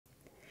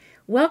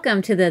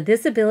Welcome to the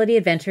thisABILITY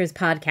Adventures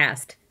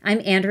podcast.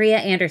 I'm Andrea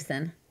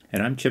Anderson.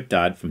 And I'm Chip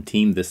Dodd from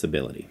Team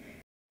thisABILITY.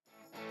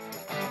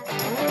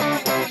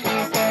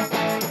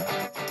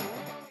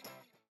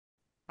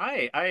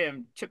 Hi, I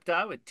am Chip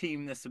Dodd with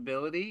Team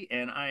thisABILITY,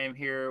 and I am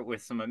here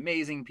with some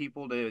amazing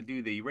people to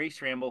do the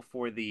race ramble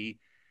for the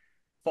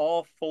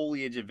Fall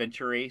Foliage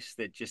Adventure Race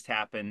that just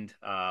happened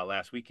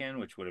last weekend,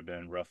 which would have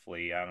been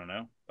roughly, I don't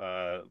know,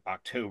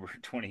 October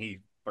 21st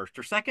or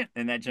 2nd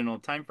in that general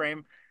time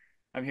frame.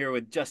 I'm here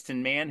with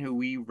Justin Mann, who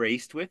we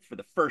raced with for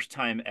the first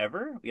time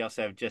ever. We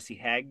also have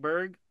Jesse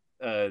Hasberg.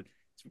 Uh,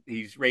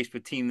 he's raced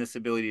with Team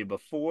thisABILITY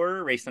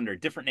before, raced under a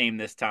different name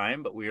this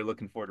time, but we are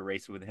looking forward to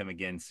racing with him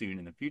again soon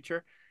in the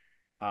future.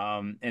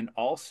 And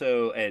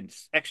also an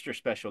extra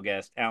special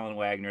guest, Allen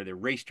Wagner, the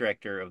race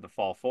director of the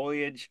Fall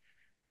Foliage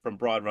from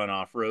Broad Run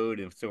Off Road.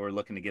 And so we're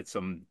looking to get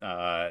some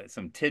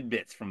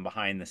tidbits from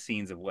behind the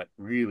scenes of what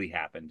really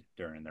happened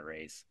during the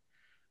race.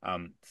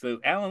 So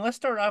Alan, let's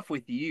start off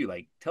with you.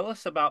 Like, tell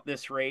us about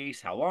this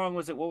race. How long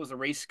was it? What was the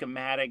race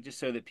schematic? Just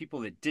so that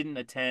people that didn't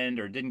attend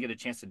or didn't get a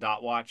chance to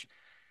dot watch,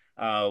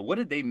 what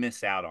did they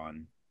miss out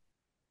on?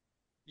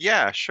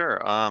 Yeah,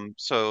 sure. I'm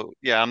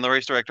the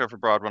race director for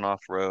Broad Run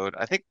Off Road.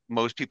 I think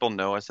most people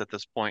know us at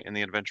this point in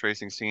the adventure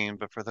racing scene,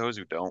 but for those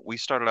who don't, we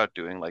started out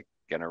doing like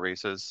beginner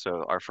races.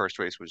 So our first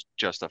race was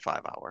just a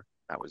 5 hour.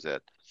 That was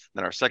it.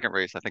 Then our second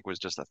race, I think, was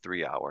just a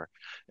 3 hour.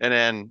 And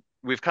then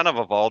we've kind of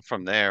evolved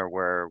from there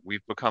where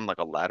we've become like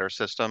a ladder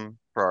system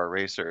for our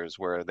racers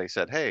where they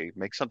said, hey,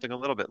 make something a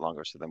little bit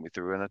longer. So then we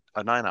threw in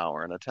a 9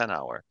 hour and a 10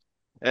 hour.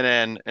 And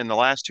then in the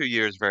last 2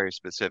 years, very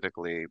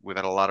specifically, we've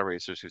had a lot of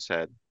racers who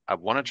said, I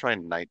want to try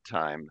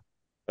nighttime,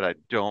 but I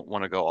don't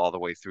want to go all the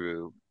way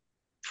through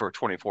for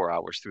 24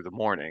 hours through the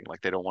morning.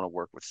 Like they don't want to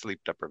work with sleep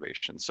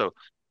deprivation. So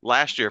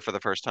last year, for the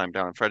first time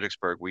down in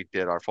Fredericksburg, we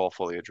did our fall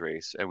foliage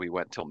race and we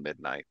went till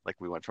midnight. Like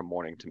we went from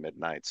morning to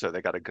midnight. So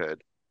they got a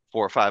good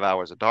 4 or 5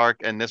 hours of dark.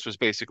 And this was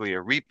basically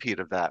a repeat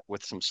of that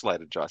with some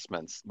slight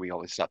adjustments. We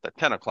only stopped at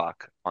 10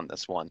 o'clock on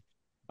this one.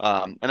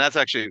 And that's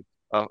actually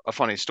a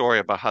funny story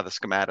about how the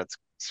schematics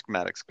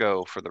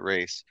go for the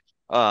race.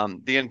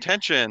 The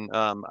intention,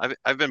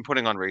 I've been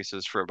putting on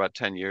races for about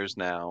 10 years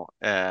now,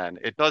 and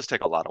it does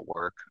take a lot of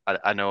work.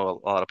 I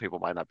know a lot of people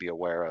might not be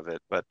aware of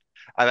it, but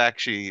I've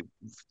actually,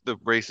 the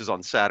races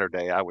on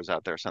Saturday, I was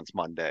out there since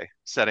Monday,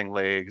 setting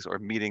legs or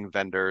meeting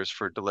vendors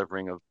for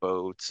delivering of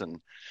boats and,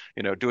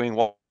 doing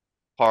walk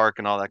park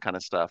and all that kind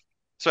of stuff.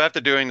 So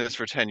after doing this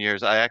for 10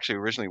 years, I actually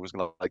originally was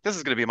going to like, this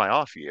is going to be my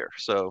off year.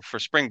 So for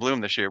Spring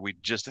Bloom this year, we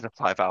just did a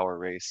 5 hour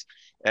race.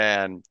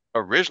 And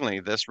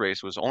originally this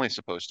race was only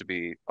supposed to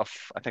be,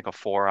 I think a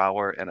 4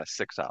 hour and a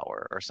 6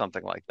 hour or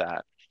something like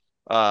that.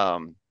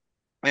 Um,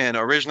 and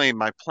originally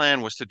my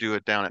plan was to do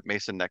it down at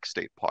Mason Neck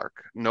State Park.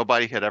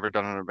 Nobody had ever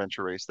done an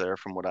adventure race there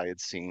from what I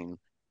had seen.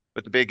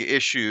 But the big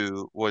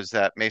issue was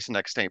that Mason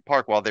Neck State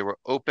Park, while they were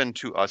open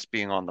to us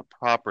being on the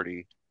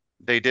property,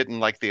 they didn't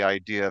like the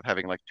idea of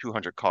having like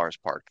 200 cars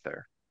parked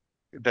there.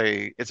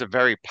 It's a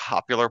very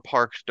popular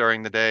park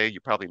during the day. You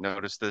probably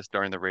noticed this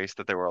during the race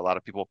that there were a lot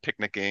of people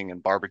picnicking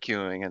and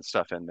barbecuing and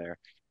stuff in there.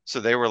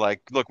 So they were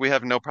like, look, we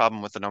have no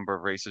problem with the number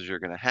of races you're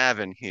going to have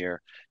in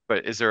here,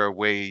 but is there a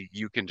way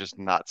you can just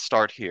not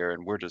start here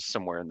and we're just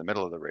somewhere in the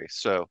middle of the race?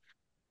 So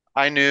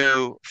I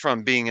knew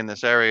from being in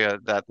this area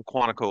that the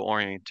Quantico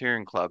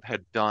Orienteering Club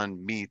had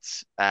done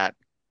meets at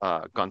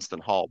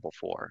Gunston Hall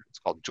before. It's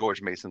called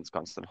George Mason's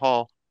Gunston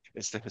Hall.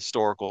 It's the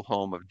historical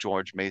home of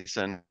George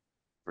Mason,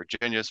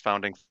 Virginia's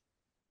founding,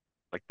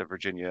 like the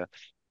Virginia,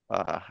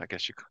 I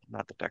guess you could,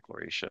 not the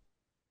Declaration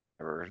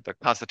or the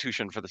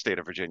Constitution for the state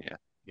of Virginia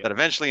Yep. that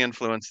eventually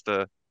influenced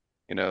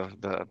you know,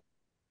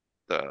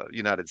 the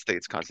United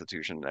States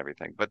Constitution and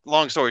everything. But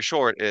long story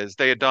short is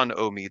they had done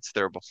O meets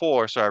there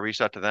before, so I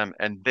reached out to them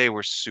and they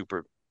were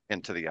super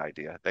into the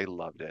idea. They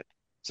loved it.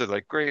 So they're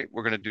like, great,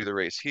 we're going to do the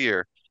race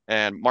here.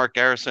 And Mark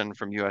Garrison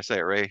from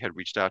USARA had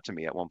reached out to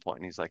me at one point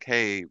and he's like,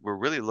 hey, we're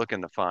really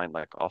looking to find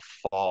like a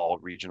fall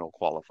regional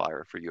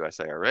qualifier for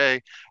USARA.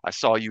 I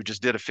saw you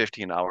just did a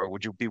 15 hour.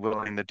 Would you be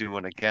willing to do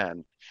one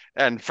again?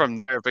 And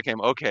from there it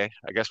became, okay,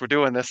 I guess we're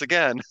doing this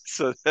again.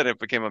 So then it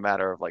became a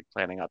matter of like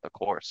planning out the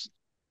course.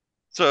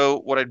 So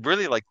what I'd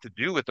really like to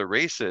do with the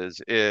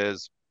races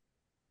is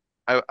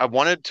I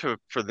wanted to,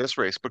 for this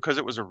race, because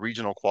it was a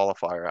regional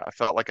qualifier, I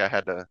felt like I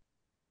had to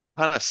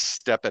kind of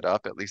step it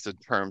up, at least in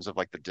terms of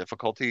like the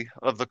difficulty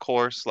of the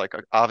course. Like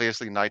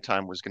obviously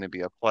nighttime was going to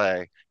be a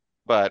play,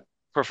 but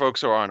for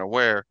folks who aren't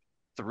aware,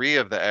 three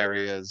of the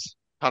areas,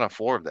 kind of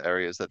four of the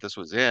areas that this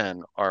was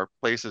in are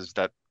places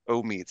that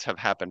O meets have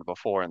happened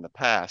before in the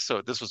past.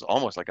 So this was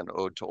almost like an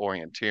ode to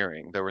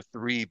orienteering. There were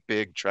three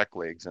big trek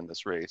legs in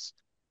this race.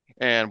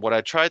 And what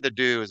I tried to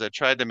do is I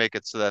tried to make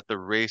it so that the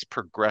race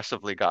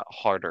progressively got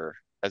harder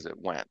as it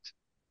went.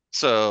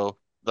 So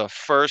the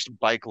first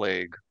bike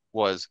leg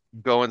was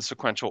go in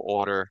sequential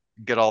order,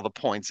 get all the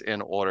points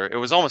in order. It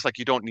was almost like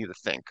you don't need to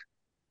think.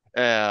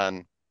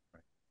 And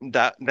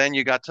that then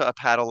you got to a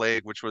paddle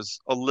leg, which was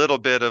a little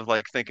bit of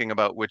like thinking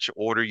about which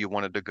order you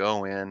wanted to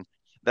go in.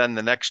 Then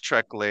the next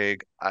trek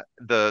leg,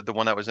 the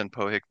one that was in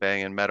Pohick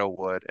Bay and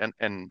Meadowood,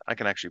 and I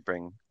can actually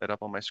bring it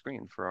up on my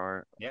screen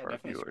for Yeah, our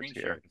definitely viewers screen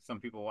share here. it. Some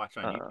people watch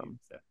on YouTube. Um,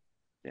 So,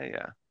 yeah,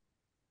 yeah.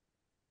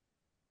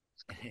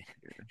 Let's go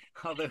here.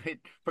 although it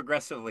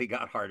progressively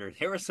got harder,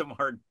 there were some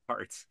hard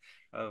parts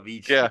of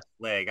each Yeah,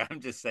 leg.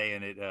 I'm just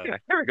saying it. yeah.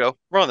 Here we go.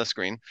 We're on the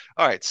screen.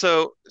 All right.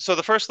 So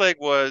the first leg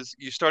was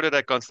you started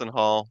at Gunston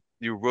Hall.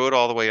 You rode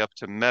all the way up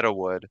to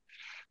Meadowood.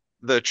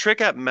 The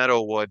trick at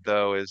Meadowood,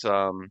 though, is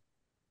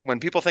when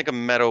people think of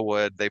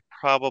Meadowood, they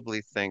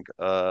probably think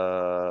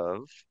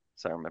of.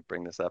 Sorry, I'm gonna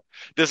bring this up.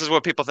 This is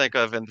what people think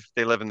of, and if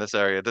they live in this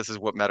area. This is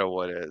what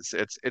Meadowood is.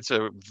 It's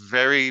a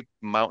very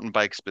mountain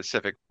bike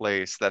specific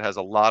place that has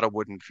a lot of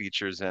wooden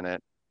features in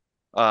it,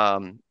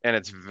 and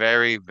it's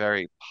very,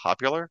 very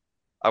popular,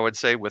 I would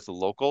say, with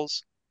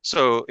locals.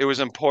 So it was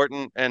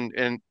important, and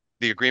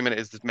the agreement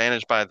is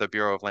managed by the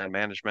Bureau of Land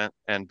Management,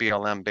 and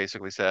BLM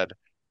basically said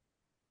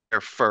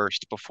they're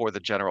first before the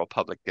general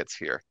public gets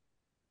here.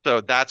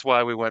 So that's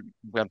why we went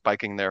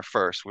biking there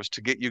first, was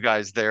to get you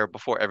guys there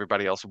before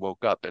everybody else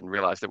woke up and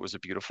realized it was a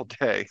beautiful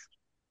day.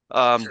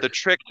 The Sure.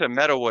 trick to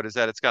Meadowood is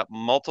that it's got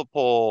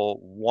multiple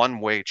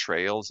one-way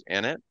trails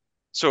in it.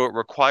 So it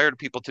required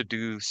people to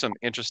do some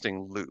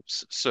interesting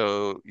loops.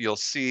 So you'll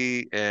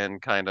see in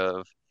kind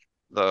of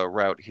the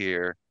route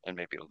here, and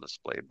maybe it'll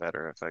display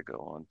better if I go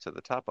on to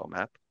the topo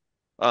map.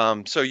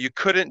 So you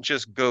couldn't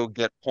just go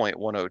get point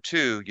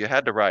 102. You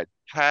had to ride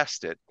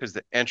past it because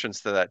the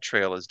entrance to that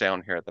trail is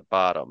down here at the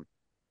bottom.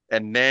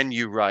 And then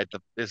you ride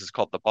this is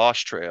called the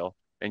Bosch Trail,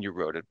 and you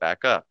rode it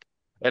back up.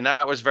 And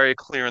that was very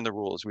clear in the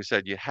rules. We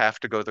said you have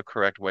to go the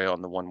correct way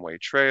on the one-way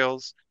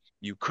trails.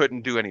 You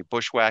couldn't do any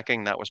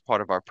bushwhacking. That was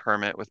part of our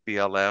permit with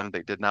BLM.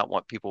 They did not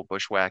want people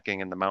bushwhacking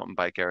in the mountain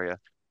bike area.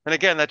 And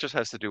again, that just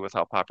has to do with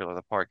how popular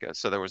the park is.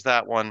 So there was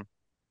that one.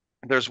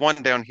 There's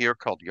one down here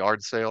called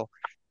Yard Sale,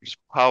 which is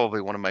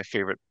probably one of my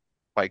favorite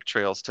bike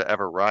trails to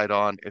ever ride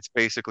on. It's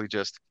basically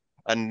just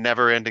a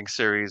never-ending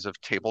series of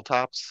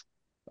tabletops.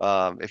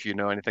 If you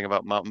know anything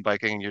about mountain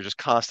biking, you're just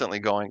constantly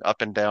going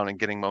up and down and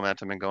getting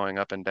momentum and going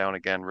up and down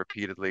again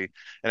repeatedly.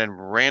 And then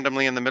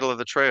randomly in the middle of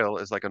the trail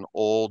is like an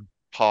old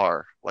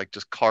car, like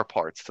just car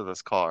parts to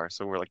this car.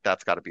 So we're like,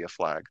 that's got to be a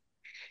flag.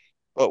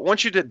 But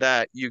once you did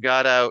that, you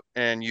got out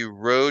and you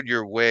rode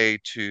your way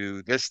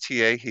to this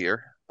TA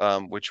here,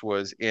 which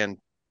was in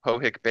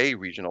Pohick Bay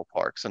Regional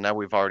Park. So now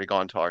we've already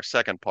gone to our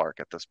second park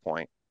at this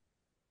point.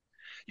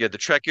 You had to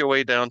trek your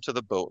way down to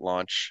the boat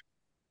launch.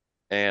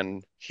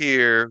 And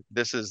here,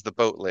 this is the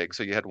boat leg.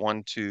 So you had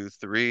one, two,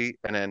 three.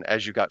 And then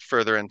as you got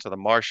further into the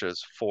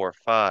marshes, four,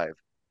 five.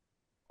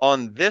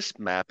 On this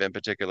map in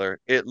particular,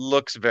 it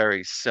looks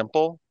very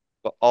simple,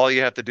 but all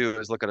you have to do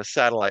is look at a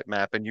satellite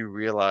map and you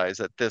realize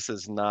that this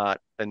is not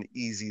an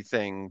easy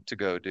thing to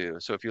go do.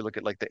 So if you look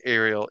at like the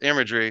aerial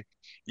imagery,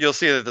 you'll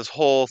see that this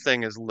whole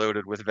thing is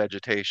loaded with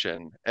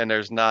vegetation and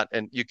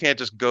and you can't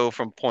just go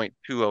from point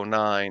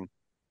 209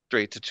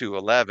 straight to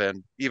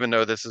 211, even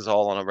though this is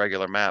all on a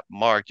regular map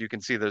marked, you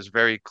can see there's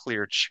very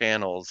clear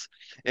channels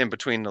in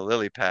between the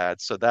lily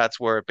pads. So that's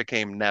where it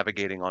became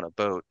navigating on a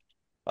boat.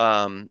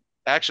 Um,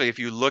 Actually, if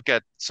you look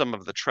at some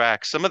of the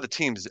tracks, some of the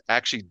teams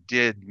actually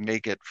did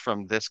make it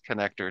from this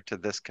connector to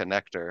this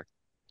connector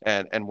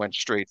and went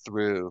straight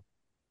through.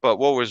 But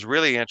what was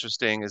really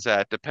interesting is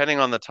that depending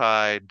on the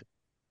tide,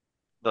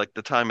 like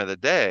the time of the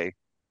day,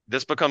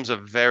 this becomes a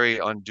very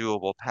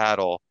undoable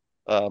paddle.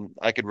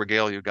 I could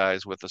regale you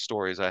guys with the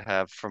stories I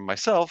have from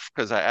myself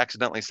because I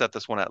accidentally set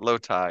this one at low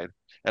tide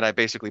and I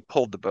basically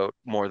pulled the boat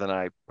more than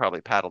I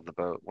probably paddled the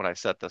boat when I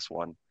set this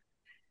one.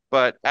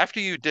 But after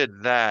you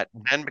did that,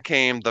 then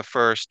became the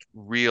first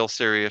real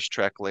serious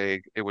trek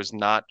leg. It was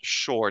not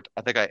short.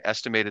 I think I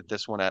estimated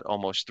this one at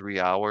almost 3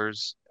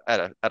 hours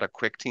at a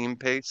quick team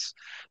pace.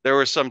 There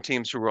were some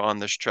teams who were on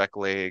this trek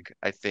leg,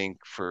 I think,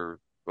 for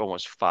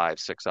almost 5,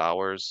 6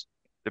 hours,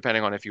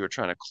 depending on if you were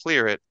trying to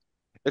clear it.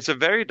 It's a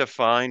very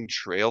defined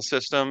trail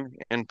system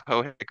in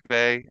Pohick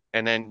Bay,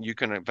 and then you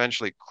can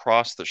eventually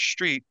cross the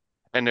street,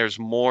 and there's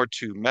more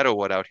to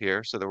Meadowood out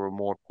here. So there were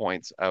more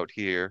points out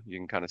here. You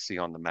can kind of see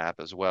on the map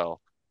as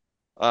well.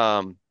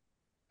 Um,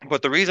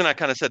 but the reason I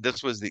kind of said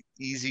this was the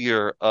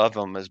easier of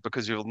them is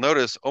because you'll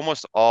notice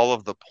almost all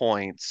of the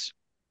points,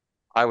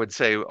 I would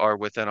say, are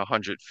within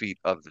 100 feet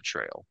of the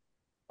trail.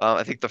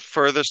 I think the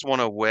furthest one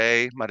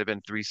away might have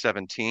been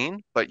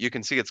 317, but you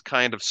can see it's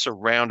kind of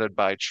surrounded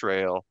by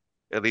trail,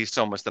 at least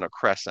almost in a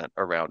crescent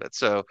around it.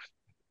 So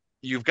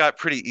you've got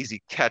pretty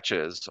easy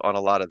catches on a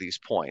lot of these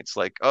points.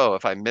 Like, oh,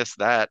 if I miss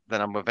that,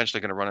 then I'm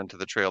eventually going to run into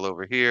the trail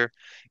over here.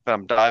 If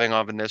I'm diving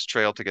off in this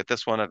trail to get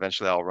this one,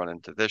 eventually I'll run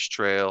into this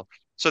trail.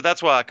 So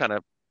that's why I kind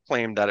of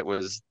claimed that it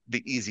was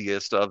the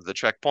easiest of the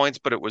trek points,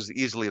 but it was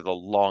easily the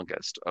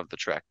longest of the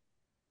trek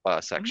One thing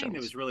that sections.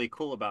 was really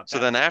cool about So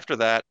that then one, after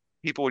that,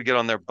 people would get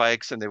on their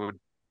bikes and they would,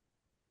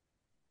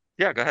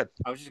 yeah, go ahead.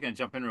 I was just going to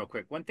jump in real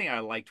quick. One thing I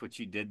liked what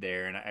you did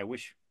there, and I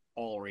wish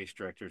all race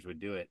directors would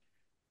do it.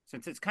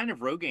 Since it's kind of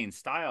Rogaine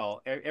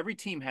style, every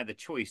team had the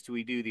choice: do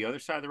we do the other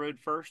side of the road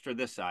first or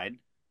this side?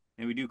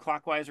 And we do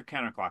clockwise or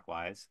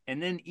counterclockwise.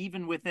 And then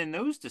even within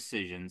those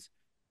decisions,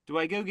 do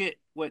I go get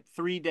what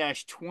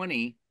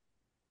 3-20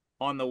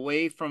 on the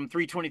way from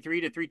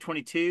 323 to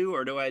 322,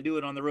 or do I do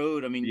it on the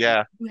road? I mean,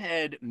 Yeah. you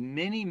had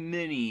many,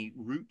 many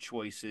route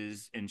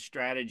choices and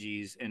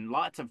strategies, and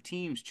lots of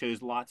teams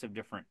chose lots of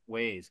different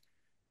ways.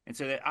 And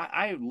so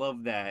I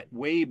love that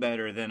way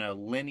better than a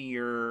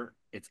linear,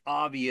 it's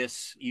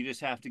obvious, you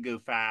just have to go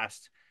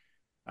fast.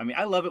 I mean,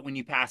 I love it when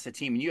you pass a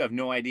team and you have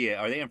no idea,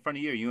 are they in front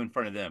of you or are you in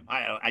front of them?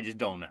 I just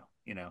don't know,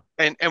 you know.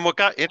 And what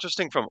got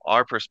interesting from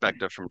our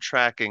perspective from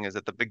tracking is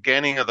at the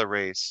beginning of the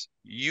race,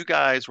 you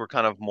guys were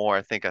kind of more,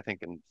 I think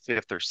in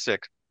fifth or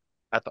sixth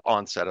at the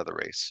onset of the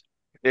race.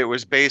 It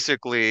was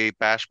basically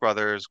Bash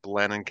Brothers,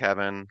 Glenn and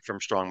Kevin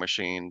from Strong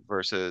Machine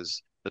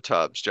versus the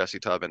Tubbs, Jesse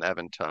Tubb and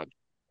Evan Tubb.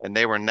 And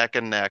they were neck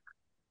and neck.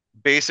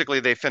 Basically,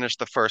 they finished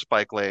the first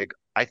bike leg,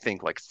 I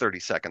think, like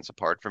 30 seconds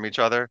apart from each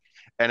other.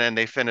 And then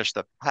they finished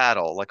the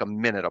paddle like a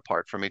minute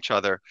apart from each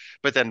other.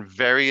 But then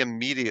very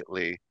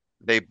immediately,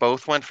 they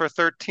both went for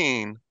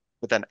 13.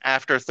 But then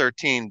after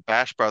 13,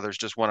 Bash Brothers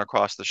just went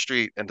across the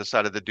street and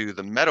decided to do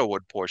the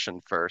Meadowood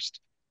portion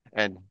first.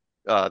 And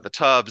the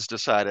Tubbs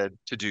decided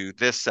to do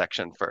this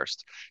section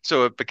first.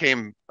 So it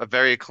became a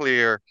very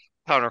clear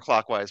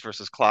counterclockwise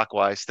versus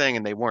clockwise thing.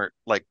 And they weren't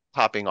like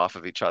popping off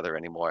of each other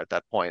anymore at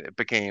that point. It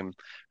became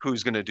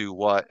who's going to do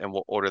what and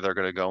what order they're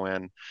going to go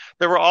in.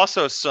 There were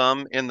also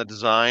some in the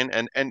design,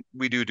 and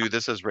we do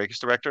this as race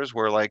directors,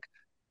 where like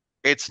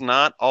it's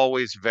not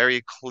always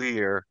very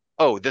clear.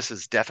 Oh, this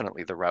is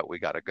definitely the route we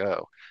got to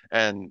go.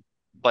 And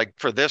like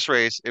for this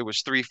race, it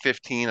was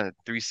 315 and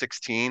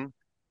 316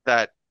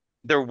 that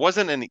there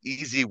wasn't an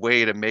easy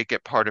way to make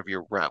it part of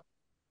your route,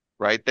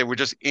 right? They were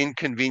just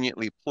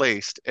inconveniently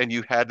placed, and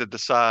you had to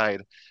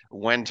decide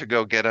when to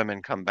go get them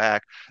and come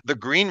back. The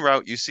green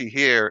route you see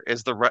here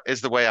is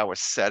the way I was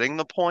setting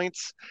the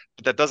points,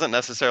 but that doesn't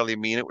necessarily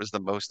mean it was the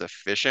most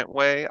efficient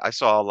way. I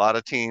saw a lot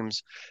of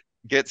teams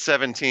get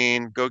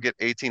 17, go get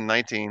 18,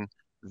 19.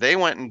 They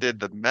went and did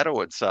the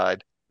Meadowood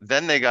side.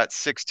 Then they got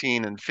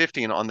 16 and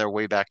 15 on their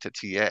way back to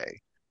TA.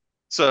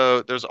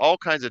 So there's all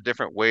kinds of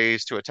different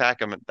ways to attack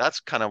them. And that's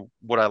kind of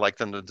what I like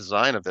them the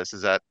design of this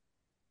is that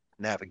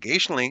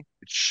navigationally,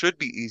 it should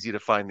be easy to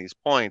find these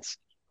points,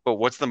 but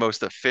what's the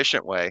most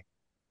efficient way?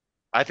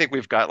 I think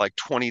we've got like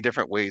 20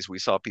 different ways we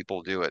saw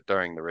people do it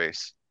during the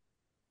race.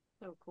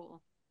 So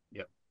cool.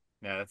 Yep.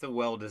 Yeah, that's a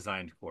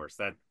well-designed course.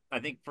 That I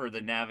think for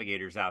the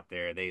navigators out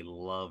there, they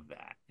love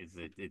that. Is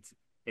it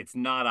it's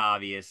not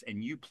obvious,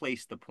 and you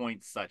place the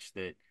points such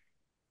that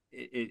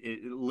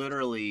it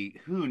literally,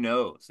 who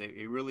knows?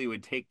 It really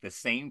would take the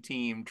same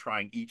team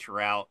trying each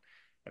route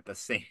at the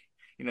same,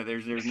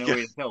 there's no Yeah.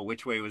 way to tell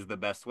which way was the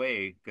best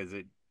way because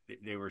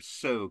they were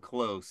so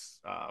close.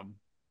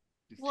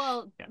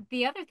 Well, Yeah.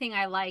 the other thing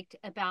I liked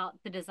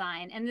about the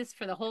design, and this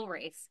for the whole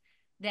race,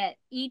 that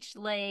each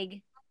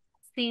leg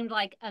seemed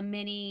like a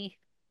mini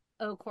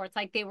O course,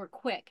 like they were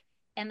quick.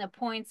 And the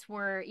points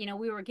were,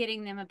 we were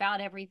getting them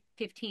about every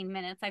 15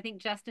 minutes. I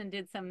think Justin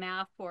did some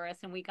math for us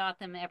and we got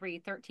them every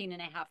 13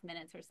 and a half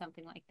minutes or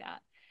something like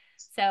that.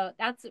 So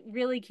that's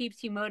really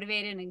keeps you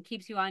motivated and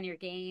keeps you on your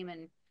game.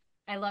 And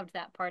I loved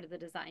that part of the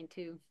design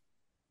too.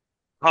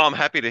 Oh, I'm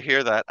happy to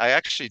hear that. I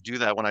actually do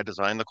that when I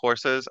design the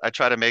courses. I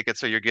try to make it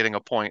so you're getting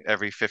a point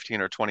every 15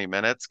 or 20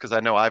 minutes because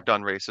I know I've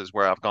done races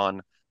where I've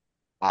gone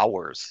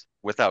hours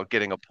without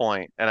getting a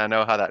point, and I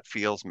know how that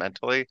feels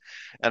mentally.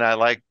 And I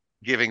like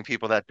giving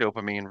people that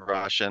dopamine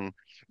rush. And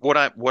what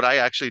I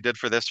actually did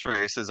for this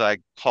race is I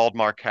called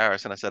Mark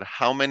Harris and I said,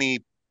 "How many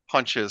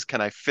punches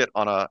can I fit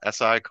on a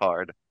SI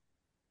card?"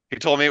 He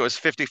told me it was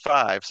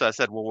 55. So I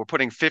said, "Well, we're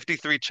putting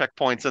 53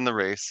 checkpoints in the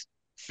race.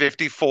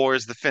 54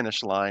 is the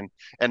finish line."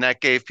 And that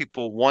gave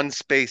people one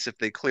space if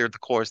they cleared the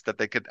course that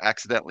they could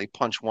accidentally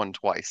punch one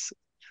twice.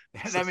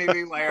 So That may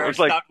be why it ours was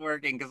like, stopped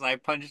working because I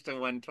punched a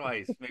one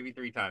twice, maybe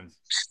three times.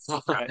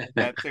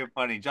 That's so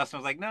funny. Justin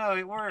was like, "No,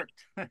 it worked."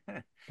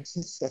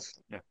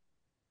 Yeah.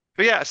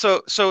 but yeah,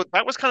 so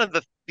that was kind of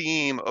the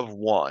theme of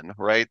one,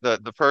 right?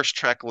 The first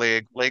trek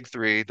leg, leg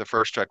three, the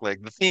first trek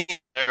leg. The theme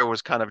there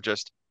was kind of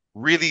just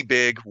really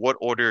big. What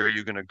order are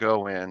you going to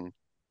go in?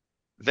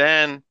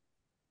 Then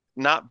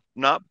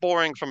not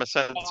boring from a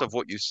sense of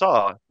what you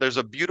saw. There's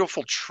a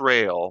beautiful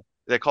trail.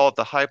 They call it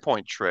the High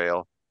Point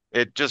Trail.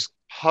 It just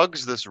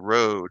hugs this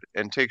road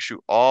and takes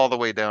you all the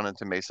way down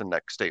into Mason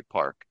Neck State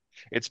Park.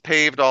 It's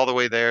paved all the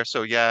way there,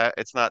 so yeah,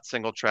 it's not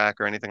single track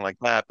or anything like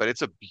that, but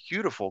it's a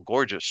beautiful,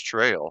 gorgeous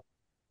trail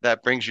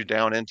that brings you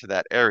down into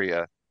that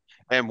area.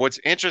 And what's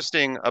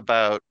interesting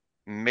about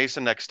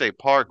Mason Neck State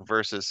Park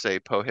versus, say,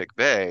 Pohick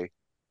Bay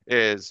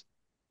is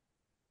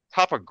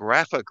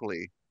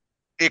topographically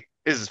it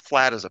is as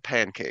flat as a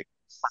pancake.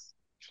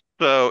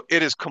 So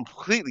it is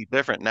completely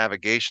different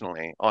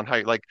navigationally on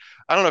how, like,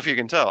 I don't know if you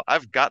can tell,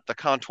 I've got the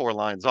contour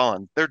lines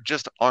on. There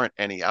just aren't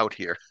any out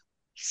here.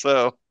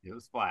 So It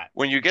was flat.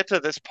 when you get to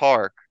this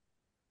park,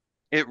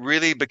 it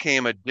really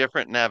became a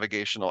different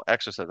navigational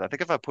exercise. I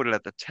think if I put it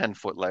at the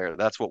 10-foot layer,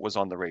 that's what was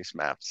on the race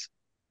maps.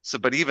 So,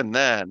 but even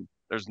then,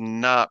 there's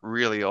not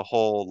really a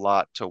whole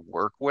lot to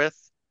work with.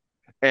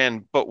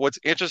 And but what's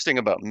interesting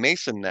about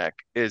Mason Neck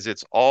is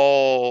it's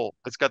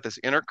got this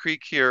inner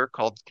creek here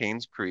called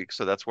Canes Creek,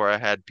 so that's where I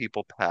had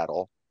people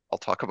paddle. I'll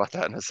talk about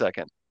that in a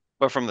second.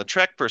 But from the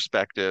Trek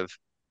perspective,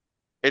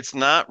 it's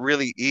not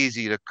really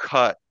easy to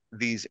cut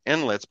these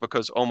inlets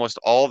because almost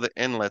all the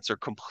inlets are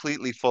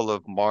completely full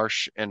of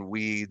marsh and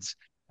weeds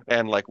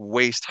and like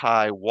waist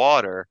high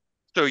water.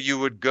 So you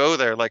would go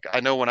there. Like I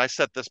know when I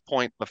set this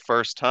point the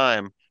first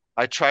time,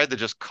 I tried to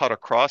just cut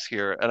across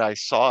here and I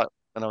saw it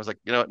and I was like,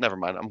 you know what, never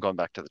mind. I'm going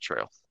back to the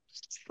trail.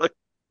 Like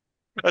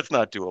that's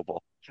not doable.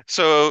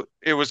 So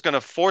it was going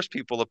to force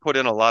people to put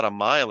in a lot of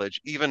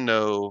mileage, even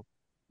though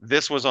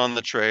this was on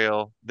the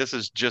trail. This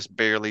is just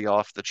barely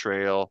off the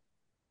trail.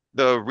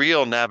 The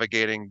real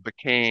navigating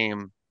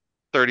became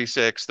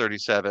 36,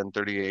 37,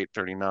 38,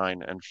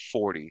 39, and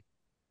 40.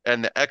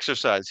 And the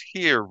exercise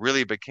here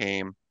really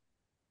became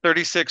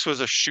 36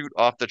 was a shoot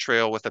off the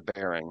trail with a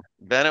bearing.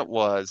 Then it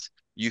was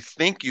you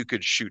think you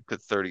could shoot to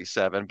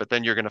 37, but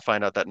then you're going to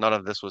find out that none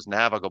of this was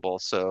navigable.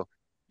 So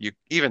you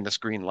even this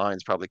green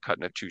line's probably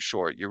cutting it too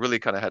short. You really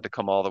kind of had to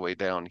come all the way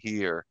down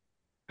here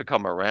to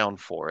come around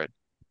for it.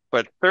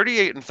 But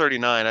 38 and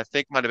 39, I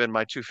think might have been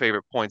my two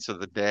favorite points of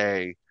the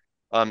day,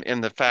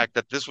 in the fact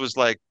that this was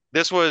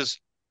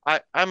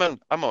I'm an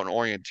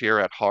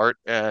orienteer at heart,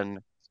 and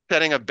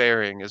setting a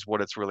bearing is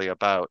what it's really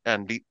about.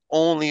 And the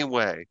only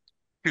way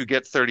to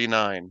get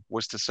 39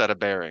 was to set a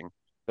bearing.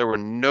 There were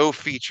no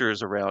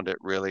features around it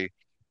really.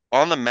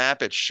 On the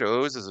map, it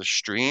shows as a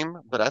stream,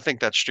 but I think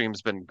that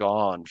stream's been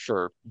gone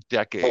for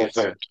decades.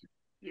 And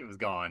It was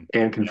gone.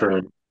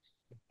 confirmed.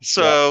 Yeah.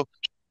 So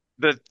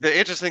the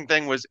interesting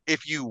thing was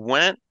if you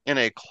went in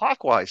a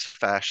clockwise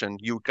fashion,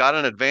 you got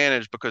an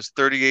advantage because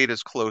 38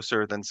 is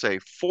closer than say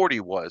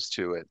 40 was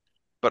to it.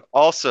 But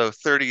also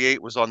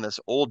 38 was on this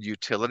old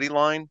utility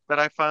line that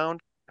I found,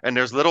 and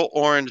there's little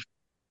orange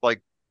like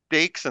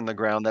stakes in the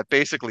ground that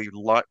basically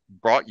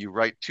brought you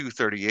right to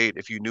 38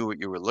 if you knew what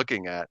you were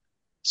looking at.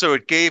 So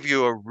it gave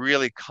you a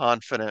really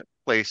confident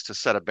place to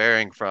set a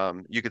bearing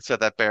from. You could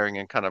set that bearing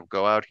and kind of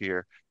go out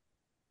here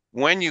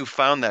when you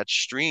found that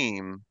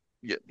stream,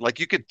 like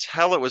you could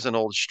tell it was an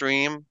old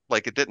stream,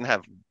 like it didn't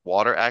have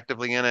water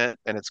actively in it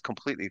and it's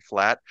completely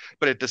flat,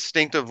 but it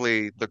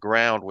distinctively, the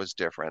ground was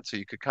different. So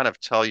you could kind of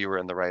tell you were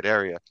in the right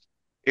area.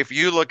 If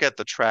you look at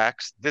the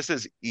tracks, this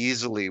is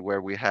easily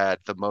where we had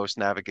the most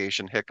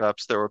navigation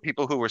hiccups. There were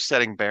people who were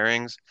setting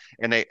bearings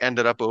and they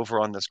ended up over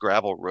on this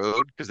gravel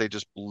road because they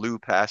just blew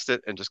past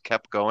it and just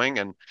kept going.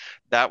 And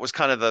that was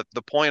kind of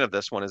the point of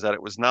this one is that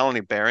it was not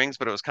only bearings,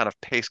 but it was kind of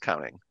pace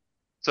counting.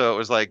 So it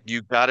was like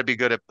you got to be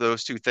good at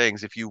those two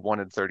things if you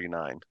wanted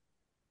 39.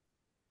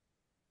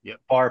 Yep.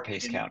 Bar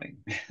pace And counting.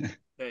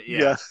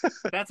 yeah,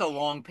 that's a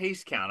long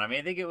pace count. I mean,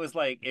 I think it was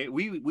like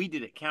we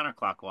did it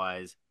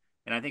counterclockwise,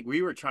 and I think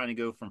we were trying to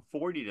go from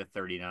 40 to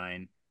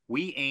 39.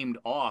 We aimed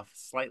off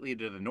slightly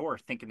to the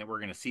north, thinking that we're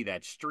going to see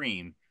that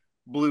stream.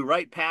 Blew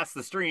right past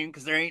the stream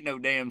because there ain't no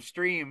damn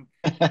stream.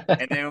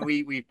 And then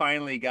we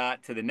finally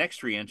got to the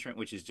next reentrant,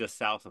 which is just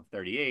south of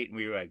 38, and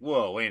we were like,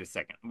 "Whoa, wait a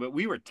second!" But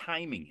we were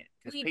timing it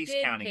because We pace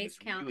did counting pace is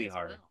count really as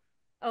hard. well.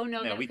 Oh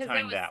no, No, no, we because that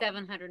timed was that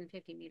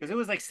 750 meters. because it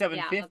was like Yeah,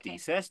 750, okay.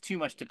 so that's too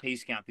much to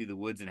pace count through the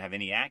woods and have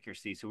any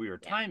accuracy. So we were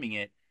Yeah. timing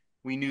it.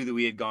 We knew that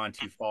we had gone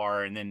too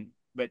far, and then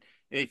but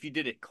if you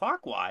did it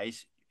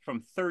clockwise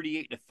from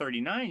 38 to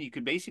 39, you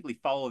could basically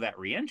follow that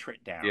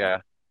reentrant down,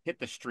 Yeah. hit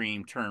the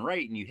stream, turn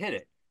right, and you hit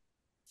it.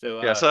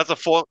 So Yeah, so that's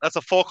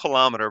a full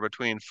kilometer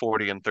between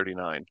 40 and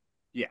 39.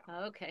 yeah,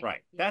 Okay.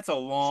 right. Yeah. That's a So,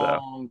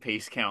 long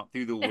pace count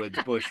through the woods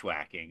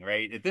bushwhacking,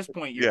 right? At this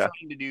point, you're yeah,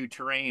 trying to do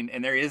terrain,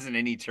 and there isn't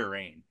any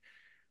terrain.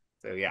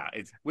 So yeah,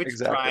 it's which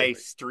exactly. dry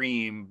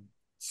stream,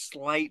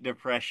 slight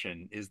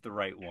depression is the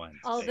right one.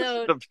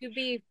 Although, The, to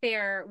be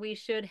fair, we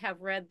should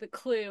have read the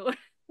clue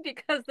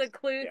because the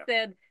clue Yeah,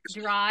 said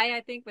dry,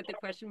 I think, with the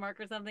question mark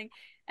or something,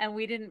 and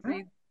we didn't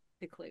read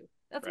the clue.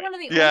 That's right. one of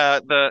the only yeah,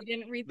 things the we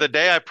didn't read the the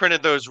day clue. I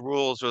printed those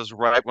rules was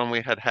right when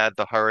we had had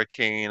the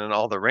hurricane and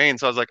all the rain.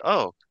 So I was like,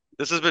 "Oh,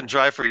 this has been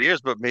dry for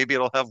years, but maybe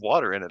it'll have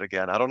water in it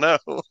again. I don't know.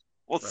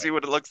 We'll see Right.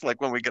 what it looks like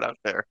when we get out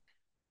there."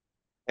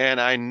 And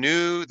I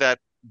knew that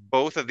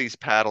both of these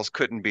paddles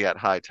couldn't be at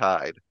high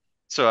tide.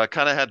 So I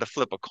kind of had to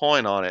flip a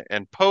coin on it.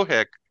 And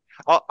Pohick,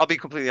 I'll be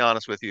completely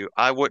honest with you,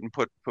 I wouldn't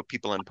put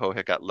people in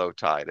Pohick at low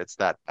tide. It's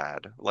that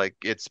bad. Like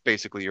it's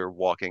basically you're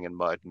walking in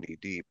mud knee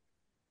deep.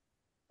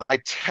 I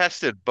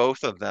tested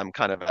both of them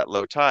kind of at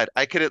low tide.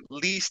 I could at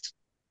least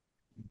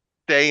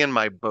stay in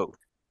my boat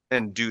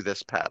and do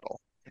this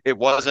paddle. It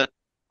wasn't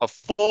a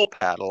full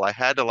paddle. I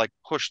had to like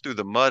push through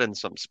the mud in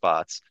some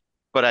spots,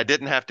 but I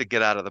didn't have to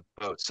get out of the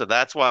boat. So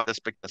that's why this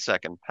picked the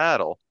second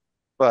paddle.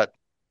 But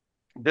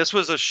this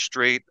was a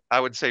straight, I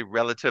would say,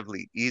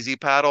 relatively easy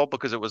paddle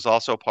because it was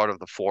also part of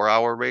the 4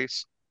 hour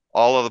race.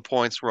 All of the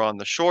points were on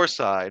the shore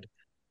side,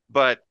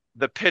 but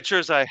the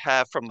pictures I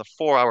have from the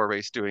 4 hour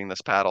race doing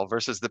this paddle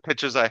versus the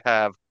pictures I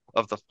have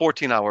of the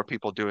 14-hour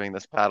people doing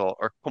this paddle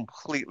are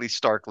completely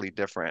starkly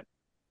different.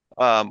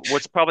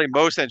 What's probably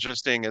most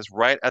interesting is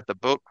right at the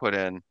boat put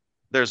in,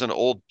 there's an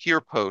old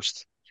pier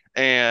post.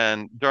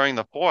 And during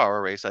the 4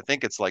 hour race, I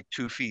think it's like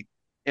 2 feet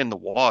in the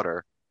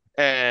water.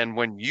 And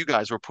when you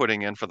guys were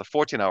putting in for the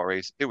 14-hour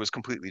race, it was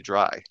completely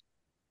dry.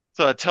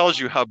 So it tells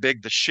you how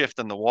big the shift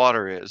in the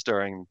water is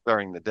during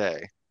the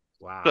day.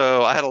 Wow.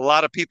 So I had a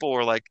lot of people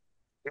were like,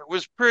 it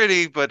was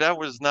pretty, but that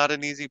was not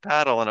an easy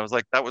paddle. And I was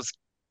like, that was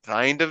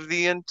kind of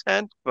the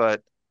intent,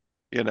 but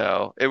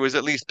it was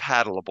at least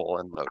paddleable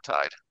in low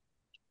tide.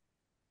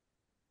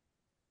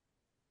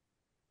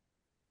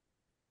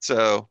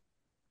 So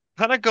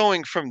kind of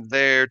going from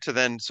there to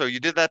then, so you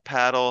did that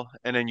paddle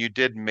and then you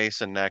did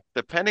Mason Neck.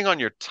 Depending on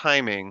your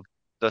timing,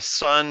 the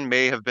sun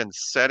may have been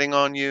setting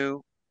on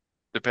you.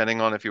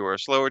 Depending on if you were a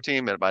slower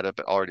team, it might have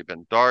already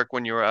been dark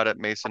when you were out at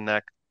Mason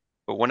Neck.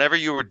 But whenever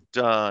you were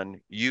done,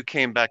 you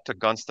came back to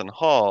Gunston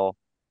Hall.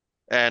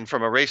 And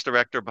from a race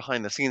director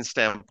behind the scenes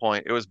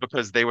standpoint, it was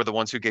because they were the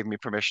ones who gave me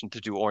permission to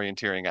do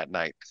orienteering at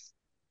night.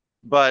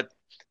 But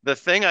the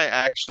thing I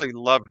actually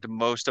loved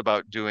most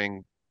about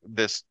doing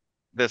this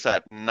this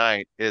at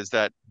night is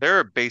that there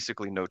are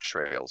basically no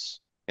trails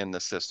in the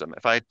system.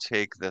 If I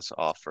take this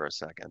off for a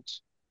second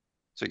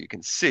so you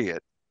can see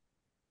it,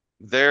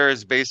 there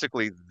is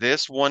basically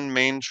this one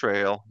main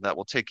trail that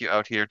will take you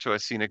out here to a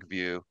scenic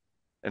view,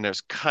 and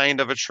there's kind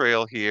of a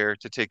trail here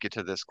to take you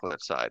to this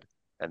cliffside,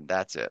 and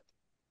that's it.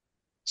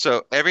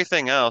 So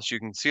everything else, you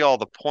can see all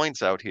the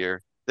points out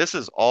here. This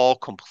is all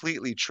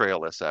completely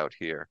trailless out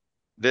here.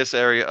 This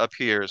area up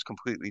here is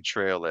completely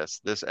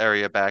trailless. This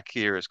area back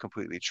here is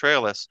completely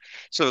trailless.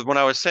 So when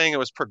I was saying it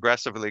was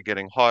progressively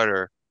getting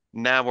harder,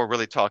 now we're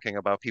really talking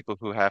about people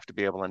who have to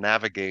be able to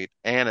navigate,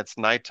 and it's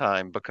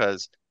nighttime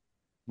because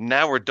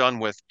now we're done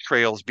with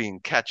trails being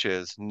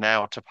catches.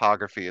 Now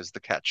topography is the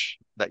catch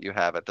that you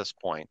have at this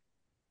point.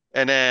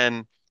 And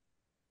then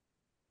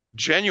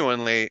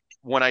genuinely,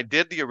 when I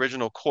did the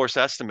original course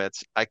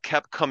estimates, I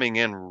kept coming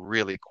in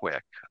really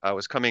quick. I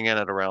was coming in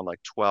at around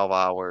like 12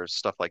 hours,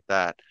 stuff like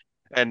that.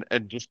 And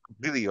just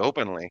really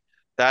openly,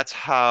 that's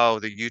how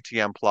the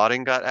UTM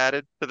plotting got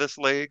added to this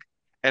leg.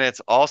 And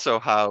it's also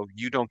how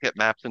you don't get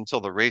mapped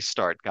until the race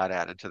start got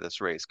added to this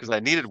race because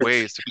I needed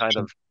ways to kind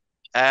of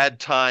add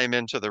time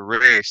into the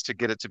race to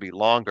get it to be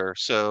longer.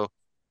 So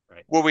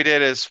Right. what we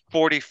did is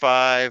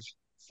 45,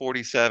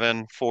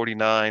 47,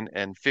 49,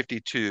 and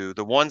 52.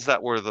 The ones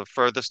that were the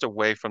furthest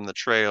away from the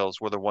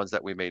trails were the ones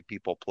that we made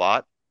people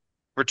plot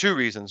for two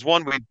reasons.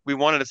 One, we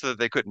wanted it so that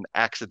they couldn't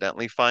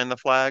accidentally find the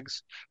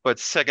flags, but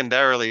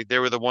secondarily, they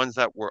were the ones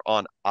that were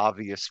on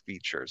obvious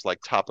features, like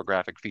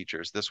topographic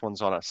features. This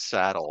one's on a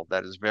saddle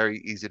that is very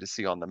easy to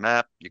see on the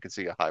map. You can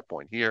see a high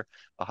point here,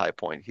 a high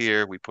point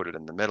here. We put it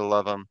in the middle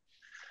of them.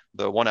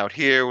 The one out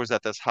here was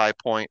at this high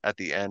point at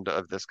the end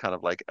of this kind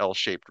of like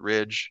L-shaped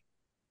ridge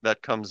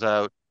that comes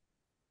out.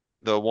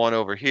 The one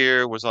over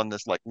here was on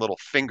this like little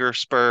finger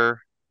spur.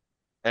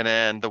 And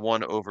then the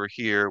one over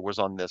here was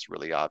on this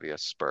really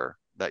obvious spur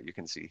that you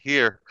can see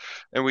here.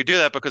 And we do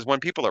that because when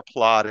people are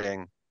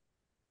plotting,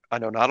 I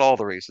know not all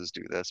the races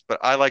do this, but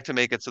I like to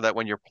make it so that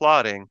when you're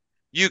plotting,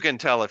 you can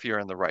tell if you're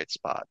in the right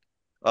spot.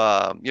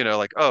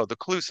 Like, oh, the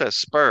clue says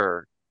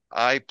spur.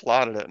 I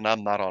plotted it and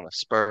I'm not on a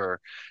spur.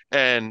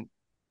 And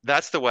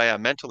that's the way I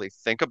mentally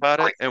think about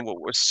it. And what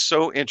was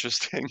so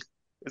interesting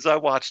is I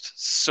watched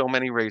so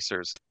many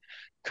racers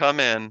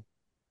come in,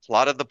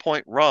 plotted the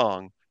point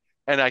wrong,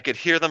 and I could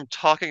hear them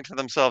talking to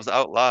themselves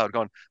out loud,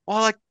 going,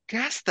 well, I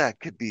guess that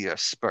could be a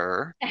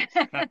spur.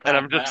 And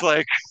I'm just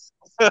like,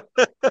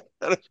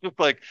 it's just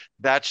like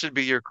that should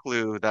be your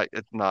clue that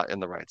it's not in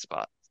the right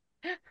spot.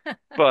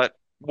 But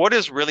what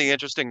is really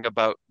interesting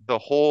about the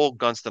whole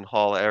Gunston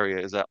Hall area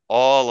is that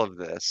all of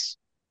this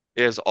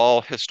is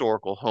all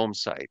historical home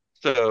site.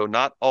 So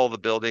not all the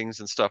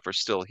buildings and stuff are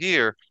still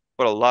here,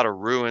 but a lot of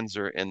ruins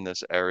are in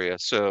this area.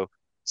 So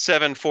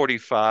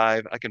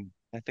 745, I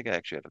think I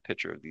actually have a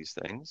picture of these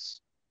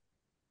things.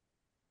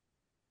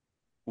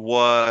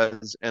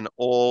 Was an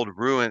old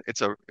ruin.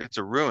 It's a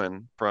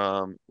ruin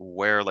from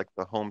where like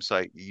the home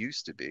site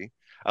used to be.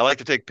 I like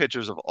to take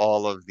pictures of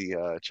all of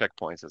the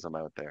checkpoints as I'm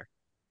out there.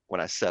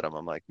 When I set them,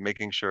 I'm like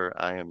making sure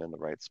I am in the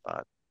right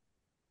spot.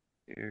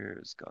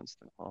 Here's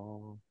Gunston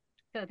Hall.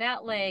 So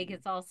that leg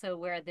is also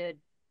where the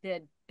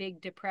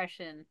big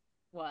depression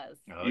was.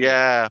 Oh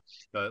yeah.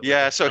 Yeah, With the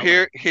yeah. So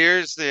cellar.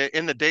 here's the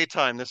in the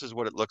daytime, this is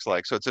what it looks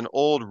like. So it's an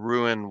old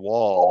ruin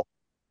wall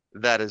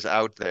that is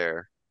out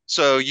there.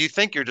 So you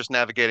think you're just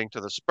navigating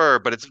to the spur,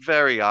 but it's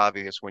very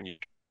obvious when you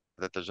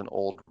that there's an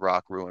old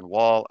rock ruin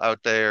wall out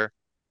there.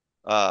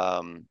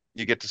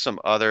 You get to some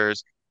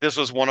others. This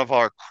was one of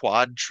our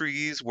quad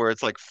trees where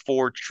it's like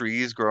four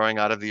trees growing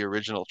out of the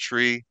original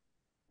tree.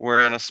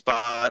 We're in a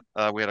spot.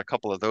 We had a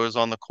couple of those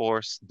on the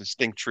course.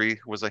 Distinct tree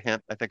was a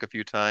hint, I think, a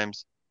few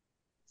times.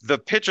 The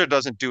picture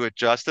doesn't do it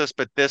justice,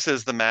 but this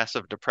is the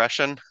massive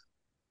depression.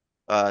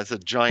 It's a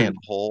giant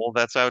hole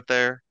that's out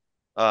there.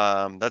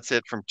 That's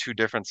it from two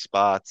different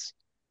spots.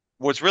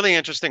 What's really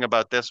interesting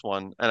about this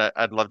one, and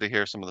I'd love to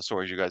hear some of the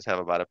stories you guys have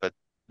about it, but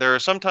there are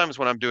sometimes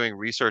when I'm doing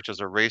research as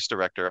a race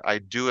director, I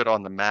do it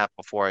on the map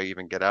before I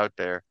even get out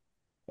there.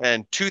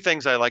 And two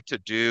things I like to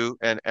do,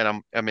 and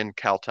I'm in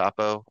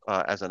Caltapo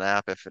as an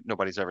app if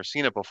nobody's ever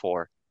seen it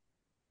before.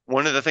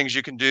 one of the things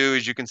you can do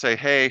is you can say,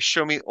 hey,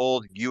 show me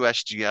old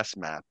USGS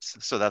maps.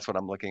 So that's what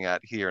I'm looking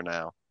at here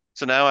now.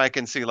 So now I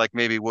can see like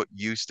maybe what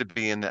used to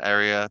be in the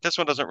area. This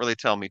one doesn't really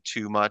tell me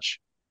too much.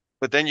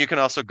 But then you can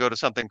also go to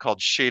something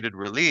called shaded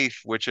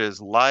relief, which is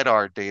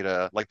LiDAR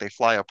data, like they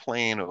fly a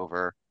plane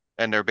over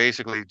and they're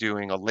basically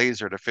doing a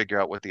laser to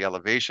figure out what the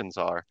elevations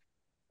are.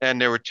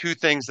 And there were two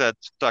things that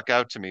stuck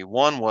out to me.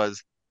 One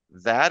was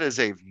that is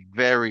a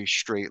very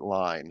straight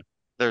line.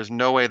 There's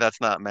no way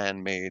that's not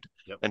man-made.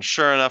 Yep. And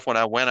sure enough, when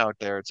I went out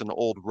there, it's an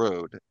old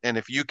road. And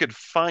if you could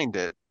find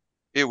it,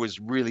 it was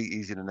really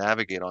easy to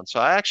navigate on. So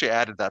I actually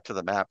added that to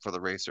the map for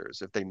the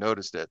racers. If they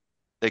noticed it,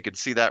 they could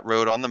see that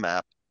road on the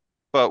map.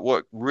 But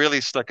what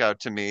really stuck out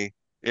to me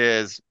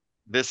is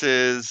this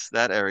is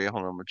that area.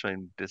 Hold on, I'm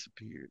trying to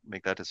disappear,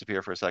 make that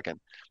disappear for a second.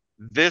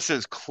 This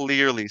is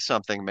clearly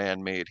something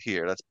man-made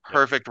here. That's Yep.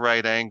 perfect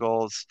right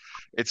angles.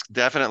 It's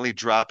definitely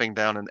dropping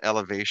down in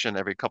elevation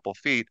every couple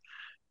feet.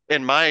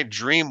 In my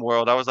dream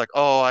world, I was like,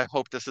 oh, I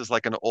hope this is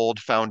like an old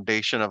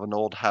foundation of an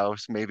old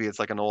house. Maybe it's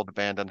like an old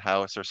abandoned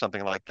house or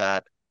something like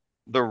that.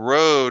 The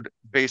road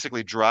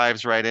basically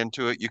drives right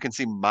into it. You can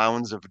see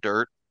mounds of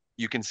dirt.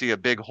 You can see a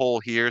big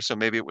hole here. So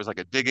maybe it was like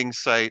a digging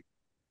site.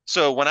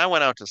 So when I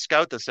went out to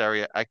scout this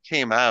area, I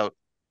came out.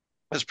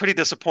 I was pretty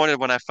disappointed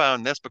when I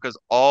found this because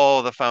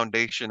all the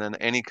foundation and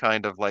any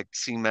kind of like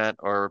cement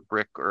or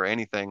brick or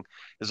anything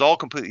is all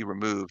completely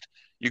removed.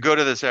 You go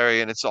to this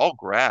area and it's all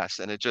grass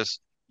and it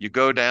just, you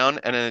go down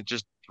and then it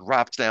just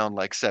drops down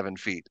like 7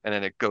 feet and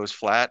then it goes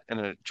flat and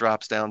then it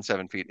drops down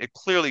 7 feet. It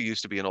clearly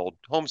used to be an old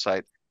home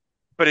site,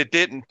 but it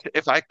didn't.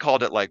 If I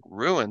called it like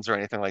ruins or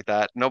anything like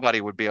that,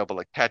 nobody would be able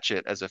to catch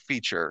it as a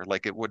feature.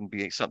 Like it wouldn't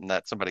be something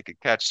that somebody could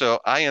catch. So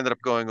I ended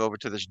up going over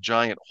to this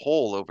giant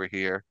hole over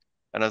here,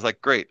 and I was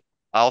like, great,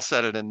 I'll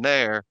set it in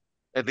there.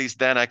 At least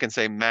then I can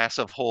say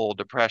massive hole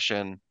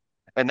depression.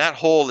 And that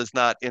hole is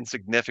not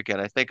insignificant.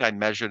 I think I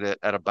measured it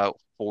at about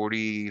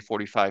 40,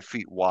 45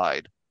 feet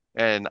wide.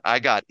 And I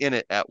got in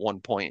it at one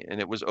point and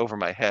it was over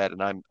my head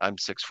and I'm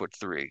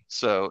 6'3".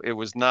 So it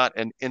was not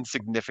an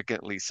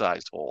insignificantly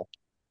sized hole.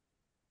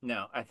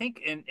 No, I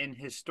think in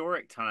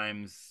historic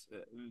times,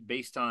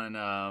 based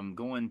on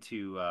going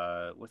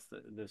to what's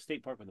the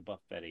state park with the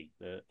Buff Betty,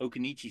 the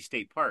Okanichi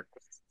State Park,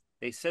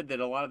 they said that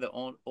a lot of the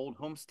old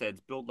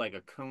homesteads build like a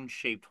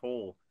cone-shaped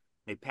hole.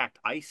 They packed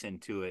ice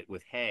into it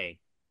with hay,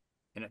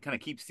 and it kind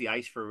of keeps the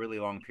ice for a really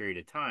long period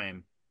of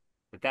time.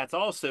 But that's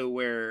also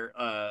where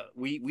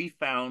we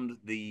found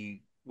the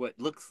what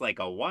looks like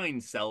a wine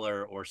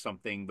cellar or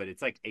something, but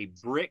it's like a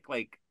brick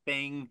like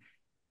thing.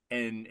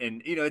 And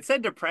it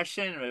said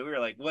depression, but we were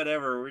like,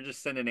 whatever, we're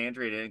just sending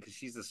Andrea in because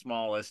she's the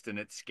smallest and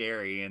it's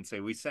scary. And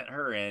so we sent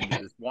her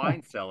into this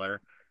wine cellar,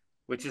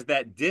 which is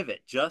that divot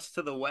just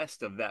to the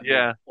west of that big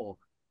Yeah. hole.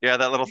 Yeah,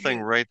 that little thing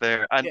You- right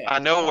there. I Yeah. I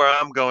know where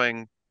I'm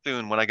going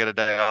soon when I get a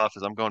day off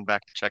is I'm going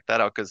back to check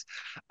that out because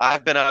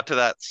I've been out to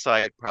that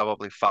site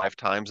probably 5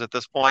 times at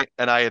this point,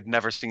 and I had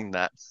never seen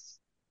that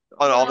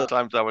on all the Well,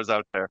 times I was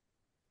out there.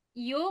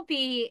 you'll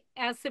be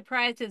as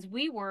surprised as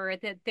we were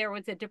that there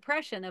was a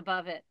depression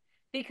above it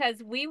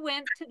because we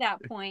went to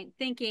that point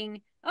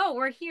thinking, oh,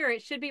 we're here.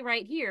 It should be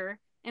right here.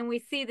 And we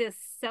see this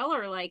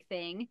cellar like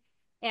thing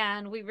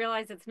and we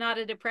realize it's not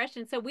a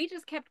depression. So we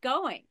just kept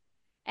going.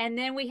 And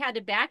then we had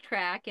to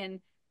backtrack and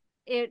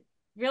it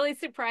really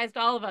surprised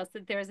all of us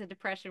that there's a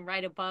depression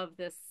right above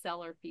this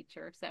cellar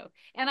feature. So,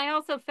 and I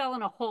also fell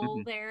in a hole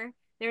Mhm. there.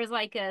 There's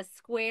like a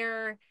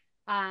square,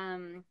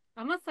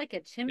 almost like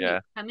a chimney Yeah,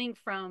 coming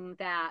from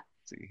that.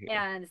 see here.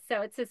 And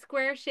so it's a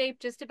square shape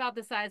just about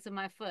the size of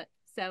my foot.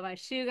 So my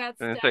shoe got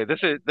And I stuck.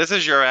 say this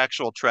is your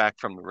actual track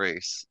from the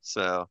race.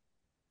 So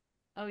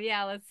Oh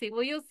yeah, let's see.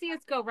 Well, you'll see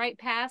us go right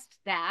past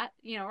that,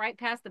 right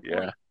past the yeah.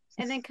 point,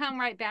 and then come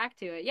right back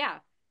to it. Yeah.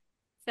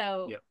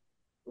 So Yep.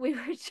 we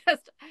were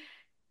just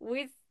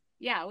we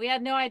yeah, we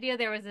had no idea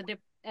there was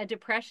a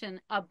depression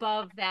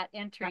above that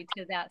entry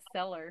to that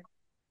cellar.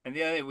 And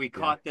the other we Yeah.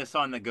 caught this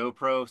on the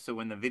GoPro, so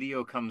when the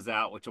video comes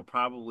out, which will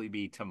probably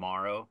be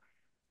tomorrow,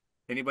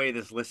 anybody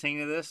that's listening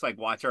to this, like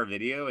watch our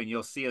video and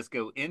you'll see us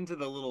go into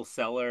the little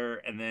cellar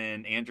and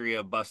then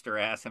Andrea bust her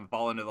ass and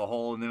fall into the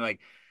hole and then like,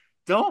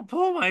 don't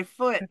pull my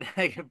foot,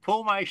 like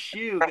pull my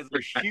shoe because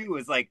her shoe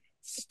was like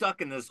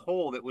stuck in this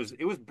hole it was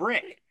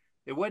brick.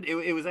 It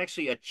was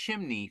actually a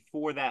chimney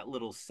for that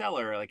little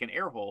cellar, like an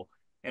air hole,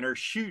 and her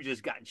shoe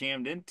just got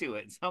jammed into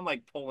it. So I'm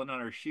like pulling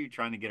on her shoe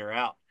trying to get her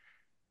out.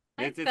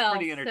 I It's fell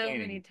pretty so many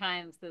entertaining.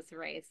 times this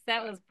race.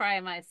 That was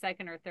probably my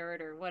second or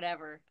third or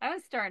whatever. I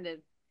was starting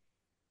to,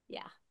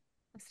 yeah,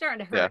 I'm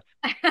starting to Yeah.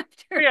 hurt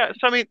after. Yeah,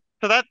 so I mean,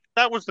 so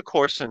that was the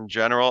course in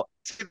general.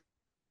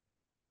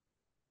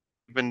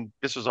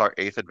 This was our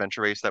eighth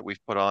adventure race that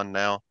we've put on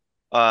now.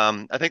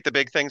 I think the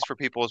big things for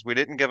people is we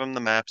didn't give them the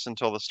maps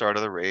until the start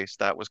of the race.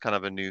 That was kind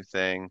of a new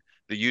thing.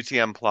 The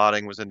UTM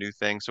plotting was a new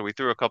thing, so we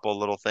threw a couple of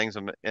little things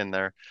in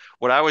there.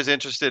 What I was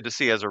interested to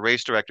see as a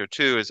race director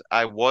too is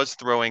I was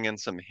throwing in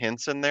some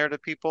hints in there to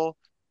people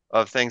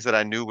of things that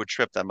I knew would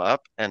trip them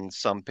up, and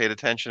some paid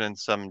attention and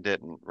some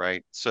didn't,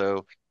 right?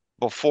 So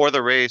before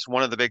the race,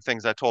 one of the big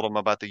things I told them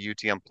about the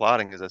UTM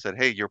plotting is I said,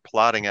 hey, you're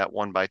plotting at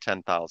 1 by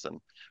 10,000,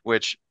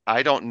 which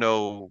I don't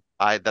know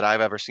that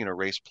I've ever seen a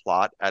race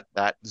plot at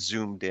that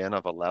zoomed in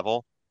of a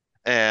level.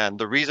 And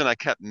the reason I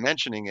kept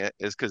mentioning it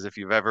is because if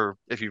you've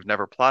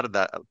never plotted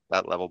that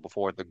level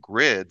before, the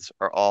grids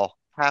are all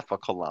half a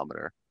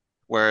kilometer.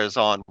 Whereas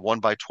on 1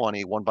 by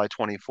 20, 1 by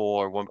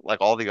 24, like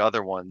all the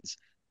other ones,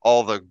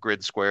 all the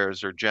grid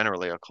squares are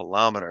generally a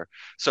kilometer.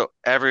 So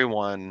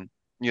everyone,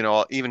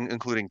 even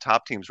including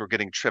top teams, were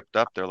getting tripped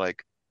up. They're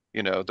like,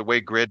 the way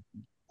grid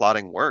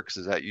plotting works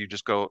is that you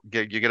just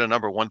you get a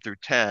number 1 through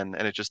 10,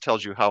 and it just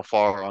tells you how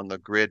far on the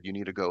grid you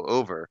need to go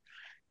over.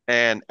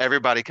 And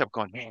everybody kept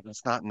going, man,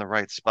 that's not in the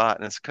right spot.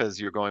 And it's because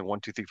you're going 1,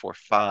 2, 3, 4,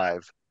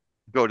 5,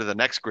 go to the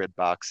next grid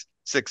box,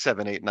 6,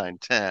 7, 8, 9,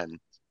 10.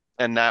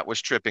 And that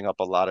was tripping up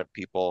a lot of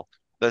people.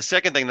 The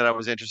second thing that I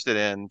was interested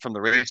in from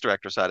the race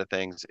director side of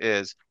things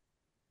is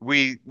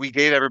we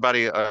gave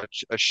everybody a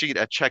sheet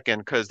at check-in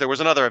because there was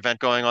another event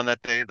going on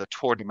that day, the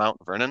Tour de Mount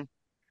Vernon,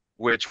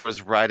 which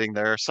was riding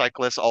their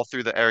cyclists all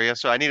through the area.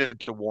 So I needed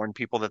to warn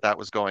people that that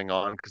was going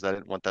on because I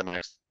didn't want them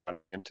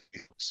into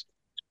these.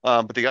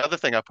 But the other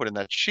thing I put in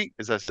that sheet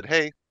is I said,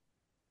 hey,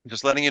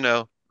 just letting you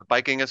know,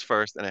 biking is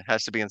first and it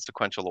has to be in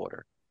sequential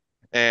order.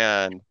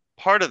 And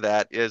part of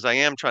that is I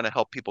am trying to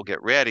help people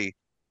get ready.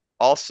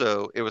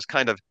 Also, it was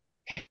kind of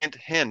hint,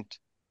 hint,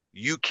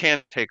 you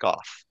can't take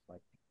off.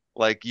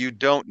 Like you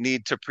don't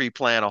need to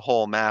pre-plan a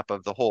whole map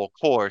of the whole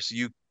course.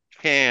 You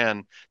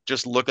can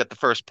just look at the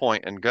first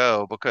point and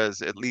go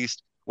because at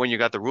least when you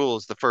got the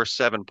rules, the first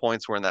 7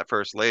 points were in that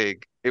first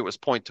leg. It was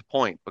point to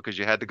point because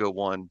you had to go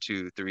 1,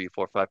 2, 3,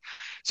 4, 5.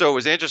 So it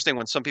was interesting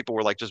when some people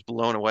were like just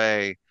blown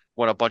away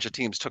when a bunch of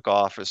teams took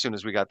off as soon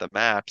as we got the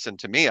maps. And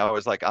to me, I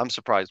was like, I'm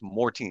surprised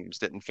more teams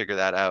didn't figure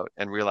that out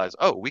and realize,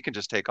 oh, we can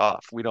just take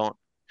off.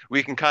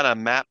 We can kind of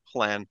map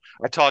plan.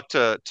 I talked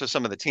to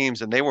some of the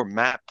teams and they were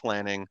map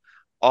planning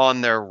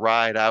on their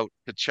ride out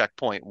to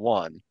checkpoint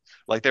one.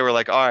 Like they were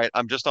like, all right,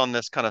 I'm just on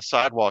this kind of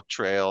sidewalk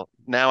trail.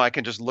 Now I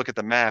can just look at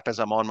the map as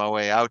I'm on my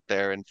way out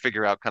there and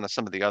figure out kind of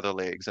some of the other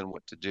legs and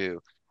what to do.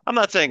 I'm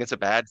not saying it's a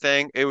bad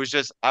thing. It was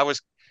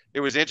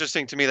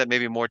interesting to me that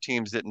maybe more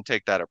teams didn't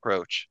take that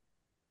approach.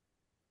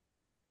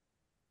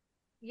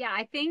 Yeah,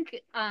 I think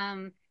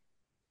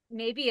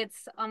maybe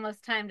it's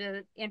almost time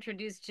to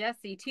introduce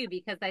Jesse too,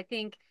 because I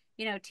think,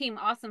 Team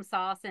Awesome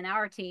Sauce and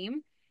our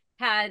team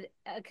had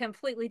a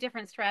completely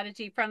different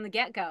strategy from the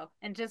get-go.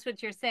 And just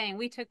what you're saying,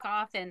 we took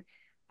off and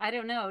I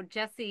don't know,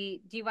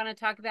 Jesse, do you want to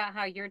talk about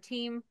how your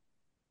team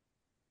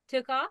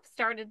took off,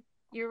 started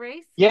your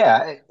race?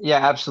 Yeah, yeah,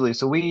 absolutely.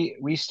 So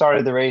we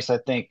started the race. I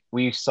think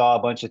we saw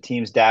a bunch of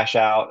teams dash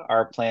out.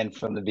 Our plan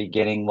from the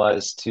beginning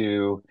was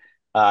to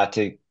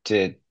take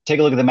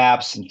a look at the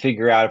maps and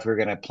figure out if we were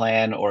going to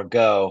plan or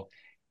go.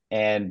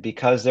 And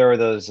because there were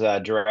those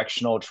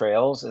directional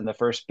trails in the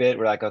first bit,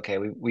 we're like, okay,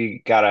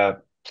 we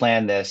gotta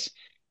plan this.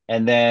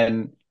 And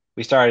then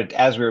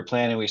as we were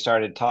planning, we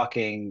started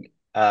talking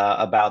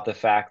about the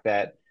fact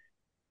that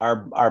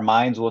our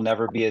minds will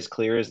never be as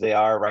clear as they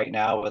are right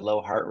now with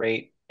low heart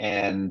rate.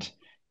 And,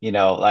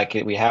 like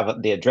we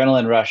have the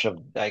adrenaline rush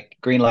of like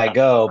green light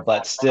go,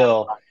 but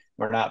still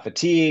we're not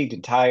fatigued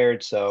and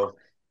tired. So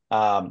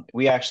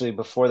we actually,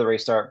 before the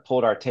race start,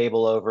 pulled our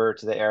table over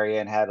to the area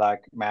and had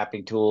like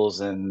mapping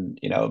tools and,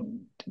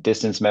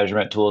 distance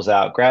measurement tools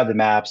out, grabbed the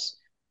maps,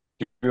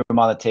 threw them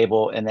on the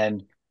table, and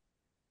then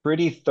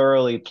pretty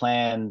thoroughly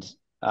planned.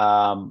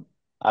 I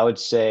would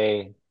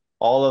say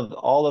all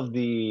of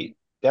the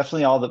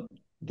definitely all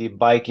the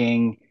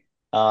biking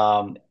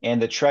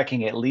and the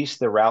trekking, at least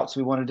the routes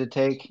we wanted to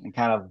take and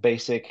kind of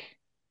basic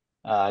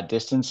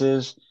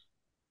distances.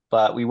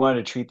 But we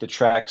wanted to treat the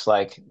treks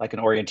like an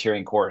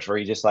orienteering course where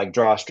you just like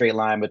draw a straight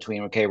line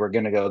between, okay, we're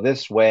going to go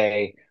this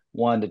way,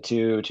 1 to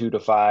 2, 2 to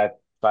 5,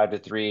 5 to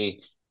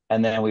 3,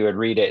 and then we would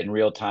read it in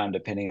real time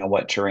depending on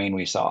what terrain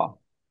we saw.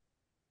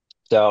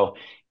 So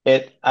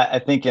I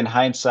think in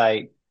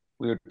hindsight,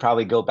 we would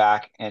probably go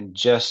back and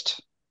just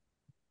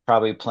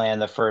probably plan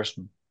the first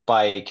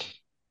bike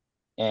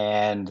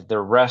and the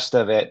rest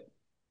of it,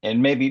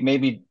 and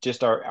maybe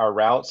just our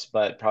routes,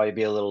 but probably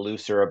be a little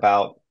looser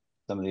about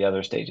some of the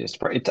other stages.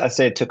 I'd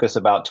say it took us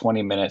about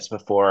 20 minutes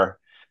before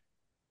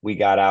we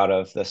got out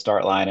of the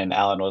start line, and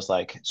Alan was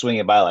like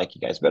swinging by, like,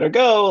 "You guys better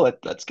go.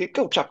 Let's get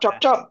go, chop, chop,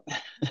 chop."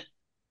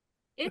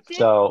 It did,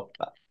 So,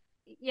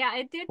 yeah,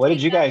 it did what did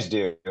take you us guys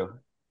do?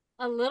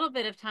 a little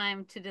bit of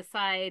time to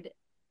decide,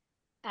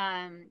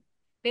 um,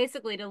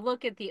 basically to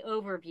look at the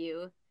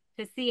overview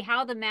to see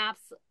how the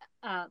maps,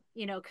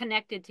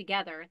 connected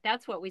together.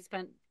 That's what we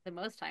spent the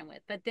most time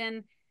with. But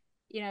then,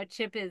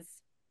 Chip is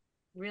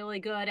really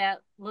good at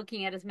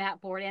looking at his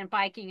map board and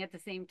biking at the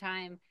same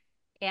time,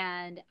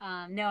 and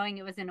knowing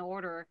it was in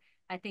order.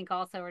 I think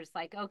also we're just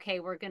like,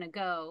 okay, we're gonna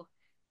go.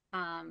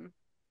 Um,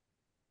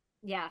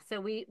 yeah, so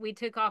we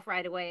took off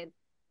right away.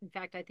 In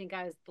fact, I think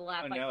I was the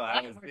last. Oh Like, no,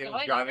 what? We're it was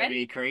going driving already?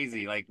 me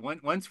crazy. Like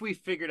once we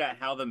figured out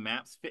how the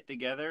maps fit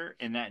together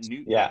and that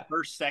the Yeah.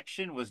 first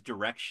section was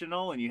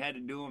directional and you had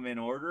to do them in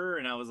order,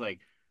 and I was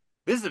like,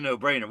 this is a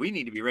no-brainer. We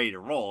need to be ready to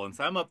roll. And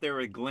so I'm up there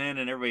with Glenn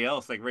and everybody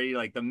else, like ready,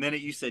 like the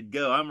minute you said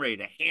go, I'm ready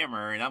to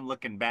hammer. And I'm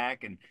looking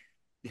back, and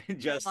Like,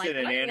 Justin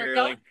and what? We're Andrew are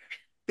going? like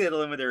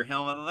fiddling with their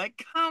helmet. I'm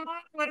like, come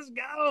on, let's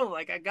go.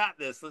 Like, I got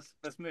this.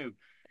 Let's move.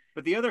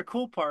 But the other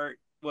cool part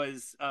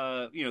was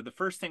the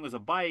first thing was a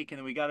bike, and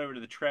then we got over to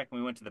the trek and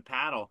we went to the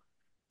paddle.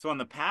 So on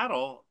the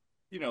paddle,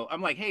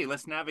 I'm like, hey,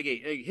 let's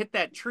navigate. Hey, hit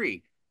that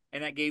tree.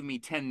 And that gave me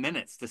 10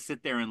 minutes to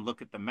sit there and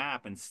look at the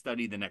map and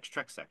study the next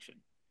trek section.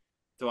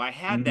 So I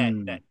had that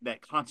Mm. that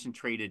that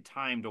concentrated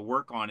time to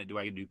work on it. Do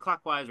I do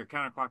clockwise or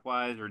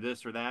counterclockwise or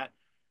this or that?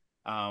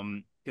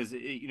 Because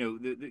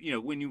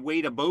when you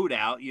wait a boat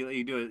out,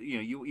 you do it,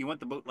 you want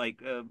the boat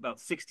like about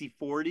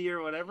 60-40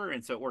 or whatever,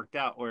 and so it worked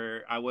out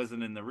where I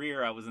wasn't in the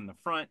rear, I was in the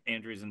front,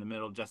 Andrew's in the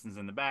middle, Justin's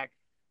in the back,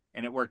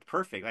 and it worked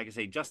perfect. Like I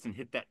say, Justin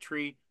hit that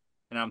tree,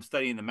 and I'm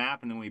studying the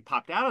map, and then when we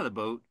popped out of the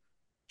boat,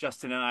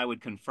 Justin and I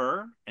would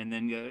confer and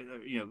then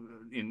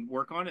and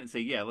work on it and say,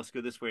 yeah, let's go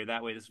this way or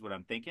that way. This is what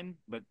I'm thinking.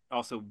 But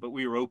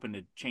we were open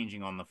to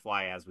changing on the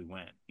fly as we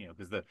went,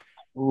 because the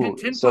 10, Ooh,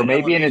 10 so foot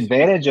maybe an elevation.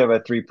 advantage of a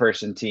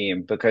three-person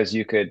team because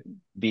you could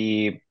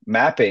be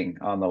mapping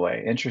on the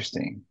way.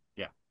 Interesting.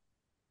 Yeah.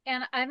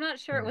 And I'm not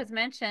sure it was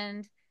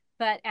mentioned,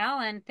 but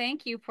Alan,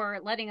 thank you for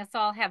letting us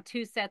all have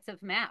two sets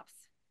of maps.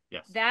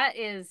 Yes. That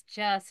is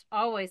just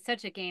always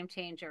such a game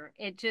changer.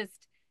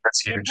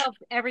 That's It huge. helps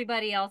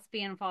everybody else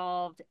be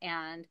involved.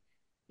 And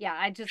yeah,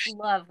 I just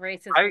love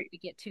races where I we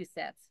get two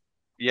sets.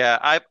 Yeah,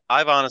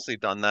 I've honestly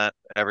done that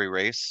every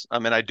race. I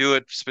mean, I do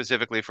it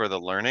specifically for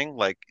the learning.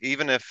 Like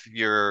even if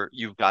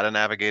you've got a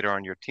navigator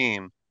on your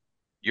team,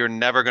 you're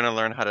never going to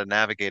learn how to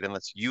navigate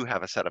unless you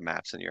have a set of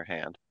maps in your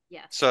hand.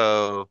 Yes.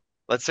 So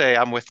let's say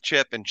I'm with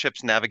Chip and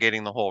Chip's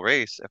navigating the whole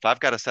race. If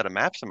I've got a set of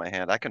maps in my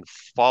hand, I can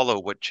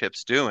follow what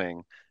Chip's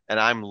doing and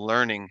I'm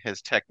learning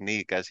his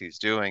technique as he's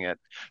doing it.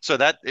 So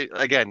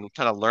again,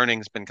 kind of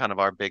learning's been kind of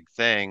our big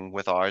thing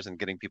with ours and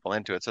getting people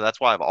into it. So that's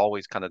why I've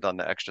always kind of done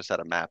the extra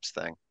set of maps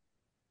thing.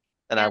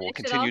 And I And will I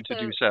should continue to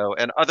do also, so.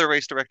 And other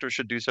race directors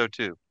should do so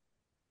too.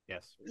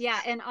 Yes.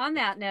 yeah, and on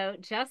that note,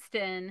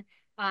 Justin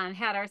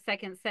had our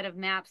second set of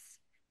maps,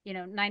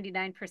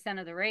 99%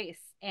 of the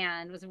race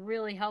and was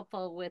really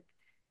helpful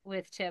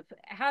with Chip.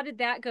 How did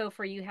that go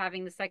for you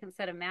having the second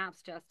set of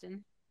maps,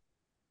 Justin?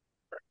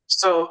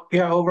 So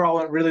yeah, overall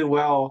went really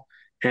well,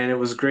 and it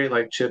was great.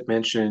 Like Chip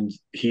mentioned,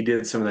 he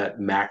did some of that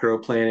macro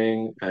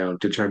planning,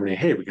 determining,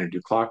 hey, we're going to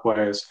do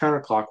clockwise,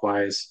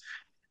 counterclockwise,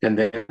 and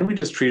then we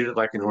just treated it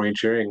like an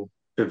orienteering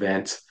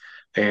event.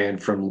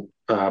 And from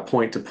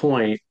point to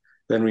point,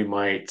 then we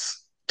might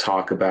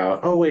talk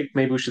about, oh wait,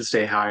 maybe we should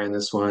stay high in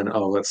this one.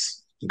 Oh,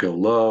 let's go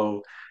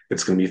low.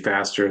 It's going to be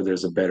faster.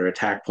 There's a better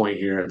attack point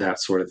here, that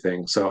sort of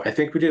thing. So I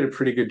think we did a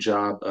pretty good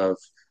job of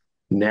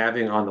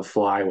navigating on the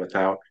fly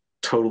without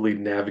totally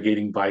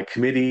navigating by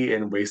committee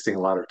and wasting a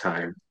lot of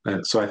time.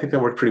 So I think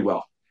that worked pretty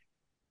well.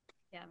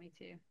 Yeah, me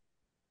too.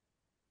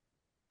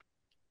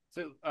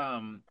 So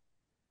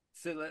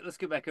let's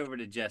go back over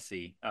to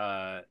Jesse.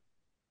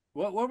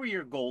 What were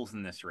your goals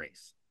in this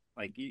race?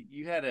 Like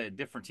you had a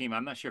different team.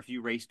 I'm not sure if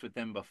you raced with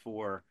them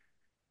before,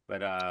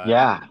 but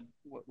Yeah.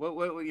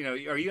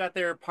 are you out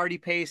there party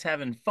pace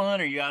having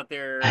fun? Are you out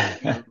there,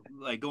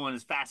 like going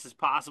as fast as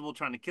possible,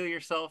 trying to kill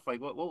yourself?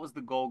 Like what was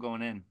the goal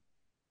going in?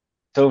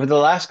 So over the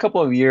last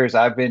couple of years,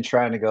 I've been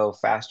trying to go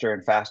faster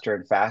and faster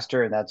and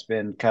faster, and that's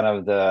been kind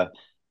of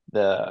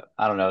the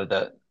I don't know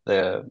the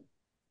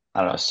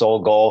I don't know, sole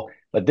goal.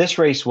 But this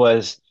race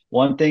was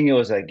one thing. It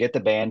was a get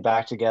the band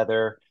back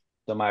together.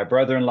 So my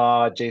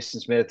brother-in-law, Jason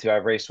Smith, who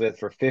I've raced with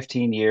for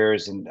 15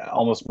 years and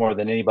almost more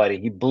than anybody,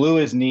 he blew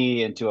his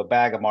knee into a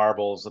bag of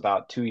marbles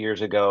about 2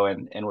 years ago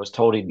and was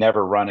told he'd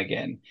never run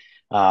again.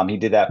 He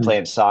did that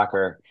playing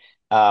soccer.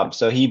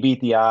 So he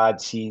beat the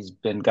odds. He's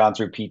been gone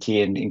through PT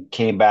and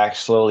came back,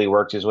 slowly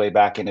worked his way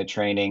back into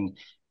training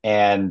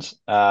and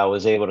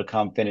was able to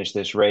come finish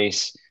this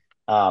race.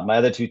 My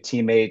other two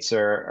teammates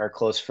are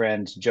close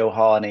friends, Joe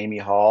Hall and Amy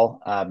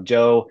Hall.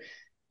 Joe,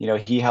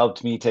 he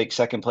helped me take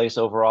second place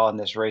overall in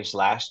this race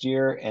last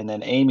year. And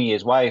then Amy,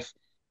 his wife,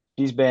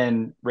 she's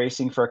been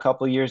racing for a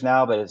couple of years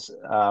now, but has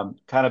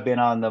kind of been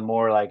on the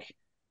more like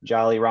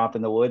Jolly Romp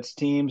in the Woods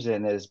teams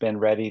and has been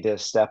ready to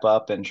step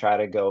up and try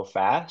to go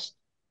fast.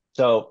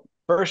 So,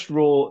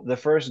 the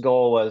first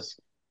goal was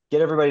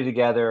get everybody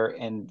together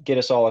and get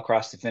us all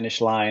across the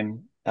finish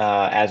line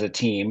as a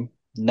team.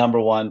 Number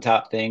one,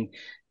 top thing.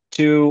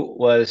 Two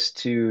was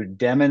to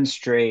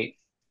demonstrate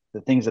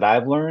the things that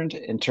I've learned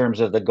in terms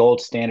of the gold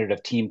standard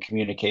of team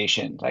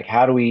communication. Like,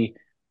 how do we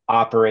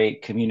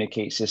operate,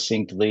 communicate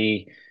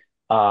succinctly,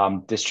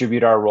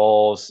 distribute our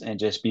roles, and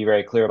just be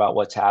very clear about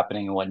what's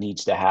happening and what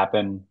needs to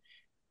happen.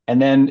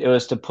 And then it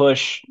was to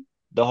push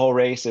the whole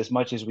race as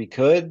much as we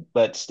could,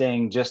 but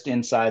staying just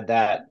inside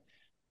that,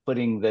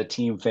 putting the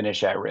team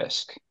finish at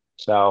risk.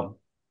 So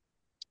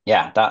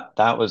yeah,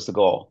 that was the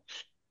goal.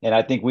 And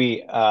I think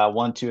we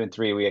 1, 2, and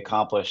 3, we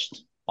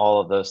accomplished all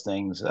of those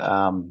things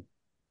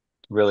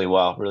really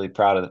well. Really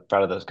proud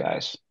of those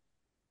guys.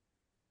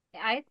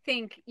 I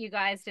think you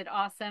guys did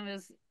awesome. It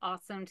was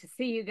awesome to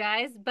see you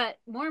guys, but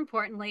more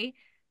importantly,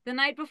 the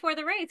night before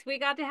the race, we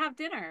got to have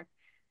dinner.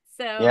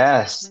 So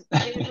Yes.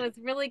 it was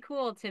really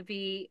cool to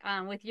be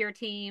with your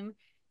team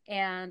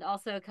and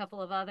also a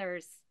couple of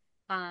others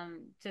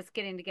just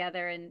getting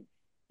together. And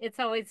it's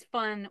always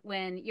fun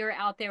when you're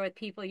out there with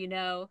people,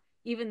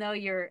 even though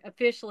you're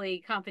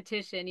officially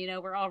competition,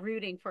 we're all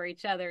rooting for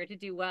each other to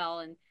do well.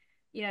 And,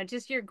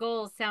 just your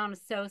goals sound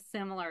so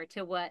similar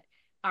to what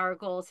our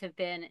goals have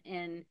been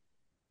in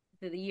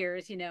the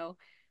years,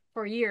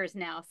 for years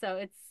now. So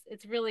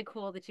it's really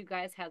cool that you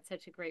guys had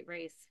such a great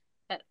race.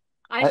 But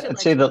I should I'd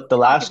let say you the talk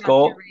last about your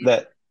goal race.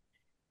 that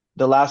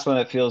the last one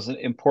that feels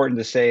important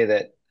to say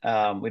that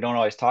we don't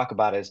always talk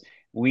about is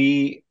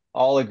we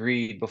all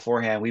agreed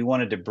beforehand we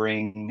wanted to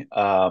bring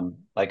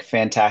like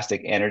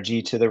fantastic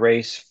energy to the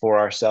race for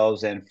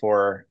ourselves and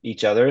for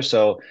each other.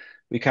 So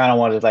we kind of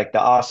wanted like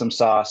the awesome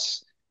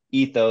sauce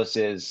ethos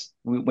is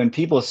when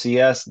people see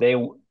us, they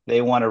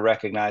want to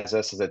recognize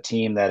us as a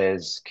team that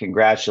is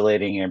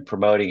congratulating and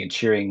promoting and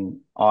cheering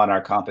on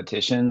our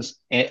competitions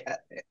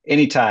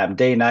anytime,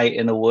 day, night,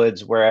 in the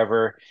woods,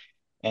 wherever,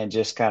 and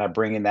just kind of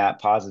bringing that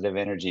positive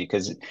energy.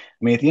 Because, I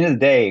mean, at the end of the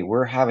day,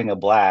 we're having a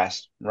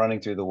blast running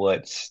through the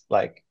woods.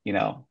 Like,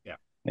 Yeah.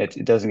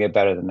 it doesn't get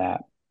better than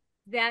that.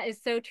 That is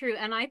so true.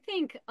 And I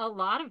think a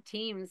lot of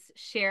teams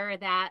share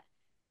that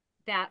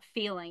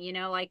feeling,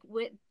 like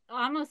with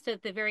almost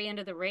at the very end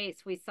of the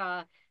race, we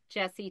saw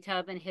Jesse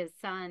Tubb and his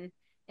son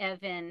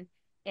Evan,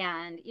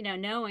 and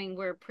knowing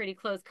we're pretty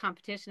close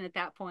competition at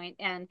that point,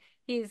 and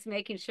he's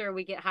making sure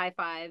we get high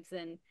fives,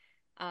 and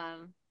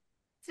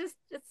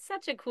it's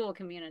such a cool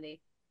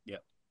community.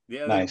 Yep. The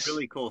other Nice.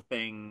 really cool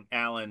thing,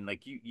 Alan,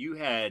 like you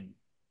had,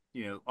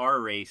 our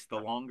race, the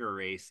longer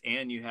race,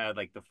 and you had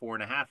like the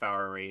 4.5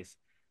 hour race.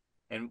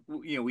 And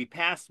we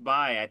passed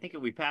by. I think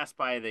we passed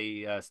by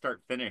the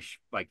start finish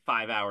like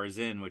 5 hours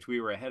in, which we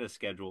were ahead of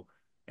schedule,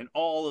 and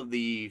all of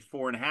the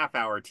 4.5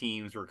 hour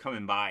teams were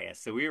coming by us.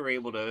 So we were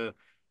able to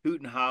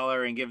hoot and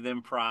holler and give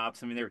them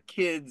props. I mean, they're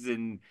kids,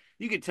 and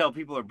you could tell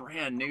people are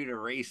brand new to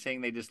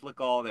racing. They just look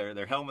all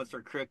their helmets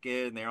are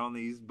crooked, and they're on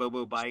these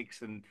Bobo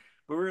bikes, and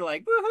but we were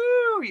like,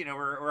 woohoo!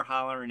 We're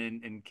hollering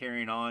and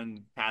carrying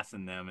on,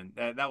 passing them, and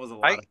that was a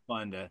I lot of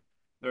fun to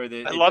or I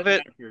it love doesn't it.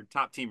 matter if you're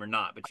top team or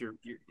not, but you're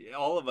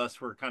all of us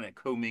were kind of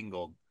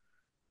commingled.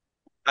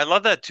 I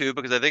love that too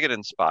because I think it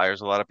inspires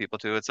a lot of people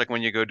too. It's like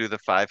when you go do the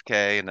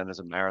 5K and then there's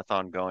a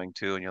marathon going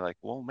too, and you're like,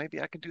 well,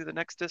 maybe I can do the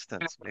next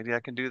distance. Maybe I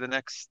can do the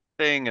next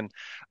thing. And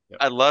Yep.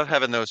 I love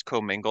having those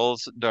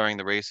commingles during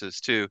the races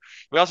too.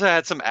 We also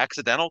had some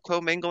accidental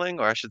commingling,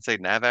 or I should say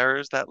nav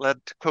errors that led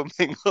to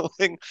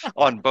commingling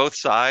on both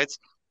sides.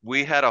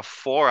 We had a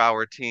 4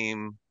 hour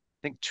team,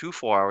 I think two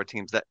 4 hour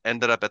teams that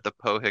ended up at the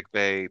Pohick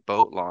Bay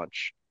boat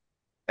launch.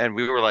 And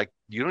we were like,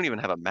 you don't even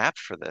have a map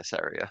for this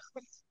area.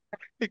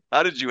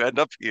 How did you end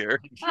up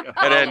here? You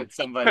And then followed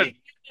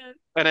somebody.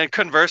 and then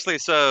conversely,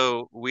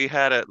 so we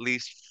had at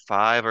least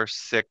 5 or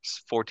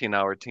 6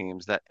 14-hour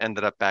teams that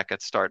ended up back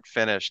at start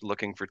finish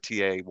looking for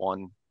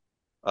TA1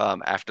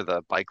 after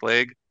the bike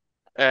leg.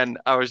 And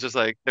I was just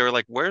like, they were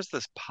like, where's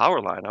this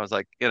power line? I was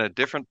like, in a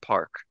different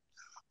park.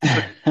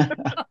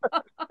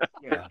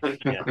 Yeah,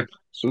 yeah.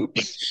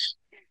 Oops.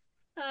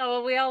 Oh,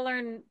 well, we all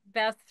learn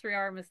best through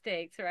our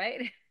mistakes, right?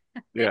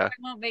 Maybe Yeah.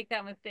 I won't make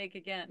that mistake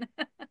again.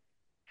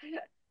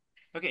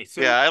 Okay,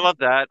 so Yeah, I love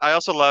that. I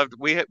also loved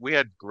we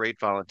had great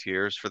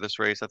volunteers for this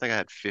race. I think I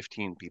had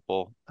 15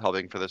 people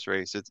helping for this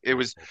race. It very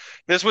was cool.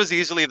 this was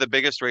easily the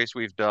biggest race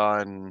we've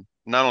done,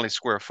 not only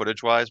square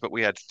footage wise, but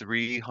we had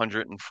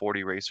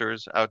 340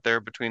 racers out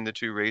there between the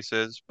two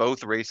races.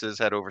 Both races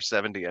had over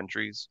 70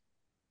 entries.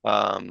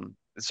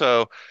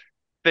 So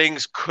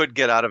things could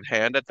get out of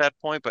hand at that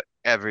point, but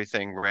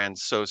everything ran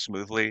so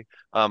smoothly.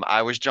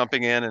 I was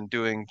jumping in and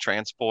doing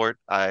transport.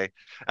 I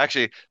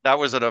actually that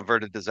was an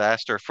averted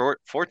disaster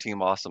for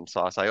Team Awesome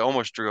Sauce. I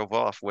almost drove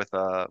off with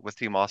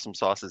Team Awesome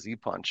Sauce's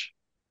e-punch.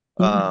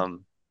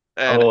 Um,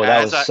 and Oh,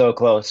 that was so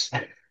close.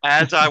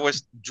 as I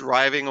was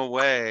driving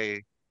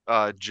away,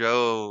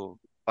 Joe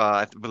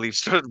I believe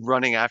started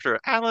running after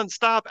Alan,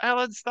 stop,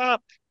 Alan,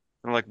 stop.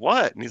 I'm like,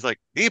 what? And he's like,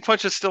 the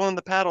punch is still in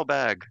the paddle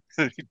bag.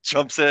 He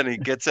jumps in, he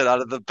gets it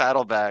out of the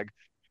paddle bag,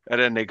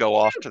 and then they go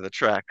off to the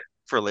track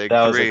for leg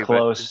That was a three.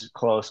 But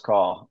close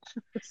call.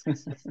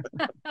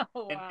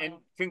 Oh, And wow.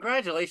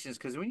 congratulations,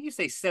 because when you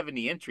say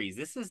 70 entries,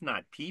 this is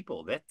not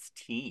people, that's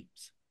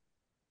teams.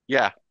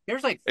 yeah,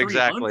 There's like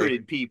exactly.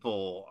 300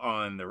 people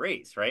on the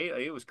race, right?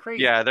 Like, it was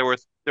crazy. Yeah, there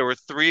were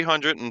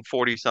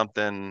 340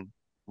 something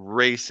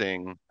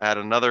racing, had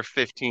another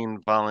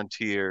 15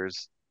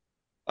 volunteers,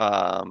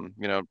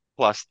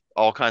 plus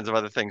all kinds of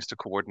other things to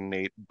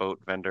coordinate, boat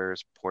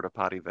vendors, porta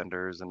potty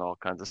vendors, and all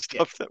kinds of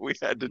Yeah. stuff that we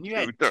had to And you do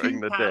had during two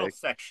the paddle day.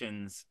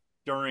 sections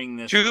during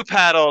this Two race.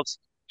 paddles.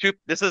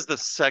 This is the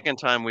second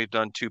time we've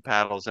done two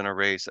paddles in a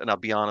race, and I'll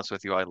be honest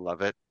with you, I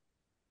love it.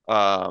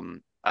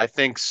 I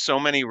think so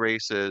many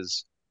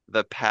races,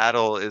 the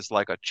paddle is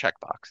like a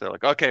checkbox. They're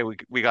like, okay,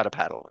 we got a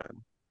paddle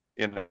in,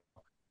 you know.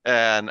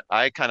 And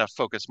I kind of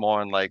focus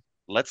more on like,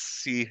 let's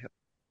see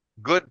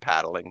good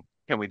paddling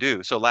can we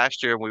do. So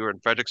last year we were in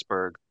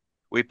Fredericksburg.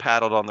 we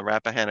paddled on the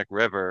Rappahannock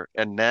River,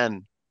 and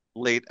then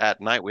late at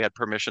night we had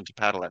permission to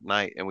paddle at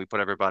night, and we put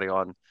everybody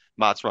on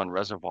Mott's Run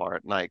Reservoir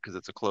at night because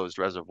it's a closed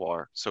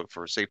reservoir. So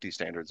for safety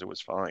standards, it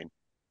was fine.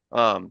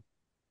 Um,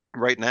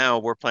 right now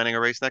we're planning a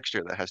race next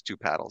year that has two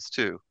paddles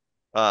too.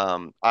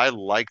 I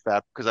like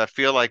that because I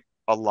feel like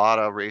a lot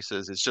of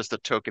races it's just a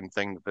token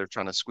thing that they're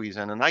trying to squeeze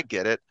in, and I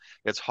get it.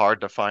 It's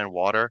hard to find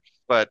water,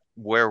 but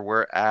where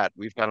we're at,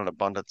 we've got an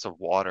abundance of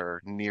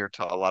water near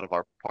to a lot of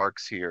our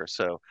parks here.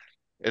 So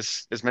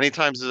as many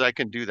times as I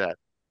can do that,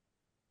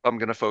 I'm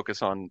going to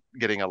focus on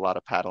getting a lot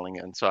of paddling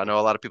in. So I know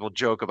a lot of people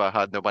joke about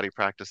how nobody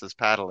practices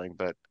paddling,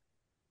 but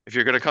if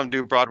you're going to come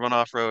do broad run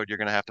off road, you're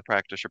going to have to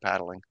practice your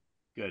paddling.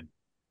 Good.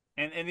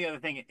 And the other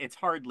thing, it's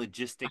hard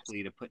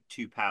logistically to put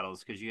two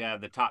paddles because you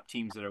have the top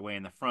teams that are way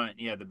in the front,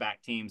 you have the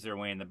back teams that are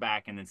way in the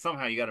back, and then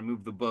somehow you got to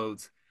move the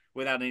boats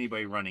without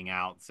anybody running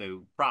out.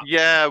 So props for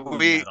Yeah, pulling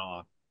we that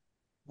off.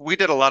 we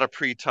did a lot of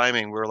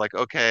pre-timing. We were like,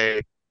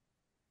 okay,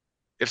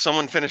 if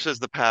someone finishes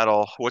the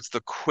paddle, what's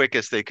the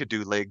quickest they could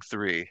do leg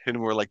three?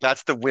 And we're like,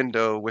 that's the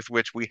window with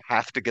which we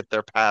have to get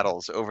their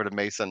paddles over to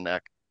Mason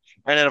Neck.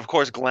 And then, of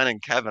course, Glenn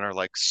and Kevin are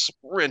like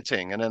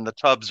sprinting, and then the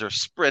Tubs are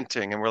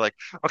sprinting, and we're like,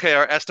 okay,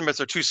 our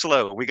estimates are too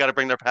slow. We got to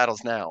bring their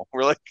paddles now.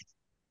 We're like,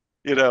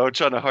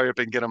 trying to hurry up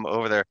and get them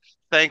over there.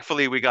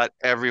 Thankfully, we got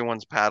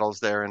everyone's paddles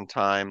there in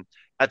time.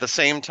 At the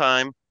same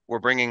time, we're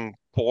bringing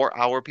 4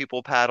 hour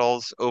people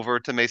paddles over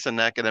to Mason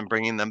Neck and then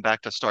bringing them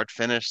back to start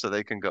finish so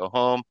they can go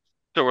home.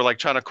 So we're like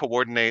trying to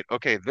coordinate,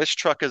 okay, this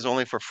truck is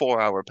only for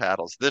 4 hour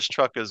paddles. This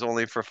truck is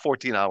only for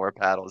 14 hour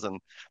paddles. And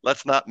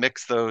let's not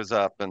mix those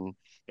up. And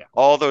Yeah.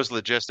 all those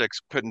logistics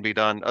couldn't be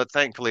done.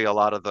 Thankfully, a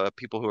lot of the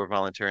people who are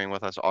volunteering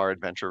with us are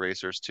adventure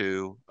racers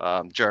too.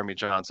 Jeremy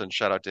Johnson,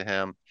 shout out to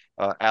him,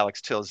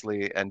 Alex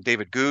Tilsley, and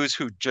David Goose,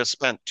 who just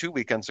spent 2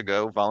 weekends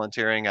ago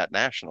volunteering at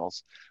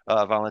Nationals,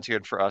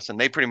 volunteered for us, and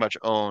they pretty much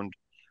owned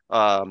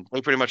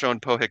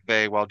Pohick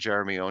Bay while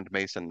Jeremy owned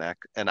Mason Neck,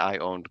 and I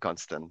owned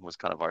Gunston. Was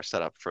kind of our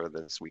setup for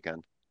this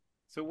weekend.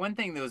 So one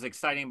thing that was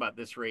exciting about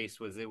this race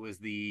was it was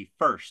the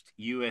first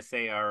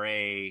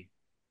USARA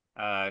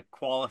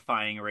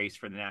qualifying race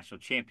for the national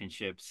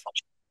championships.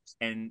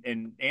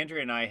 And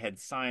Andrea and I had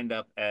signed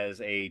up as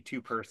a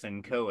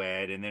two-person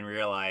co-ed and then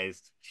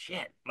realized,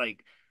 shit,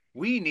 like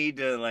we need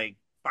to like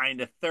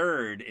find a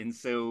third. And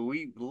so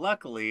we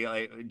luckily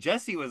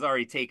Jesse was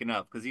already taken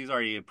up because he was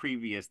already a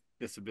previous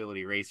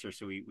disability racer.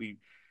 So we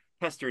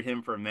pestered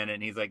him for a minute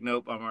and he's like,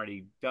 nope, I'm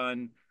already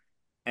done.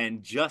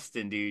 And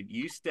Justin, dude,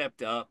 you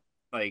stepped up.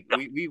 Like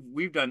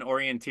we've done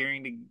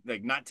orienteering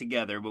like not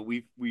together, but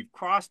we've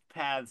crossed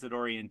paths at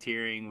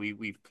orienteering.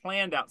 We've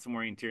planned out some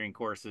orienteering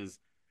courses.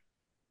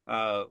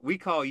 We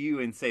call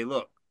you and say,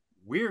 look,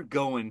 we're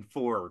going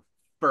for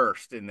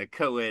first in the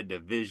co-ed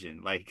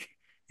division. Like,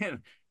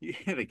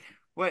 like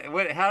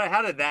what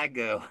how did that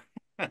go?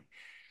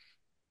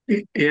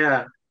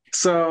 Yeah.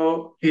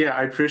 So, yeah,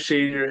 I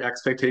appreciate your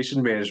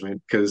expectation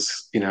management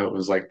because, it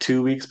was like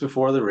 2 weeks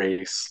before the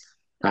race.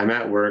 I'm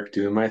at work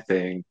doing my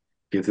thing.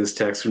 Get this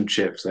text from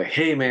Chip's like,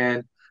 hey,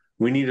 man,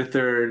 we need a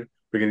third.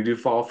 We're going to do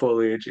fall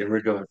foliage and we're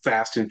going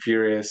fast and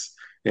furious.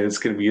 And it's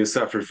going to be a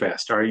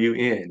sufferfest. Are you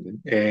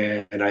in?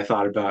 And I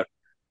thought about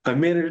a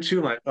minute or two.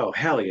 I'm like, oh,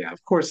 hell yeah,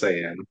 of course I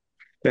am.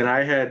 And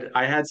I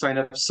had signed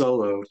up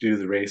solo to do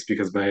the race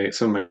because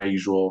some of my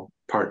usual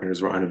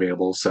partners were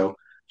unavailable. So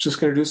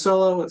just going to do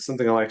solo. It's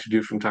something I like to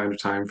do from time to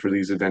time for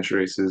these adventure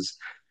races.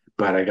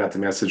 But I got the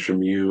message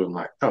from you. I'm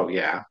like, oh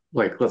yeah,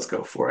 like let's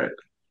go for it.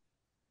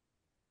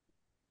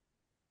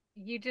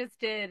 You just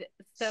did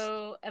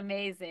so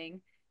amazing.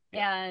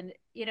 Yeah. And,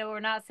 we're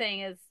not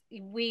saying as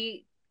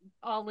we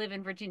all live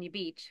in Virginia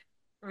Beach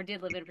or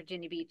did live in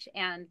Virginia Beach.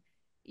 And,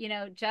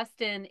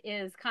 Justin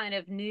is kind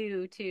of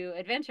new to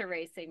adventure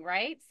racing,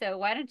 right? So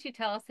why don't you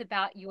tell us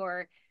about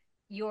your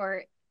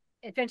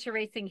adventure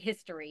racing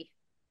history?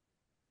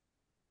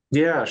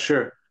 Yeah,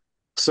 sure.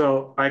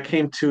 So I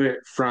came to it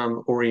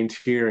from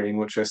orienteering,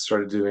 which I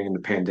started doing in the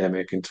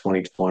pandemic in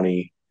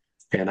 2020.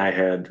 And I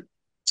had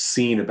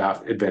seen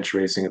about adventure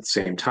racing at the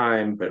same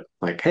time, but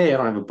like, hey, I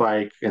don't have a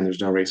bike and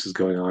there's no races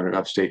going on in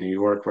upstate New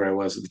York where I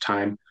was at the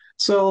time.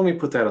 So let me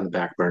put that on the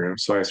back burner.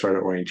 So I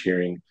started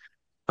orienteering,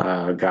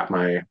 got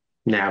my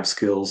nav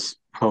skills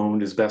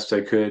honed as best I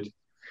could.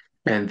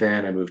 And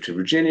then I moved to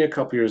Virginia a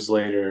couple years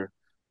later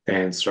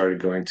and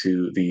started going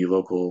to the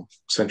local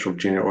Central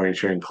Virginia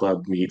Orienteering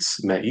Club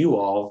meets, met you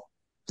all,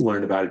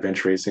 learned about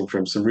adventure racing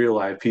from some real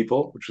live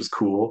people, which was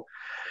cool.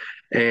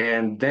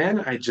 And then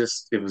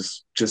it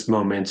was just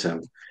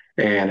momentum.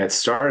 And it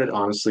started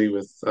honestly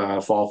with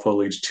Fall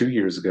Foliage 2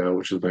 years ago,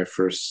 which was my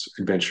first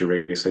adventure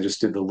race. I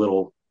just did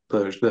the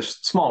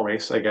small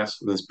race, I guess,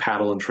 this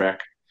paddle and trek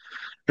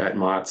at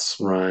Mott's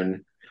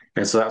Run.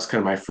 And so that was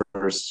kind of my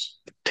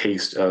first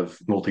taste of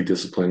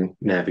multidiscipline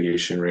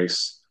navigation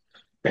race.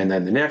 And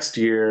then the next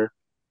year,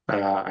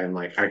 I'm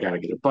like, I got to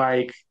get a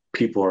bike.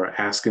 People are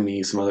asking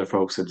me, some other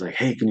folks said, like,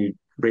 hey, can you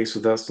race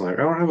with us? I'm like,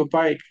 I don't have a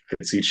bike.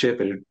 I'd see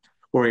Chip at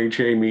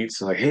orienteering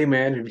meets, like, hey,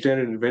 man, have you done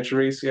an adventure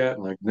race yet?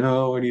 I'm like,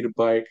 no, I need a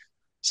bike.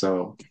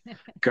 So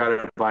got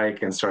a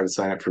bike and started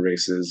signing up for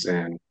races.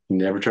 And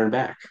never turned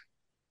back.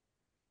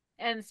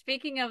 And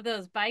speaking of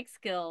those bike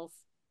skills,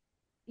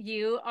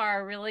 you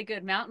are a really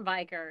good mountain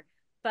biker,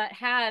 but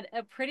had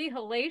a pretty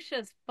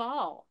hellacious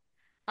fall.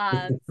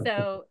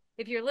 So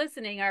if you're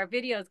listening, our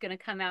video is going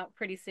to come out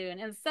pretty soon.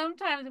 And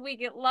sometimes we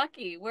get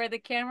lucky where the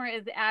camera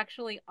is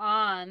actually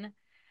on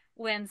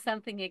when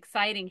something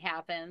exciting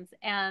happens.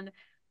 And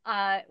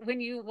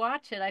when you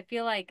watch it, I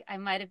feel like I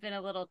might have been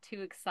a little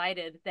too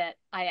excited that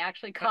I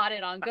actually caught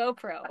it on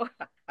GoPro.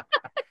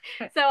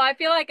 So I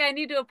feel like I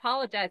need to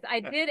apologize. I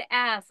did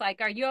ask,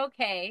 like, are you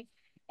okay?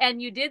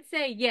 And you did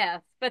say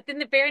yes, but then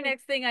the very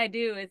next thing I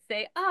do is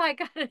say, "Oh, I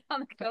got it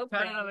on the GoPro."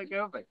 Got it on the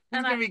GoPro. This is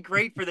And gonna be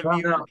great for the Well,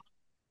 viewers. no,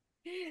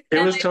 it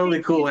and was I totally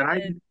think you cool.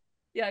 And should.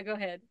 Yeah, go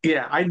ahead.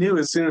 yeah, I knew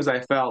as soon as I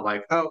felt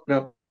like, oh,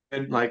 no,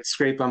 like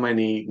scrape on my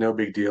knee, no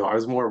big deal. I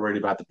was more worried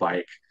about the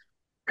bike.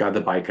 Got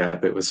the bike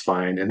up, it was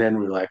fine. And then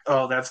we were like,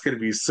 oh, that's going to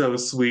be so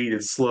sweet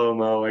in slow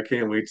mo. I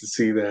can't wait to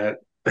see that.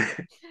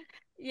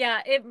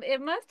 Yeah,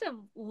 it must have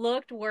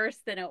looked worse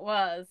than it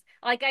was.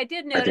 Like I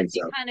did I notice think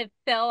you so. kind of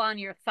fell on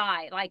your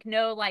thigh, like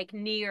no like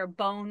knee or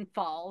bone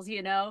falls,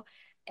 you know.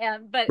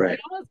 And but you Right.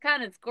 almost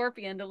kind of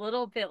scorpioned a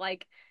little bit.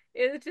 Like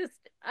it was just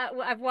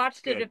I've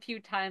watched it Good. a few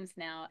times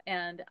now,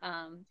 and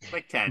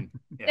Like 10.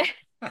 Yeah.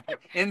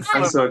 In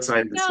I'm I slow so motion.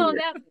 excited to see no it.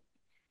 that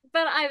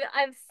but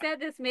I've said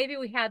this, maybe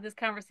we had this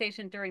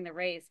conversation during the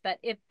race, but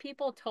if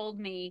people told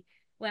me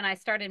when I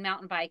started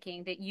mountain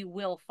biking that you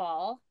will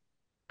fall,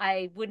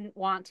 I wouldn't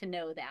want to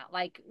know that.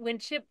 Like when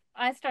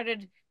I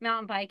started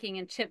mountain biking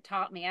and Chip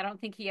taught me, I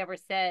don't think he ever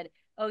said,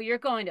 "Oh, you're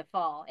going to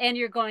fall and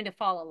you're going to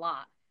fall a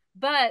lot."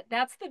 But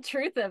that's the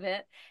truth of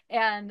it.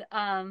 And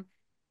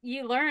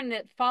you learn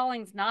that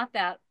falling's not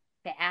that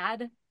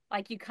bad.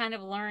 Like you kind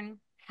of learn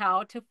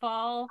how to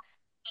fall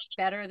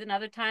better than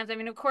other times. I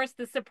mean, of course,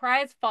 the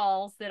surprise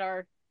falls that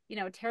are,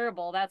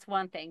 terrible, that's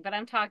one thing. But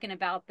I'm talking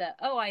about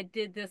oh, I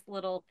did this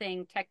little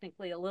thing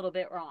technically a little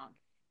bit wrong.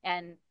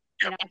 And,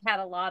 I've had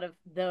a lot of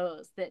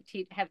those that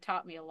have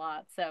taught me a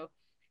lot. So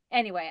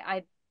anyway,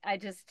 I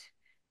just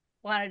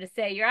wanted to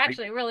say you're I,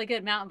 actually a really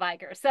good mountain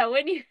biker. So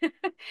when you,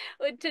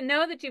 to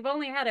know that you've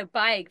only had a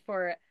bike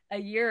for a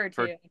year or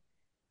For two,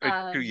 2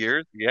 um,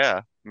 years,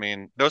 yeah. I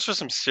mean, those are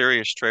some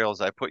serious trails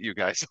I put you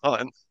guys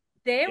on.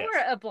 they were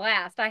yes. a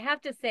blast. I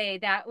have to say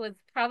that was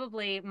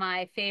probably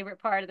my favorite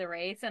part of the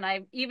race.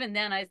 And even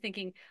then I was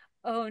thinking,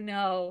 oh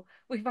no,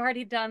 we've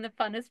already done the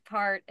funnest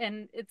part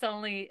and it's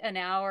only an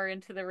hour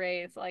into the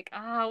race. Like,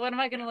 what am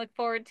I going to look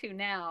forward to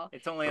now?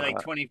 It's only like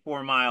Uh,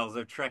 24 miles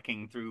of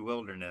trekking through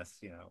wilderness,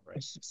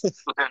 right?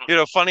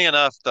 Funny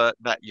enough,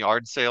 that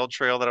yard sale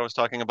trail that I was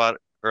talking about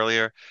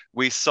earlier,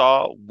 we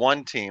saw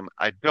one team.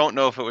 I don't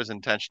know if it was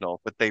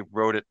intentional, but they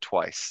rode it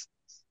twice.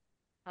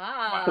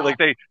 Wow. Ah, Like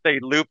they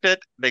looped it,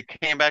 they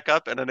came back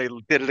up, and then they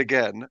did it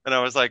again. And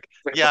I was like,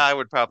 yeah, I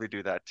would probably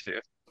do that too.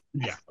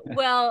 Yeah.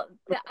 well,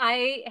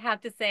 I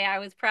have to say I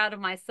was proud of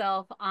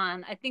myself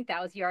on, I think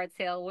that was yard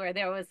sale where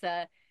there was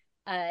a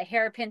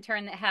hairpin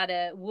turn that had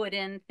a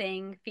wooden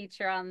thing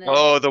feature on the.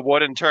 Oh, the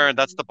wooden turn,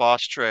 that's the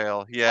boss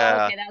trail. Oh,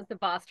 Yeah. okay, that was the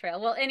boss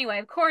trail. Well, anyway,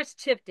 of course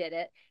Chip did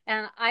it,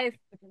 and I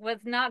was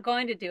not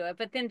going to do it,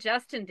 but then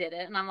Justin did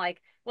it, and I'm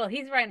like, well,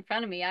 he's right in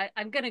front of me.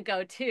 I'm gonna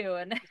go too,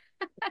 and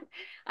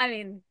I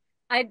mean,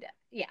 I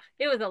yeah,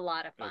 it was a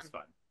lot of It was fun.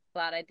 fun.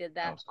 Glad I did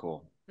That that. was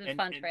cool. It was a And,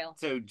 fun and trail.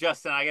 so,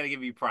 Justin, I got to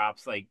give you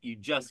props. Like, you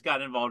just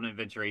got involved in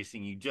adventure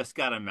racing. You just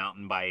got a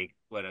mountain bike,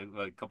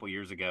 a couple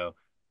years ago.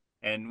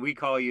 And we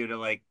call you to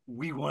like,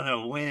 we want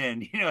to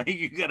win.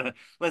 You gotta,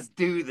 let's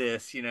do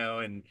this.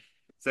 And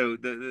so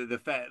the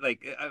fact,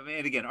 like, I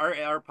mean, again,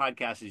 our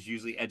podcast is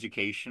usually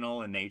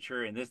educational in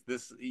nature, and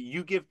this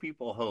you give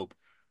people hope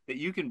that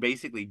you can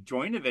basically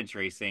join adventure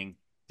racing,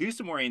 do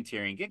some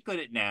orienteering, get good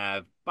at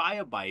nav, buy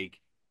a bike,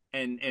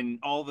 and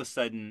all of a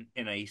sudden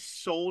in a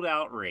sold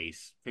out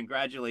race,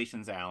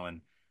 congratulations,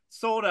 Allen,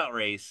 sold out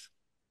race,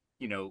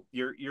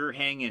 you're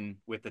hanging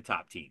with the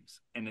top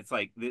teams, and it's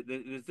like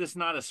this is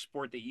not a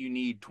sport that you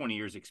need 20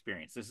 years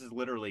experience. This is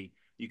literally,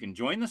 you can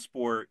join the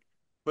sport,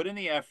 put in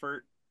the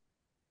effort,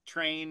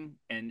 train,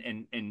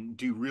 and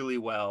do really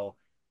well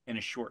in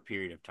a short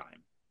period of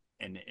time.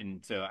 And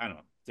so I don't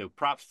know, so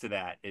props to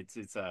that.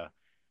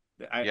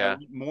 I Yeah.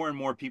 want more and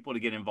more people to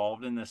get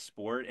involved in this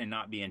sport and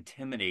not be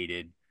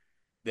intimidated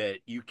that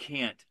you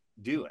can't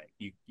do it.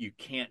 You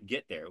can't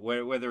get there.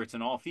 Whether it's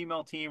an all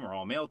female team or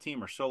all male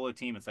team or solo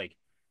team, it's like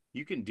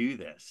you can do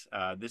this.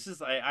 This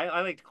is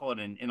I like to call it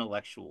an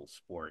intellectual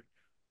sport.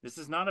 This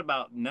is not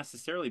about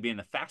necessarily being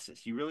the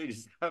fastest. You really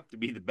just have to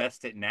be the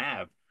best at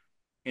nav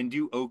and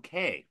do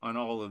okay on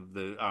all of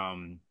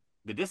the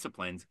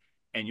disciplines,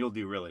 and you'll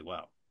do really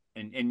well.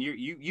 And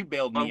you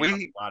bailed Well, me out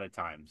we a lot of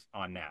times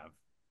on nav,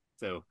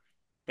 so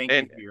thank you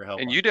and for your help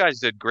and on you guys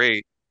did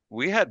great.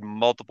 We had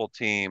multiple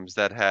teams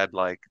that had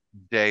like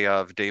day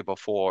of, day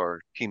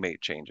before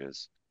teammate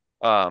changes.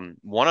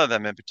 One of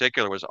them in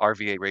particular was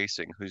RVA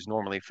Racing, who's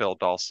normally Phil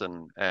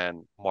Dawson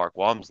and Mark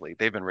Walmsley.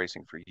 They've been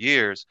racing for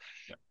years.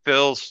 that.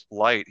 Phil's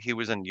flight, he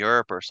was in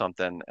Europe or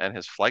something, and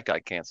his flight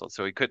got canceled,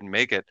 so he couldn't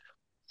make it.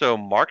 So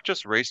Mark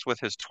just raced with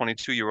his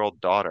 22-year-old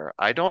daughter.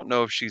 I don't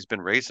know if she's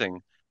been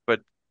racing,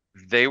 but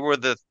they were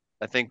the,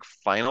 I think,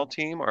 final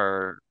team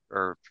or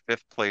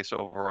fifth place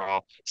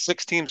overall.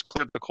 Six teams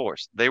cleared the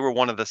course. They were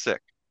one of the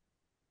six.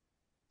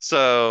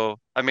 So,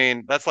 I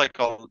mean, that's like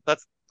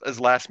that's as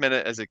last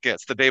minute as it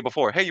gets. The day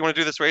before, hey, you want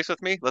to do this race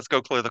with me? Let's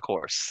go clear the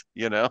course,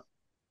 you know?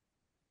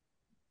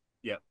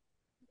 Yeah.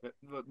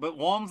 But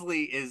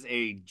Walmsley is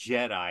a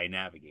Jedi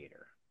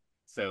navigator.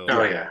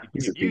 Oh So Yeah. yeah,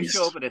 he's a if you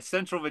show beast. up at a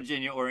Central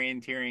Virginia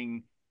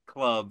orienteering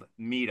club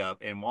meetup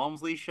and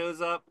Walmsley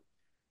shows up,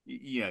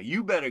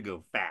 you better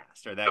go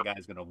fast or that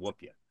guy's gonna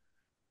whoop you.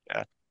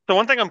 Yeah. So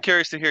one thing I'm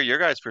curious to hear your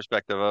guys'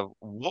 perspective of,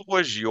 what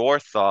was your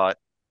thought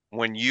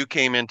when you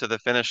came into the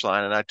finish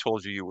line and I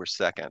told you you were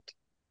second?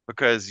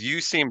 Because you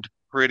seemed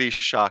pretty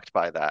shocked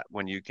by that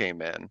when you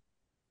came in.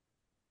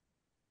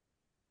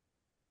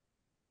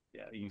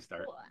 Yeah, you can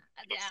start.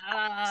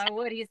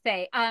 What do you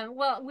say?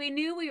 Well, we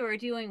knew we were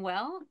doing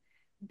well,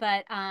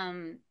 but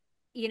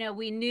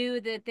we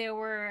knew that there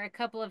were a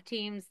couple of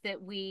teams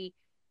that we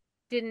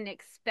didn't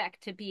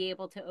expect to be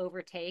able to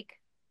overtake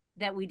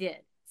that we did.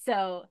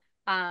 So,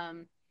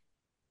 um,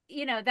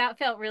 that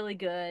felt really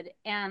good.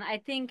 And I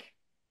think,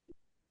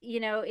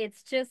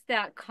 it's just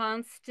that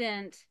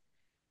constant,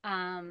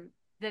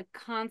 the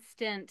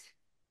constant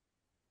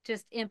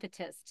just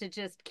impetus to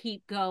just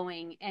keep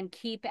going and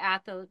keep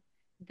at the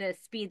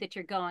speed that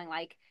you're going.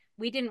 Like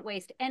we didn't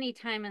waste any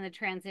time in the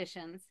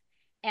transitions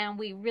and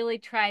we really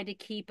tried to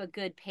keep a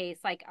good pace.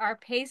 Like our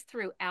pace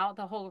throughout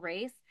the whole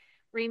race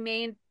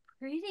remained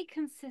pretty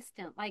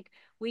consistent. Like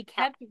we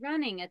kept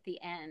running at the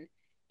end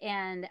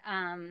and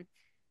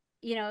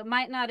it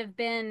might not have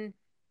been,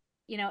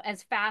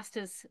 as fast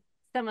as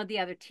some of the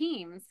other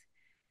teams,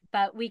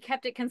 but we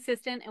kept it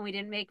consistent and we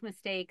didn't make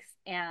mistakes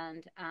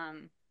and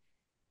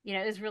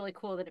it was really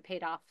cool that it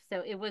paid off.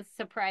 So it was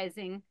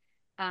surprising,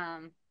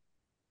 um,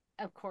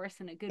 of course,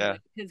 in a good way, Yeah.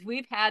 because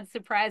we've had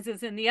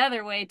surprises in the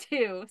other way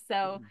too.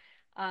 So,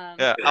 um,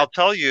 Yeah, I'll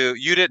tell you,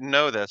 you didn't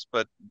know this,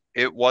 but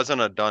it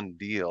wasn't a done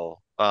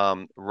deal.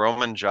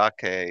 Roman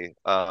Jacquet,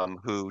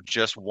 who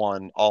just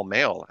won all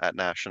male at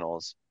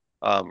nationals,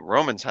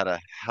 Roman's had a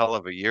hell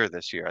of a year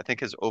this year. I think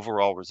his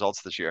overall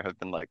results this year have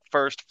been like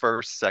first,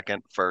 first,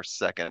 second, first,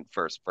 second,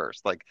 first,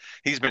 first. Like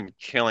he's been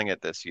killing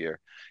it this year.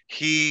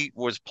 He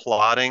was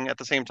plotting at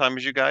the same time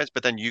as you guys,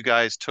 but then you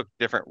guys took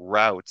different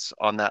routes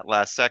on that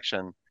last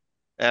section,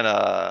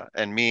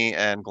 and me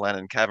and Glenn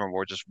and Kevin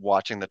were just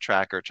watching the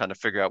tracker trying to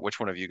figure out which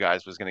one of you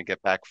guys was going to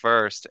get back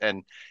first,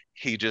 and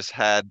he just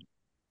had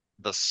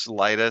the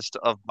slightest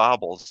of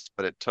bobbles,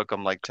 but it took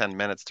him like 10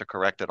 minutes to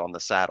correct it on the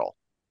saddle.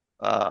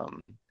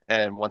 um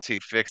and once he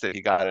fixed it,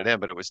 he got it in,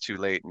 but it was too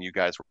late and you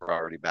guys were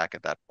already back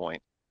at that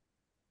point.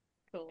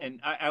 cool. And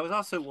I was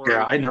also Yeah,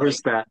 worried I that like,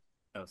 noticed that.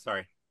 oh,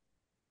 sorry.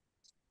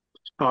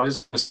 Oh, I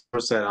just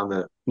noticed that on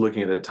the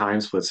looking at the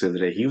time splits the other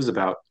day. He was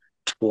about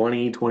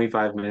 20,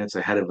 25 minutes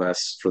ahead of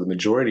us for the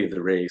majority of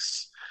the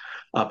race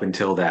up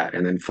until that.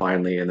 And then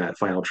finally in that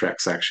final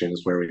track section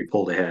is where we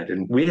pulled ahead.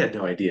 And we had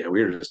no idea.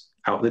 We were just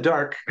out in the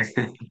dark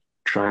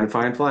trying to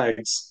find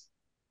flags.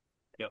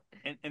 Yep.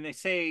 And they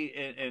say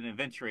in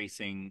adventure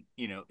racing,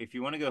 if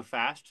you want to go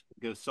fast,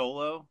 go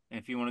solo, and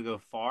if you want to go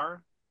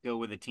far, go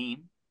with a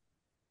team.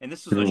 And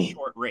this was a Mm.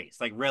 short race,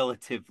 like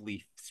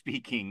relatively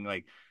speaking,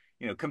 like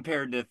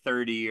compared to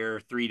 30 or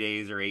 3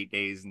 days or 8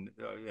 days. And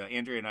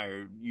Andrea and I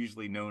are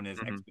usually known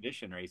as Hmm.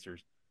 expedition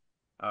racers.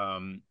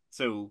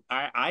 So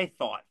I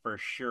thought for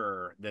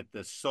sure that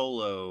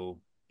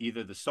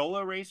either the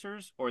solo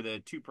racers or the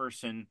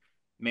two-person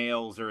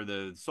males or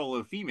the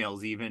solo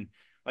females even,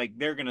 like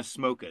they're gonna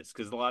smoke us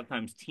because a lot of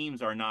times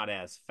teams are not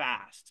as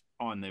fast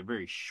on the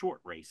very short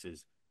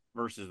races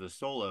versus the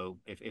solo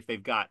if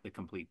they've got the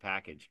complete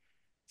package.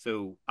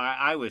 So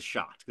I was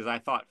shocked because I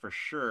thought for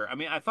sure. I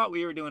mean, I thought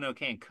we were doing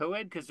okay in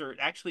co-ed because they're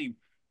actually,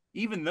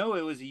 even though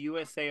it was a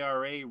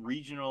USARA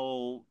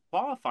regional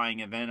qualifying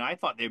event, I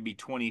thought there'd be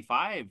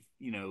 25,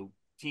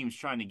 teams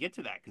trying to get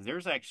to that because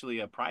there's actually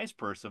a prize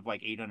purse of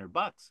like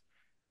 $800.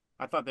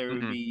 I thought there would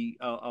Hmm. be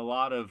a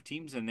lot of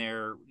teams in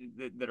there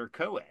that are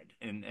co-ed,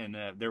 and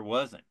there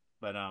wasn't.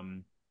 But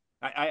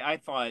I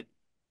thought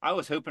I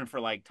was hoping for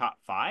like top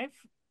five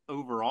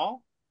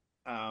overall,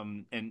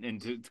 and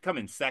to come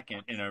in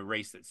second in a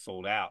race that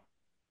sold out,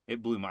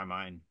 it blew my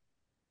mind.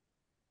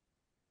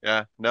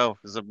 Yeah, no, it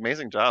was an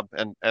amazing job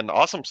and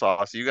awesome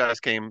sauce. You guys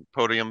came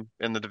podium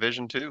in the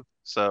division too,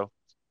 so it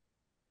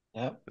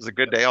Yep. was a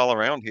good day all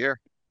around here.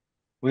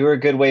 We were a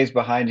good ways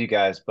behind you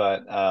guys,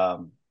 but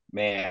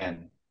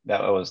man,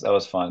 that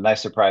was fun.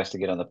 Nice surprise to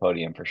get on the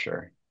podium for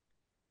sure.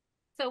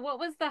 So, what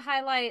was the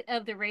highlight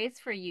of the race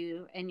for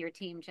you and your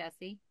team,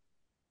 Jesse?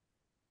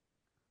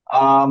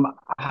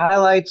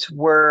 Highlights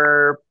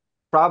were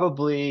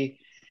probably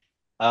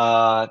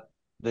uh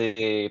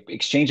the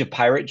exchange of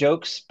pirate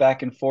jokes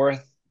back and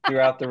forth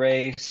throughout the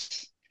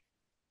race.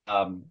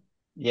 Um,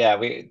 yeah,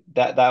 we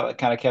that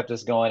kind of kept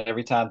us going.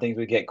 Every time things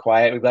would get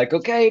quiet, we'd be like,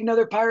 okay,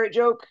 another pirate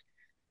joke.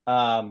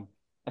 Um,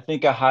 I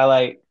think a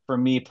highlight for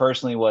me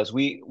personally was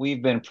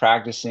we've been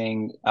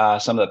practicing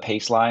some of the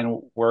pace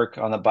line work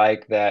on the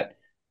bike that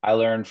I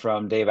learned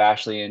from Dave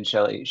Ashley and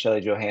Shelley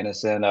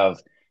Johannesson of,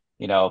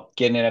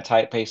 getting in a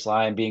tight pace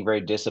line, being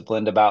very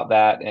disciplined about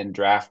that, and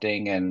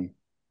drafting, and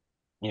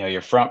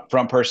your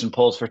front person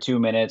pulls for 2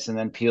 minutes and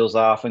then peels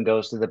off and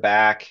goes to the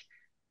back,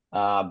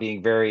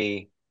 being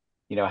very,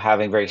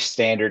 having very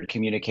standard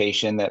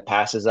communication that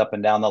passes up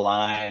and down the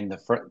line.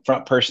 The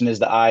front person is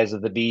the eyes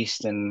of the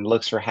beast and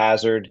looks for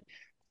hazard.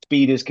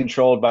 Speed is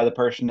controlled by the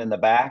person in the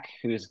back,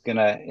 who's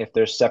gonna, if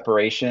there's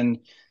separation,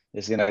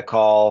 is gonna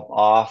call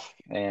off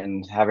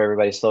and have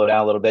everybody slow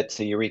down a little bit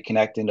so you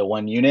reconnect into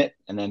one unit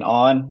and then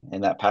on,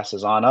 and that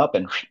passes on up,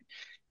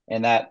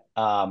 and that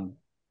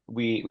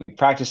we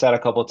practiced that a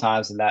couple of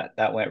times, and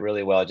that went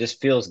really well. It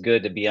just feels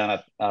good to be on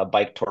a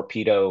bike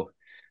torpedo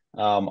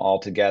all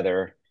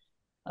together.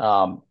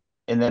 Um,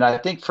 and then I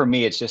think for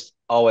me, it's just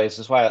always,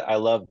 that's why I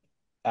love,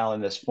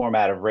 Alan, this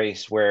format of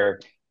race where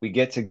we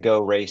get to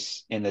go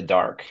race in the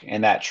dark,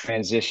 and that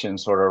transition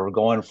sort of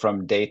going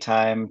from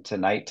daytime to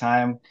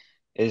nighttime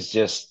is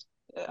just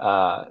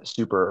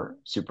super,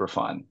 super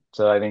fun.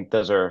 So I think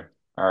those are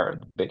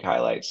big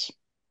highlights.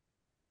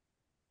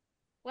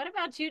 What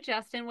about you,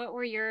 Justin? What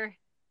were your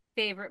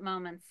favorite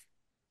moments?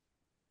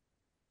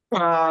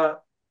 Uh,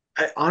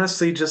 I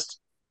honestly just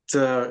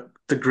the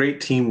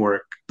great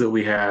teamwork that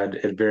we had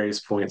at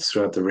various points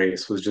throughout the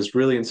race was just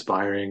really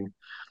inspiring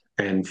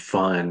and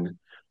fun.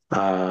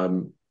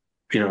 Um,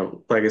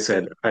 like I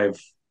said, I'm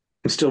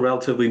still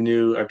relatively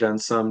new. I've done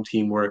some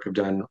teamwork. I've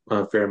done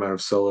a fair amount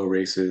of solo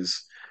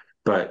races,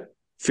 but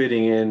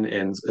fitting in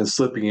and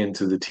slipping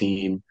into the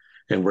team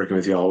and working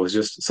with y'all was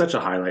just such a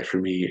highlight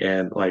for me.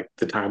 And like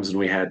the times when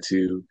we had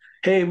to,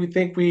 hey, we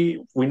think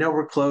we know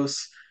we're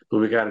close, but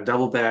we got to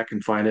double back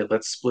and find it.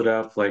 Let's split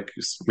up, like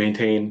just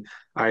maintain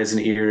eyes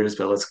and ears,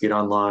 but let's get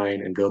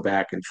online and go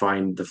back and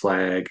find the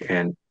flag.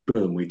 And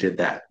boom, we did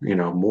that,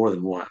 more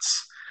than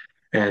once.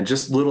 And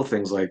just little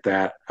things like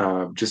that,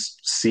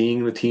 just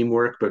seeing the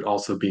teamwork, but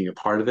also being a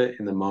part of it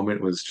in the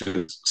moment was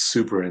just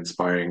super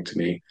inspiring to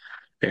me.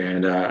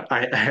 And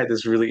I had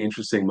this really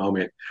interesting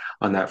moment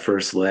on that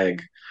first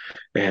leg,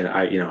 and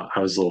I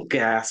was a little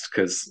gassed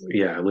because,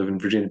 yeah, I live in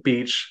Virginia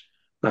Beach.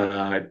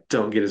 I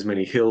don't get as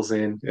many hills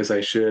in as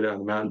I should on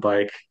the mountain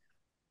bike,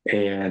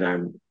 and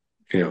I'm,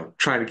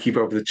 trying to keep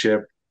up with the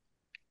Chip.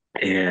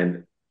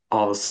 And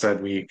all of a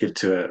sudden, we get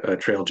to a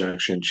trail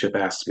junction. Chip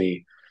asks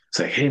me, "It's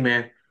like, hey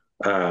man,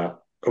 are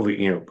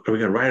we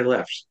gonna right or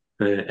left?"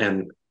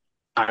 And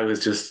I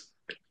was just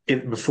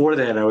before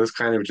that, I was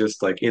kind of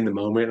just like in the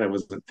moment. I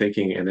wasn't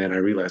thinking, and then I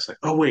realized, like,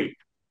 oh wait,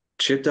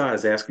 Chip Dodd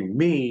is asking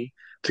me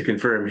to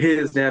confirm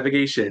his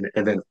navigation,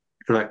 and then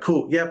I'm like,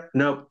 cool, yep,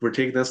 nope, we're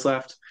taking this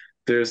left.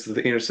 There's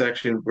the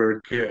intersection.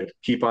 We're good.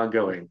 Keep on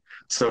going.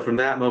 So from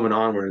that moment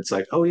onward, it's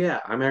like, oh yeah,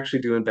 I'm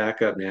actually doing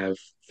backup nav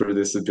for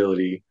this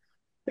ability,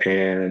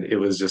 and it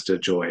was just a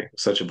joy,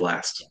 such a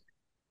blast.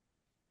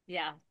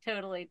 Yeah,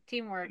 totally.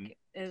 Teamwork And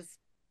is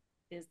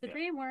the yeah,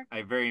 dream work.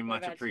 I very What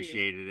much about you?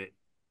 appreciated it.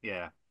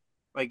 Yeah.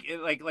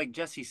 Like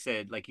Jesse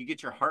said, like you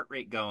get your heart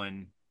rate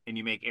going and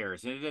you make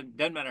errors. And it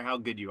doesn't matter how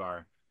good you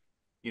are.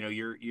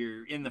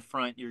 You're in the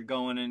front, you're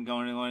going and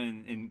going and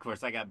going, and of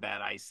course I got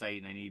bad eyesight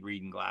and I need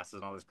reading glasses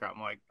and all this crap.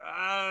 I'm like,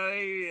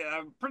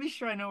 I'm pretty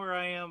sure I know where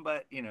I am,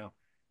 but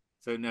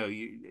so no,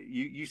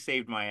 you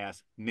saved my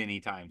ass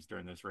many times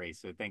during this race.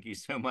 So thank you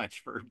so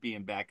much for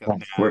being back up Of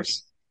nav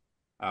course.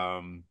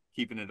 and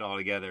keeping it all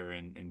together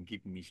and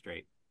keeping me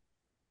straight.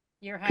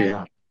 Your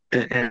Yeah.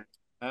 highlight. And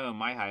Oh,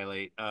 my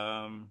highlight.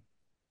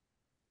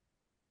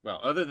 Well,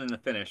 other than the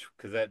finish,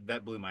 because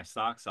that blew my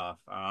socks off.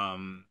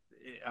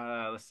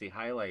 Let's see,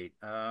 highlight.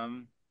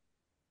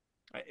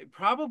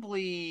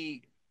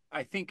 Probably,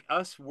 I think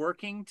us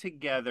working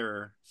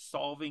together,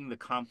 solving the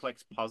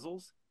complex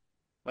puzzles.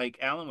 Like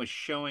Alan was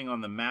showing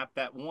on the map,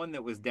 that one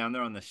that was down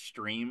there on the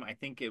stream. I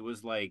think it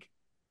was like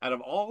out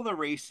of all the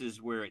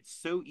races where it's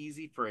so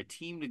easy for a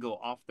team to go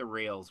off the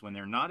rails when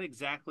they're not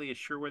exactly as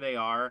sure where they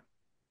are,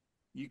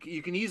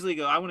 you can easily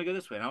go, I want to go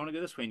this way, and I want to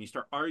go this way, and you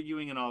start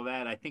arguing and all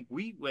that. I think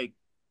we like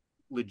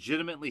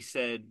legitimately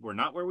said, we're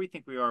not where we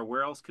think we are.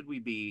 Where else could we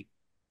be?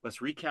 Let's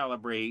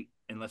recalibrate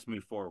and let's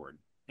move forward.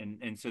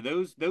 And so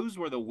those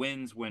were the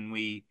wins when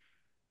we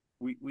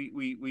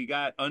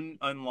got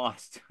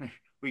unlost.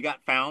 We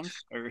got found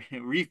or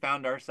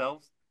refound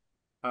ourselves.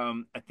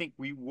 I think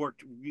we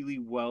worked really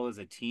well as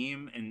a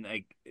team, and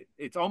like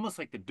it's almost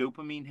like the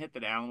dopamine hit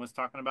that Alan was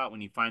talking about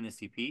when you find the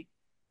CP.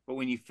 But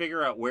when you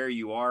figure out where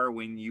you are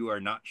when you are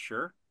not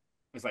sure,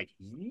 it's like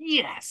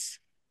yes,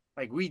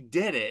 like we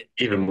did it,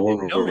 even and more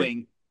rewarding.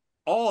 knowing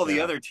all the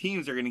Yeah. other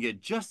teams are going to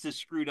get just as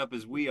screwed up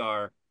as we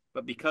are,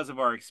 but because of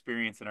our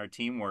experience and our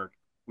teamwork,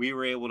 we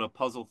were able to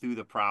puzzle through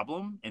the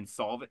problem and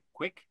solve it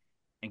quick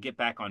and get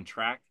back on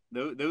track.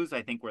 Those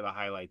I think were the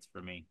highlights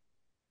for me.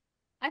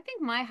 I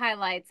think my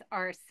highlights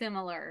are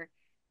similar,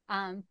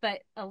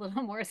 but a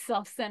little more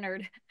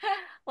self-centered.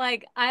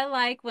 Like I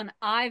like when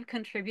I've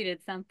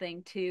contributed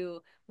something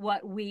to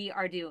what we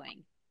are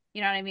doing.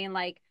 You know what I mean?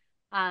 Like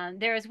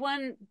there was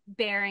one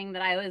bearing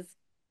that I was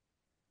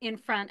in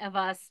front of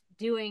us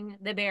doing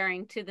the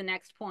bearing to the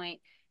next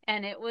point,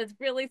 and it was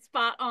really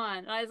spot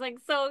on. I was like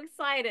so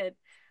excited.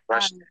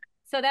 Rush. Um,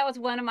 So that was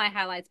one of my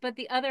highlights. But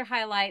the other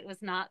highlight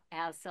was not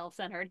as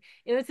self-centered.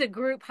 It was a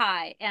group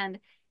high, and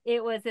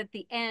it was at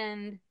the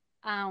end.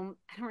 I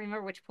don't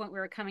remember which point we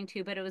were coming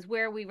to, but it was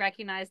where we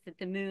recognized that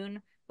the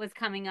moon was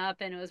coming up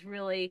and it was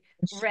really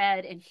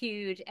red and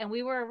huge. And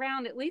we were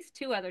around at least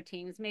two other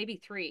teams,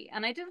 maybe three.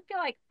 And I just feel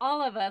like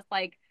all of us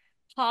like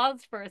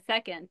paused for a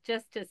second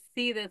just to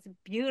see this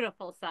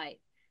beautiful sight.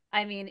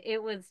 I mean,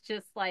 it was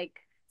just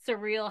like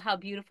surreal how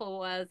beautiful it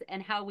was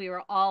and how we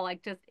were all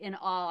like just in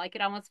awe. Like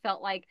it almost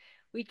felt like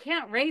we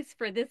can't race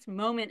for this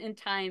moment in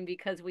time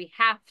because we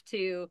have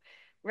to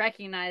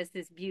recognize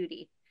this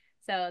beauty.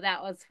 So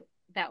that was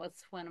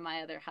one of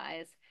my other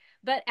highs.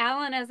 But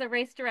Alan, as a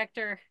race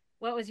director,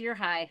 what was your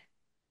high?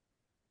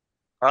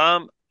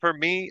 For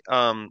me,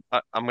 I'm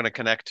going to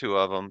connect two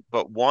of them,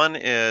 but one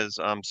is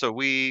so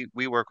we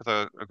work with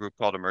a group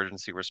called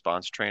Emergency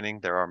Response Training.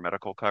 They're our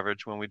medical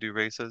coverage when we do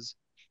races.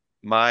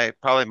 My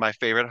probably my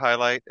favorite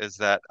highlight is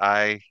that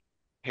I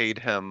paid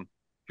him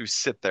to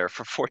sit there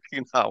for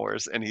 14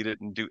 hours and he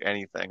didn't do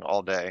anything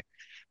all day.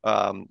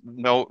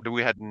 No,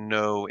 we had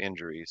no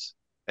injuries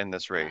in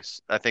this Yeah.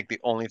 race. I think the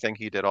only thing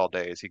he did all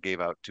day is he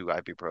gave out two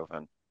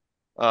ibuprofen.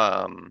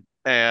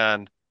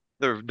 And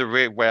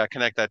the way I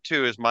connect that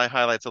too is my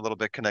highlight's a little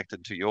bit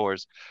connected to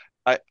yours.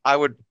 I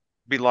would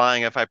be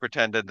lying if I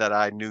pretended that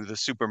I knew the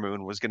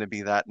supermoon was going to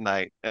be that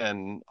night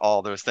and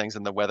all those things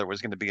and the weather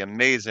was going to be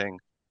amazing.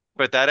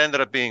 But that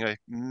ended up being a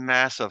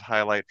massive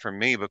highlight for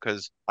me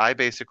because I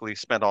basically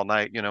spent all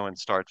night, in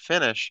start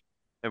finish,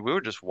 and we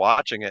were just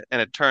watching it.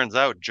 And it turns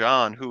out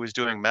John, who was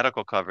doing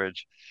medical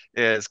coverage,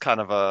 is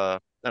kind of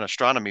an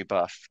astronomy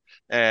buff,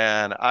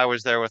 and I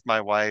was there with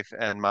my wife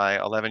and my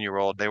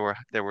 11-year-old. They were,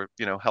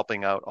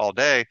 helping out all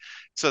day.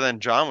 So then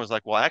John was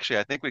like, "Well, actually,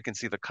 I think we can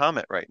see the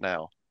comet right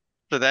now."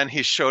 So then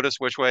he showed us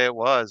which way it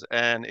was.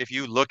 And if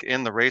you look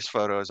in the race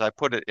photos, I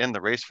put it in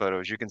the race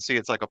photos, you can see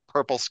it's like a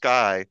purple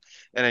sky,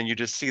 and then you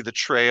just see the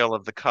trail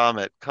of the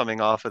comet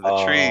coming off of the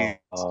trees.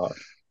 Oh,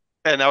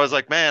 And I was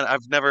like, man,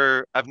 I've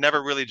never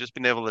really just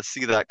been able to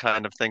see that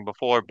kind of thing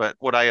before. But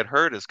what I had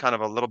heard is kind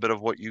of a little bit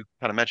of what you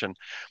kind of mentioned.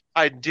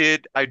 I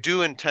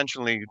do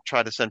intentionally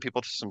try to send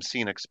people to some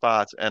scenic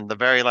spots. And the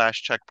very last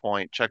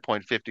checkpoint,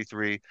 checkpoint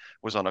 53,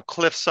 was on a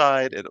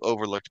cliffside. It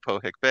overlooked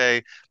Pohick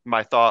Bay.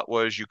 My thought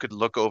was you could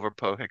look over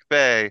Pohick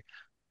Bay.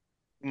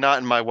 Not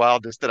in my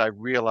wildest did I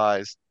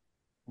realize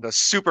the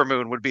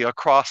supermoon would be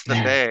across the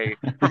bay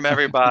from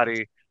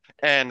everybody.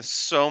 And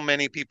so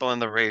many people in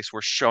the race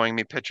were showing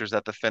me pictures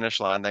at the finish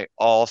line. They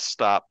all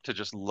stopped to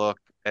just look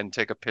and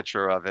take a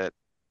picture of it.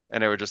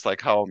 And they were just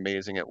like how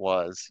amazing it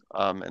was.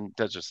 And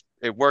that just,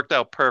 it worked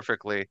out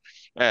perfectly.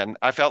 And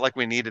I felt like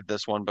we needed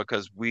this one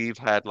because we've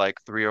had like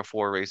 3 or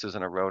 4 races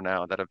in a row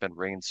now that have been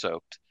rain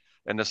soaked.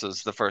 And this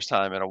is the first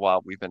time in a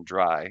while we've been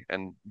dry.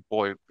 And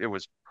boy, it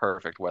was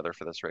perfect weather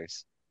for this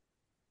race.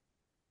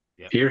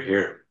 Yep. Here,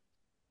 here.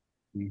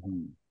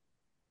 mhm.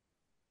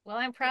 Well,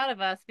 I'm proud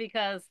of us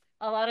because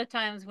a lot of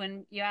times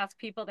when you ask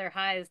people their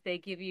highs, they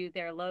give you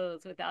their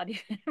lows without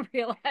even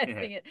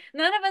realizing it.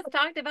 None of us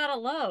talked about a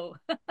low.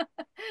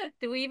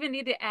 Do we even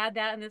need to add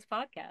that in this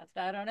podcast?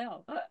 I don't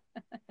know. I don't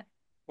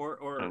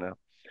Or know.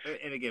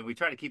 and again, we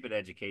try to keep it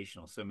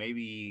educational. So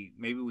maybe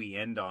we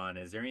end on,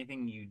 is there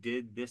anything you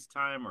did this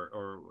time,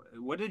 or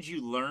what did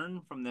you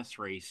learn from this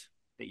race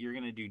that you're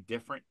going to do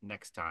different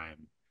next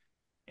time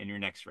in your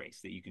next race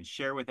that you can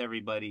share with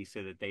everybody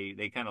so that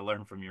they kind of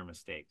learn from your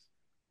mistakes?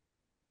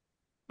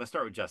 Let's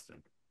start with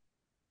Justin.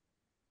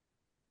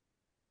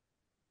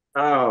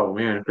 Oh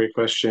man, great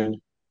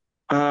question.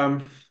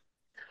 Um,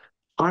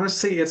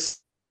 Honestly,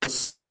 it's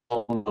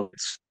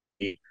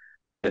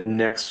that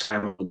next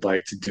time I would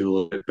like to do a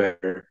little bit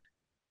better.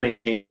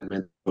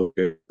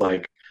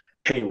 Like,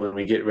 hey, when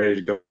we get ready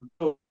to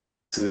go,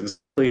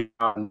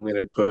 I'm going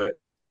to put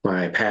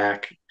my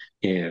pack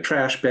in a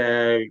trash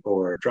bag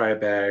or a dry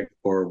bag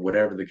or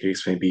whatever the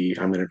case may be.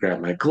 I'm going to grab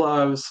my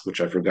gloves,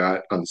 which I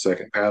forgot on the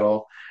second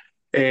paddle,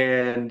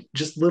 and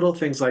just little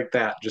things like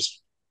that.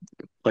 Just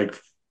like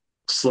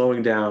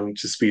slowing down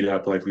to speed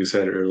up, like we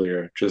said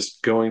earlier,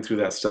 just going through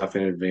that stuff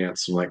in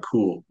advance. I'm like,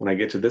 cool. When I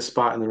get to this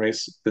spot in the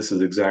race, this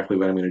is exactly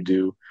what I'm going to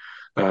do.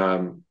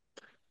 Um,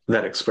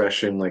 that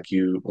expression, like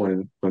you,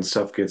 when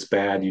stuff gets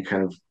bad, you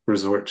kind of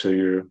resort to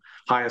your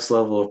highest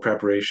level of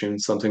preparation,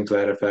 something to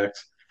that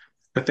effect.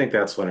 I think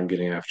that's what I'm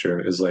getting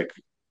after. Is like,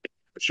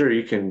 sure,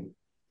 you can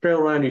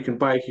trail run, you can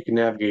bike, you can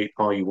navigate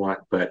all you want,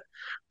 but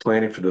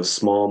planning for those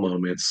small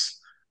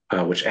moments,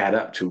 which add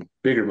up to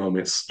bigger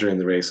moments during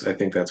the race, I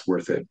think that's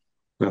worth it.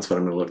 That's what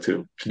I'm going to look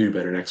to do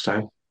better next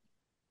time.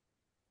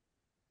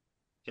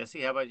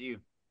 Jesse, how about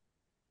you?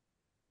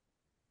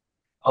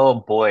 Oh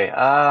boy.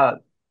 I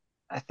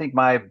think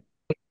my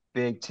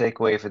big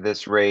takeaway for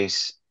this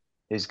race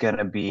is going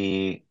to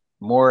be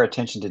more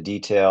attention to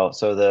detail.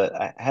 So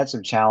I had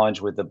some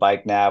challenge with the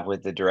bike nav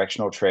with the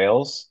directional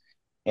trails,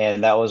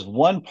 and that was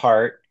one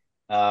part.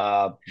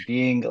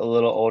 Being a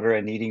little older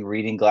and needing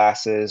reading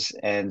glasses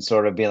and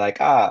sort of being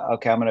like,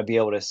 okay, I'm going to be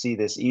able to see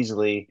this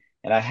easily.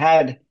 And I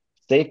had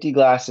safety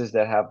glasses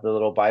that have the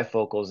little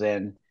bifocals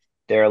in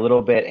they're a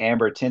little bit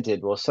amber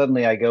tinted. Well,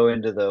 suddenly I go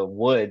into the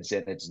woods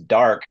and it's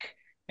dark,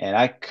 and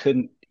I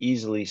couldn't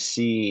easily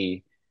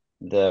see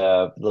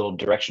the little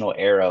directional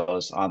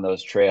arrows on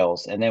those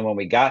trails. And then when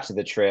we got to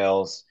the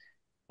trails,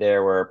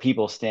 there were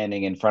people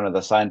standing in front of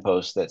the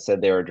signposts that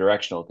said they were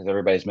directional because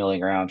everybody's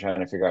milling around trying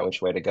to figure out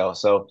which way to go.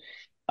 So,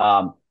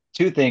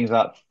 two things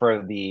up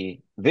for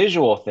the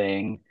visual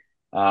thing.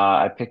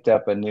 I picked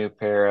up a new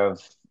pair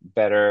of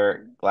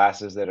better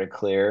glasses that are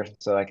clear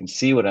so I can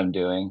see what I'm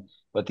doing.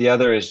 But the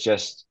other is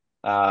just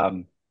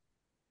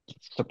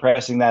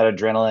suppressing that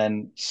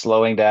adrenaline,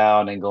 slowing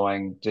down and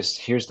going, just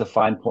here's the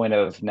fine point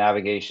of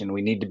navigation.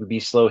 We need to be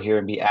slow here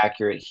and be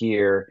accurate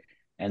here.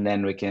 And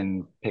then we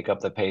can pick up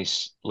the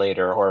pace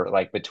later or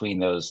like between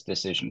those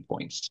decision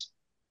points.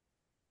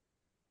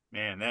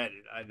 Man, that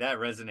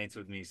resonates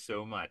with me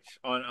so much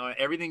on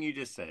everything you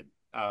just said.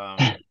 Um,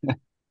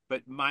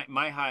 but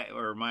my high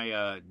or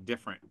my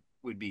different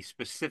would be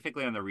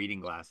specifically on the reading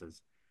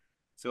glasses.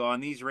 So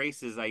on these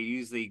races, I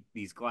use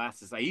these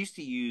glasses. I used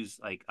to use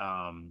like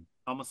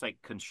almost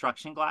like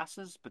construction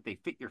glasses, but they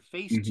fit your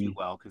face too Hmm.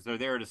 well because they're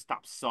there to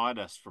stop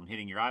sawdust from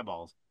hitting your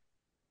eyeballs.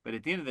 But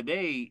at the end of the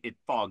day, it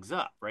fogs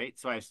up, right?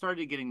 So I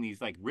started getting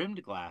these like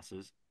rimmed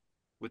glasses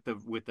with the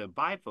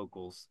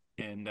bifocals,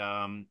 and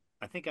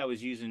I think I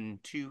was using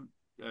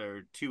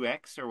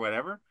 2x or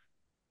whatever,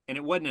 and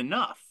it wasn't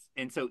enough.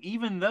 And so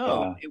even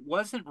though Yeah. it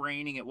wasn't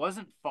raining, it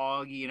wasn't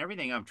foggy and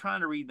everything, I'm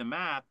trying to read the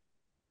map,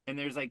 and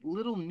there's like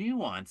little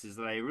nuances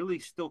that I really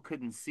still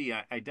couldn't see.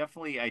 I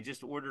definitely I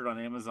just ordered on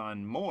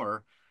Amazon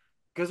more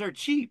because they're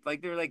cheap.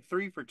 Like they're like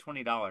three for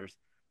 $20.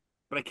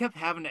 But I kept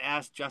having to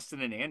ask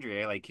Justin and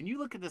Andrea, like, can you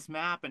look at this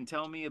map and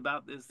tell me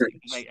about this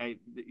thing? I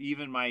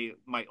even my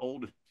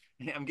old,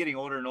 I'm getting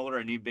older and older.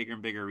 I need bigger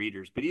and bigger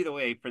readers. But either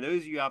way, for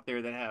those of you out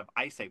there that have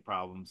eyesight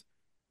problems,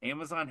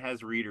 Amazon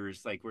has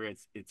readers like where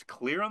it's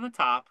clear on the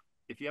top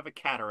if you have a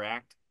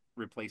cataract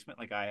replacement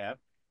like I have,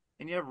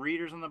 and you have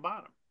readers on the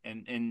bottom,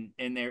 and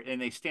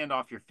they stand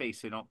off your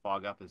face so they don't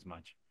fog up as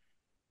much.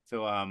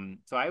 So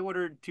I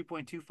ordered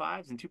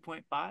 2.25s and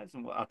 2.5s,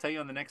 and I'll tell you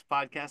on the next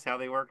podcast how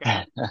they work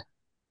out.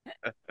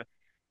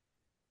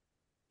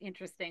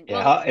 Interesting.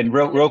 Yeah, Well, and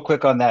real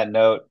quick on that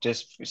note,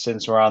 just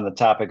since we're on the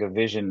topic of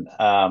vision,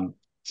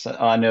 so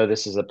I know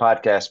this is a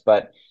podcast,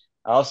 but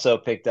I also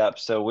picked up,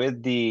 so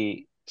with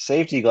the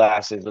safety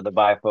glasses with the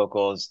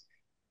bifocals,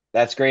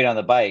 that's great on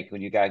the bike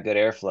when you got good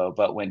airflow,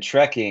 but when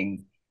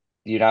trekking,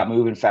 you're not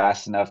moving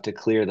fast enough to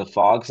clear the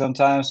fog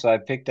sometimes. So I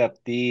picked up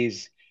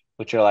these,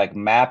 which are like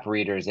map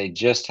readers. They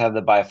just have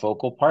the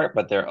bifocal part,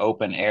 but they're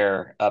open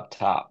air up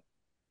top.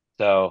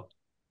 So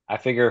I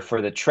figure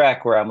for the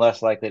trek where I'm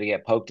less likely to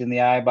get poked in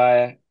the eye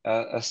by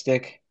a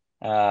stick,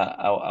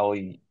 I'll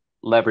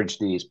leverage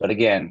these. But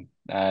again,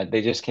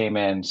 they just came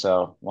in,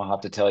 so we'll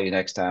have to tell you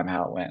next time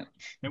how it went.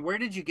 And where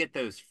did you get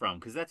those from?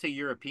 Because that's a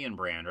European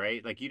brand,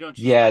 right? Like you don't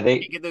just Yeah, you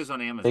can't get those on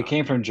they Amazon, came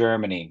right? from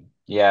Germany.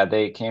 Yeah,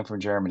 they came from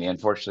Germany.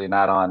 Unfortunately,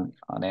 not on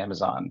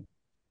Amazon.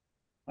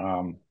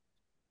 Um,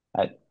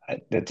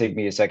 it'd take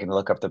me a second to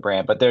look up the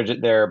brand, but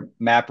they're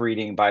map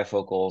reading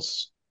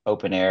bifocals,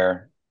 open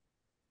air.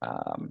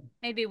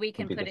 maybe we Would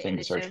can be the put it thing in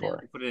to the show search notes. for.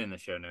 We'll put it in the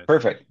show notes.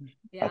 Perfect.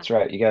 Yeah, That's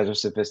right. You guys are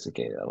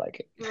sophisticated. I like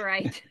it.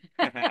 right.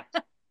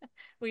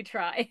 We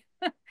try.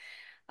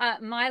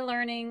 My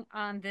learning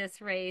on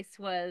this race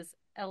was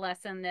a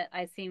lesson that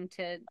I seem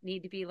to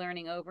need to be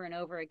learning over and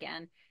over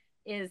again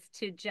is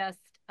to just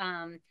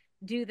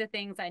do the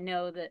things I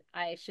know that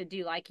I should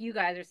do. Like you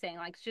guys are saying,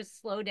 like just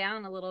slow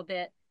down a little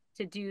bit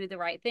to do the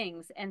right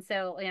things. And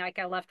so, you know, like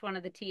I left one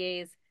of the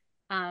TAs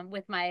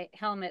with my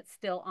helmet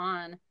still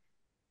on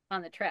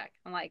the trek.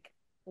 I'm like,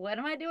 what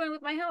am I doing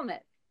with my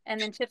helmet?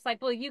 And then Chip's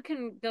like, well, you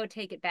can go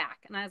take it back.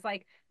 And I was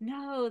like,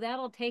 no,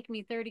 that'll take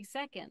me 30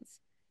 seconds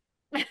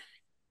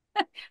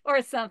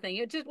or something.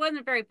 It just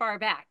wasn't very far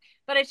back.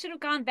 But I should have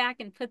gone back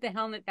and put the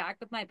helmet back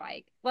with my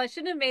bike. Well, I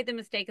shouldn't have made the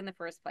mistake in the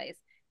first place.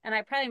 And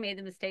I probably made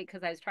the mistake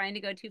because I was trying to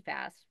go too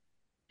fast.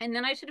 And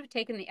then I should have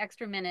taken the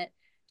extra minute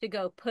to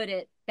go put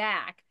it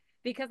back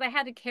because I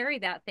had to carry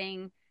that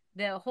thing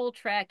the whole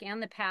trek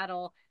and the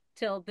paddle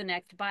till the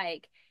next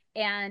bike.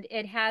 And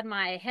it had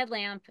my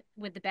headlamp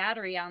with the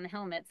battery on the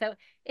helmet. So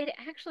it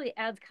actually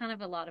adds kind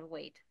of a lot of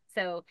weight.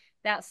 So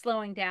that's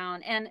slowing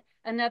down. And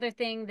another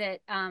thing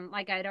that,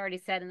 like I'd already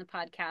said in the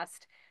podcast,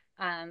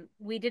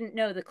 we didn't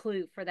know the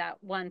clue for that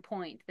one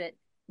point that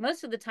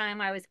most of the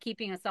time I was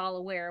keeping us all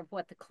aware of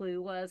what the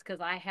clue was because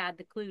I had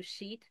the clue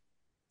sheet.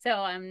 So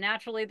I'm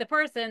naturally the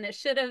person that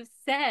should have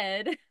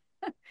said,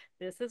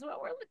 this is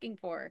what we're looking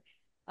for.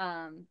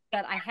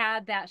 But I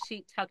had that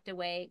sheet tucked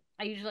away.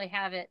 I usually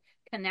have it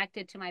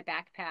connected to my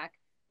backpack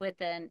with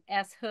an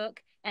S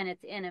hook, and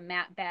it's in a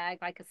mat bag,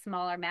 like a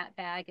smaller mat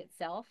bag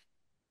itself.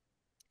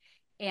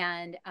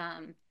 And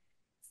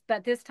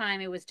but this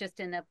time it was just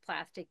in a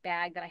plastic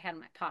bag that I had in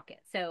my pocket.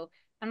 So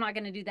I'm not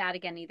going to do that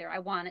again either. I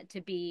want it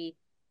to be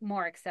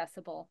more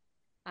accessible,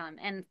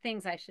 and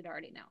things I should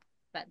already know.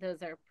 But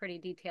those are pretty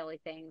detaily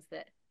things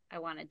that I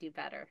want to do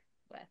better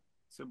with.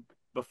 So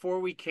before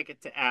we kick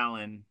it to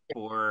Alan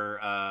for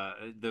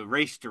the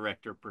race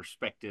director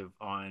perspective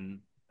on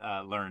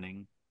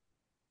learning.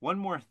 One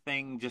more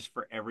thing just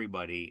for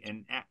everybody.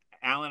 And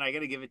Alan, I got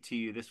to give it to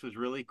you. This was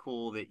really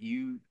cool that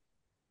you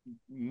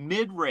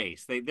mid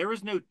race, there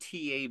was no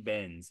TA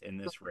bends in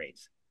this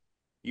race.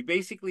 You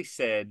basically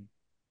said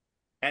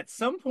at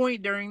some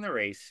point during the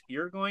race,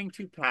 you're going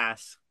to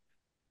pass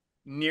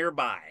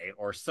nearby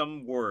or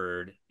some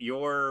word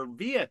your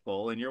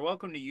vehicle, and you're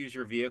welcome to use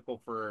your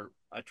vehicle for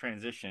a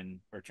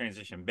transition or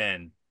transition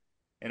bend.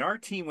 And our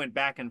team went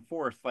back and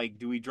forth like,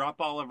 do we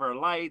drop all of our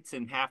lights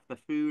and half the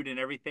food and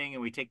everything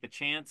and we take the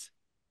chance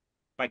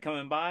by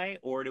coming by,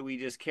 or do we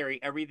just carry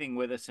everything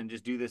with us and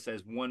just do this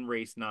as one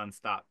race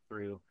nonstop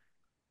through?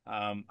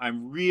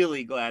 I'm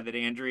really glad that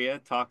Andrea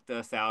talked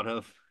us out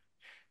of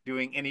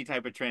doing any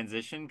type of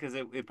transition, because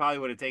it probably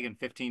would have taken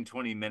 15,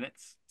 20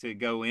 minutes to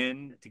go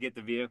in to get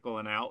the vehicle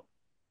and out.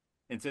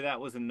 And so that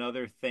was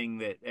another thing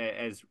that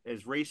as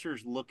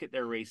racers look at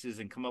their races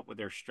and come up with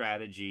their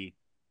strategy,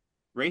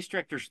 race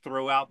directors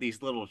throw out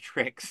these little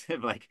tricks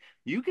of like,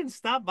 you can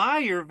stop by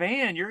your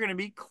van, you're going to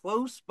be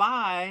close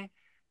by.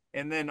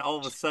 And then all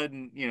of a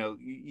sudden,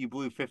 you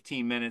blew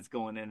 15 minutes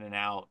going in and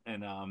out.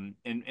 And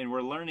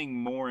we're learning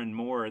more and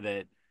more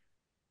that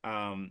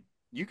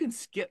you can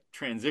skip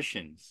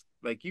transitions.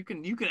 Like you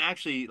can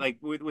actually, like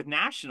with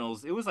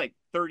nationals, it was like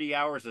 30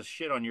 hours of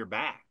shit on your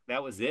back.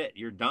 That was it.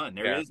 You're done.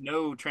 There Yeah. is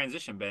no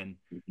transition bend.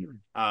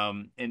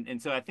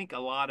 And so I think a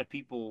lot of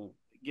people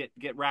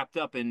get wrapped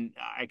up in,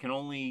 I can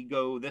only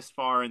go this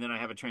far and then I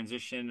have a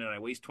transition and I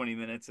waste 20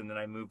 minutes and then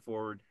I move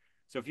forward.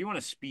 So if you want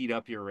to speed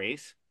up your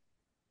race,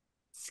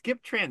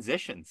 skip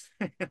transitions.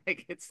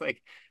 Like it's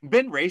like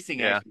Ben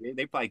Racing, Yeah. actually,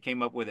 they probably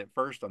came up with it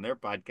first on their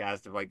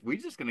podcast of like, we're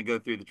just going to go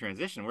through the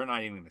transition. We're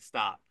not even going to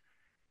stop.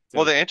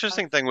 Well, So the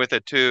interesting thing with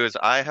it too is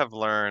I have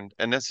learned,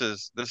 and this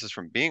is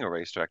from being a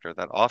race director,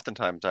 that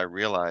oftentimes I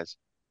realize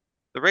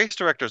the race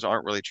directors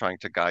aren't really trying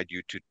to guide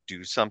you to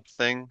do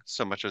something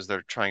so much as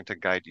they're trying to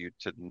guide you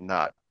to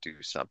not do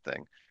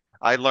something.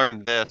 I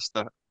learned it's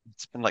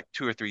been like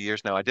 2 or 3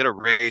 years now. I did a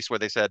race where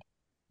they said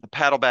the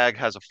paddle bag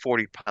has a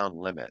 40-pound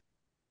limit.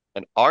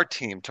 And our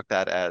team took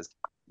that as,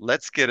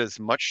 let's get as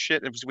much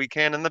shit as we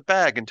can in the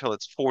bag until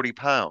it's 40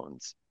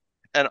 pounds.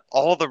 And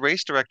all the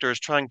race director is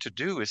trying to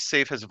do is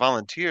save his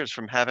volunteers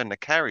from having to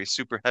carry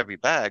super heavy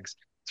bags.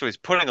 So he's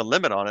putting a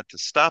limit on it to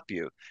stop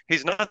you.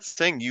 He's not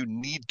saying you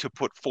need to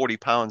put 40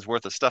 pounds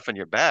worth of stuff in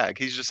your bag.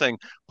 He's just saying,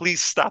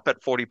 please stop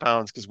at 40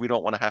 pounds because we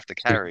don't want to have to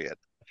carry it.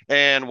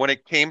 And when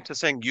it came to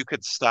saying you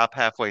could stop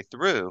halfway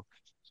through,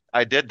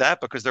 I did that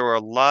because there were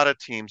a lot of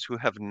teams who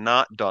have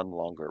not done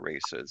longer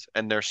races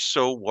and they're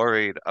so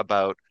worried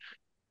about,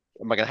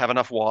 am I going to have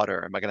enough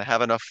water? Am I going to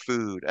have enough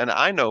food? And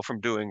I know from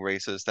doing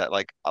races that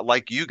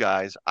like you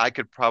guys, I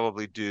could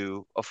probably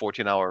do a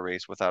 14-hour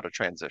race without a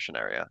transition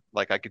area.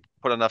 Like I could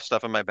put enough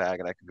stuff in my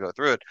bag and I could go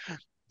through it.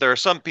 There are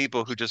some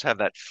people who just have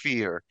that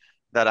fear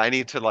that I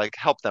need to like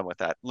help them with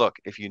that. Look,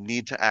 if you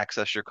need to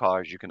access your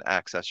cars, you can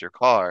access your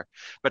car.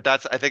 But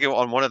I think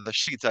on one of the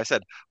sheets I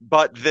said,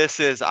 but this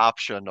is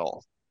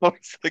optional.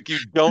 It's like you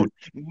don't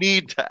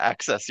need to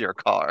access your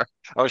car.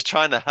 I was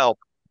trying to help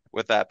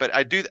with that, but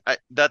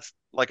that's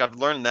like I've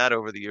learned that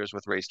over the years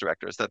with race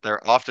directors that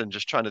they're often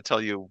just trying to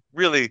tell you,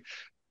 really,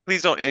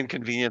 please don't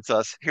inconvenience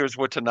us. Here's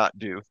what to not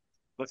do.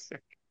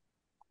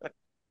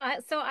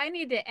 So I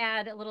need to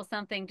add a little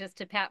something just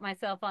to pat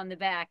myself on the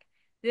back.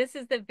 This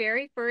is the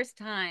very first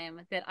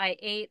time that I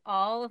ate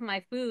all of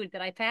my food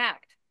that I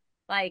packed.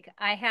 Like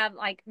I have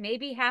like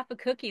maybe half a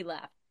cookie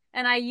left.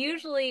 And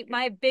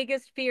my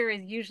biggest fear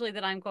is usually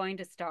that I'm going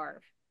to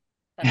starve.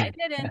 But I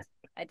didn't.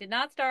 I did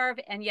not starve.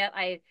 And yet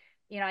I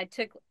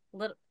took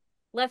little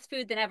less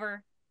food than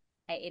ever.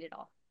 I ate it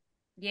all.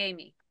 Yay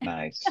me.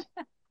 Nice.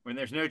 when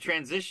there's no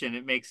transition,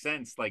 it makes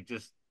sense. Like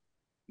just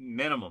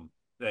minimum,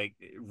 like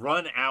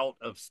run out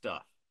of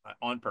stuff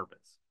on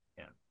purpose.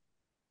 Yeah.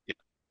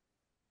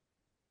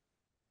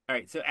 All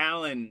right. So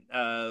Alan,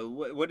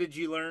 what did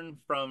you learn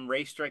from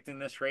race directing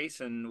this race,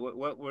 and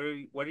what are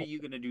you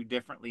going to do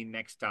differently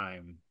next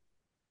time?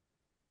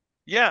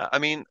 Yeah, I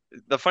mean,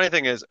 the funny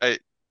thing is,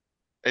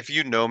 if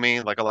you know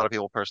me, like a lot of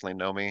people personally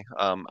know me,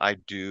 I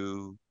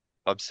do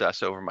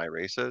obsess over my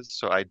races.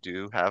 So I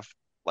do have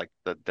like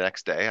the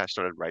next day, I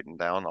started writing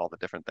down all the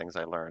different things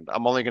I learned.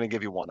 I'm only going to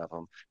give you one of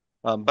them.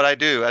 But I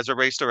do, as a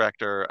race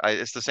director,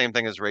 it's the same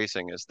thing as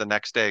racing. Is the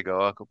next day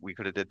go, oh, we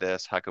could have did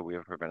this. How could we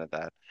have prevented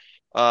that?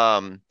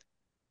 Um,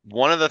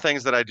 One of the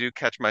things that I do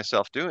catch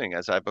myself doing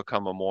as I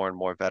become a more and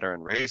more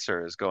veteran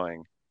racer is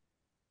going,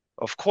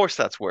 of course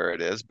that's where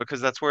it is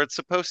because that's where it's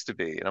supposed to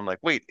be. And I'm like,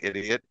 wait,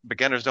 idiot,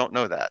 beginners don't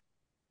know that.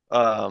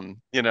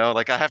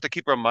 Like I have to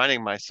keep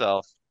reminding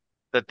myself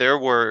that there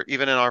were,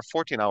 even in our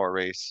 14-hour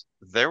race,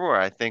 there were,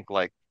 I think,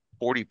 like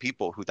 40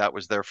 people who that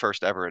was their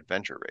first ever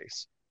adventure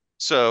race.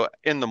 So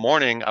in the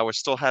morning, I was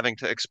still having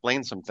to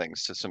explain some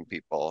things to some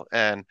people.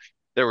 And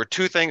there were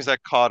two things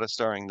that caught us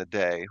during the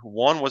day.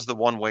 One was the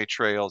one-way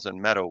trails in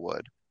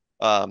Meadowood.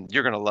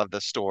 You're going to love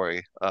this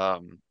story.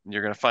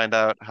 You're going to find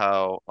out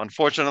how,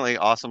 unfortunately,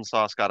 Awesome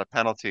Sauce got a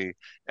penalty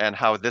and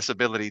how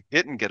thisABILITY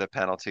didn't get a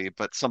penalty,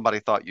 but somebody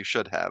thought you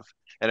should have.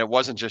 And it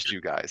wasn't just you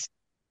guys.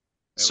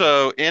 Oh,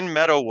 So in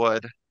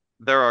Meadowood,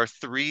 there are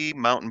three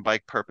mountain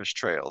bike purpose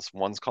trails.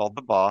 One's called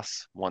the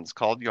Boss, one's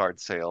called Yard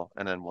Sale,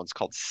 and then one's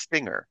called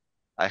Stinger.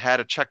 I had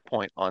a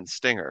checkpoint on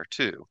Stinger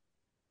too.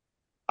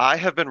 I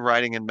have been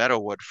riding in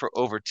Meadowood for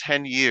over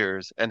 10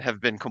 years and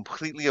have been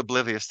completely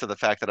oblivious to the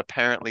fact that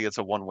apparently it's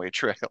a one-way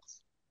trail.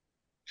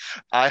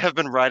 I have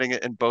been riding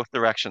it in both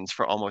directions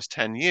for almost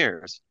 10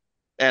 years.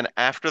 And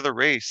after the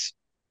race,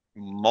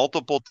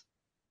 multiple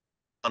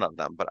ton of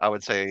them, but I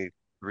would say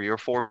three or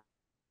four,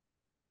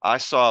 I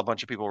saw a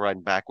bunch of people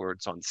riding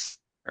backwards on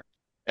Stinger.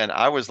 And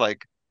I was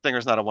like,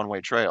 Stinger's not a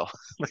one-way trail.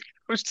 Like,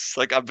 I was just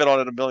like, I've been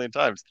on it a million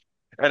times.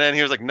 And then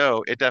he was like,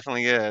 no, it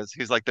definitely is.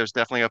 He's like, there's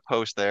definitely a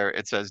post there.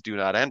 It says do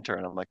not enter.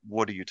 And I'm like,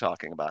 what are you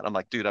talking about? I'm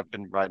like, dude, I've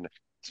been riding it.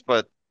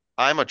 But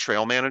I'm a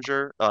trail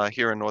manager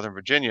here in Northern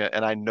Virginia,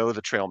 and I know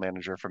the trail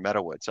manager for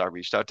Meadowood. So I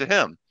reached out to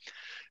him.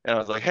 And I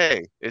was like,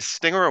 hey, is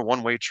Stinger a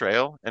one-way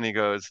trail? And he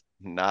goes,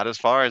 not as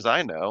far as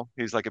I know.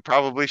 He's like, it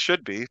probably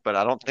should be, but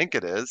I don't think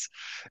it is.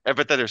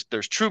 But then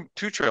there's two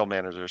trail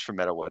managers for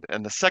Meadowood.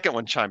 And the second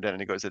one chimed in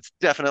and he goes, it's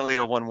definitely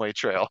a one-way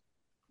trail.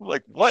 I'm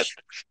like, what?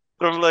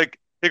 So I'm like,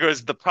 he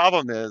goes, the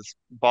problem is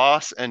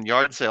Boss and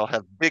Yard Sale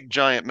have big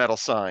giant metal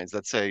signs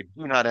that say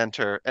do not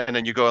enter. And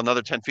then you go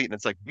another 10 feet and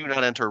it's like, do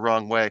not enter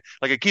wrong way.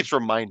 Like it keeps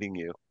reminding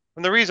you.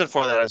 And the reason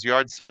for that is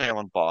Yard Sale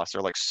and Boss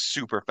are like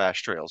super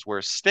fast trails,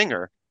 whereas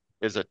Stinger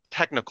is a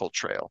technical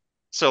trail.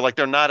 So like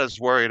they're not as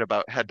worried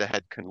about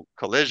head-to-head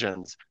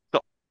collisions. So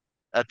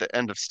at the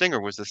end of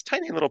Stinger was this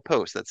tiny little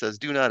post that says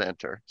 "Do not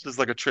enter." This is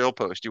like a trail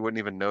post. You wouldn't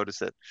even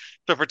notice it.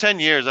 So for 10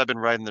 years, I've been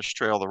riding this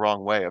trail the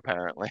wrong way,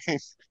 apparently.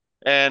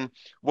 And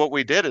what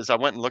we did is I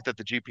went and looked at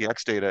the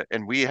GPX data,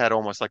 and we had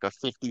almost like a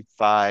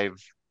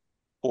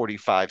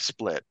 55-45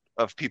 split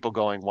of people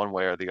going one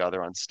way or the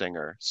other on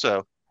Stinger.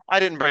 So I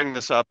didn't bring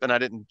this up and I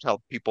didn't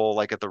tell people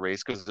like at the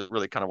race because it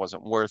really kind of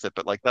wasn't worth it.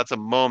 But like that's a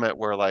moment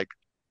where like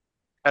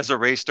as a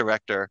race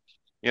director,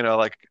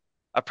 like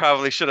I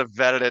probably should have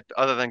vetted it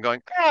other than going,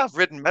 I've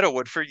ridden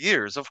Meadowood for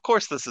years. Of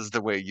course, this is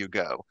the way you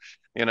go.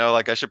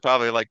 Like I should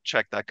probably like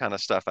check that kind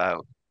of stuff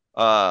out.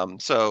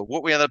 So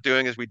what we ended up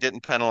doing is we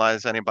didn't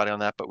penalize anybody on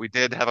that, but we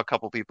did have a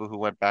couple people who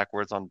went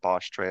backwards on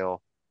Bosch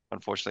Trail.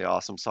 Unfortunately,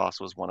 Awesome Sauce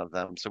was one of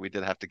them, so we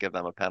did have to give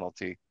them a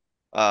penalty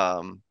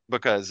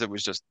because it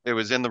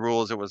was in the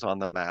rules, it was on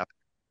the map.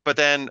 But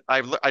then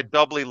I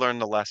doubly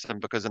learned the lesson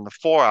because in the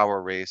 4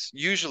 hour race,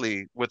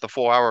 usually with the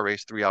 4 hour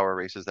race, 3 hour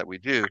races that we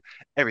do,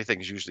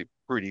 everything's usually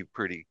pretty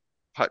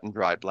cut and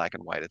dry, black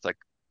and white. It's like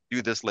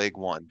do this leg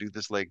one, do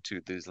this leg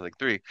two, do this leg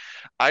three.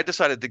 I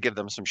decided to give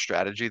them some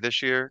strategy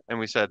this year, and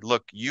we said,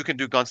 look, you can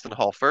do Gunston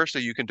Hall first, or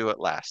you can do it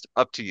last,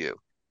 up to you.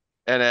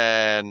 And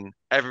then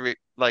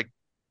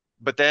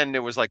but then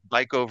it was like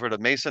bike over to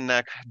Mason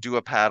Neck, do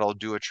a paddle,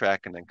 do a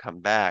trek, and then come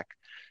back.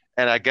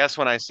 And I guess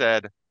when I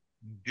said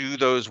do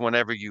those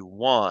whenever you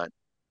want,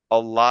 a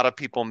lot of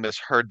people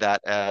misheard that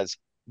as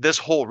this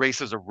whole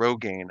race is a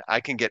Rogaine. I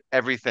can get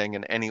everything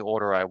in any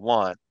order I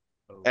want.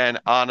 oh, And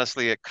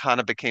honestly, it kind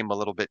of became a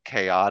little bit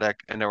chaotic.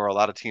 And there were a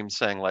lot of teams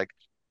saying, like,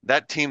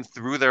 that team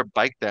threw their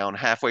bike down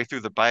halfway through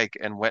the bike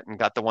and went and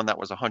got the one that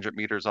was 100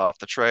 meters off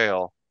the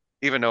trail,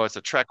 even though it's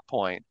a trek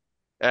point.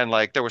 And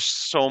like, there was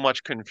so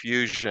much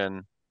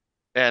confusion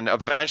and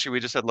eventually we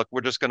just said, look,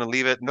 we're just going to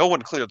leave it. No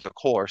one cleared the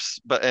course,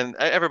 and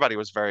everybody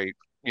was very,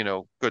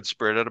 good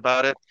spirited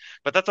about it.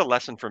 But that's a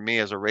lesson for me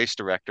as a race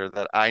director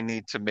that I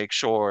need to make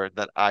sure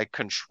that I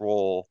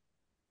control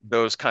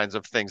those kinds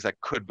of things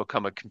that could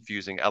become a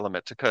confusing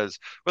element. Because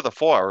with a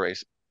 4 hour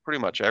race, pretty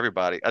much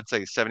everybody, I'd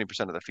say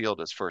 70% of the field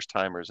is first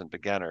timers and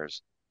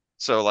beginners.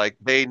 So like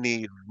they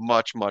need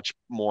much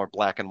more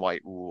black and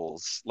white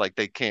rules. Like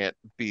they can't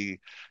be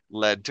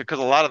led to because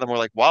a lot of them were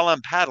like, while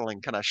I'm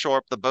paddling, can I shore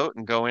up the boat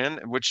and go in?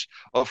 Which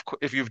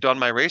if you've done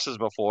my races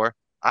before,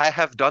 I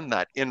have done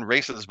that in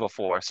races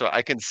before, so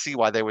I can see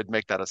why they would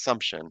make that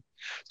assumption.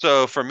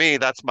 So for me,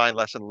 that's my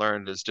lesson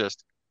learned is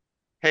just,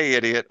 hey,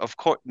 idiot, of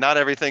course, not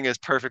everything is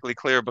perfectly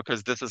clear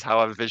because this is how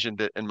I've visioned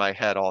it in my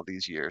head all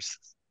these years.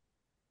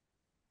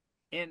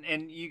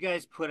 and you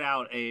guys put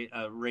out a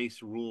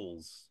race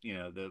rules,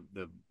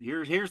 the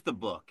here's the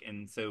book.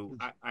 And so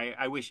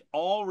I wish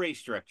all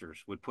race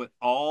directors would put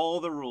all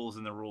the rules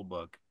in the rule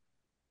book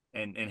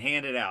and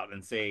hand it out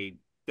and say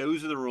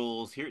those are the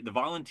rules. Here the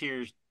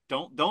volunteers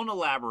don't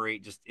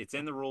elaborate, just it's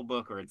in the rule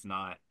book or it's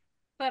not.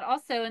 But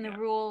also in the Yeah.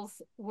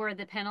 rules were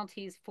the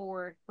penalties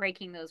for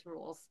breaking those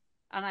rules.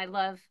 And I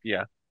love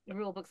Yeah.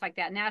 rule books like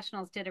that.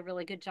 Nationals did a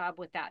really good job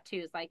with that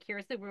too. It's like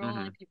here's the rule, and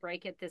hmm if you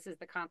break it, this is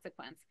the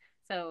consequence.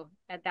 So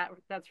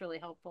that's really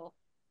helpful.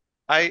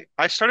 I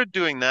started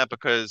doing that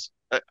because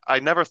I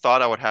never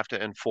thought I would have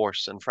to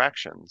enforce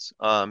infractions.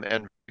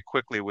 And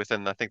quickly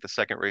within I think the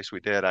second race we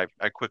did, I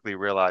quickly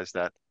realized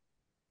that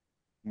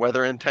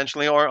whether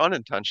intentionally or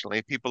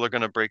unintentionally, people are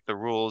going to break the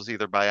rules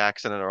either by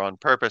accident or on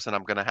purpose, and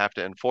I'm going to have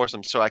to enforce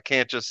them. So I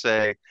can't just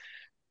say,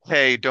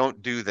 hey,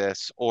 don't do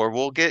this, or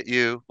we'll get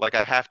you. Like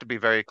I have to be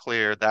very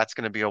clear, that's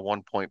going to be a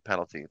 1 point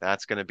penalty.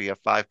 That's going to be a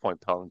 5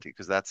 point penalty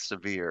because that's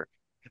severe.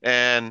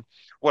 And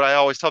what I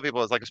always tell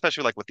people is like,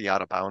 especially like with the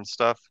out of bounds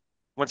stuff.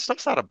 when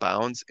stuff's out of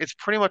bounds, it's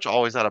pretty much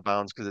always out of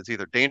bounds because it's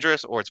either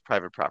dangerous or it's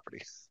private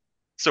property.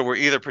 So we're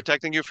either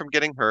protecting you from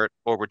getting hurt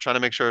or we're trying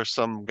to make sure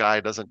some guy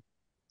doesn't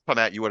come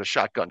at you with a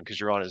shotgun because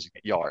you're on his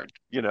yard,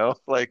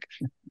 Like,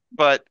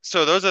 but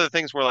so those are the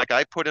things where like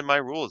I put in my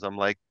rules. I'm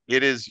like,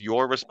 it is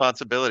your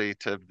responsibility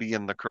to be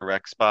in the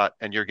correct spot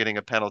and you're getting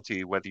a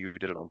penalty whether you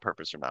did it on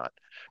purpose or not.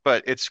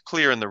 But it's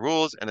clear in the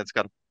rules and it's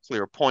got a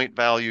clear point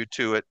value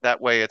to it. That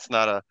way it's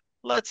not a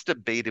let's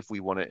debate if we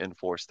want to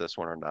enforce this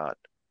one or not,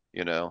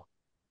 you know?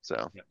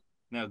 So Yeah.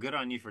 No, good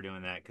on you for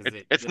doing that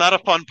because it's not a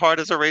fun part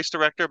as a race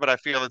director, but I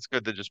feel it's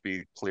good to just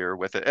be clear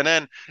with it. And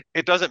then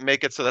it doesn't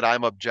make it so that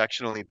I'm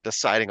objectionably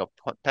deciding a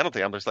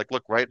penalty. I'm just like,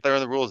 look, right there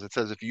in the rules, it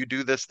says if you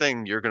do this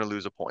thing, you're going to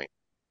lose a point.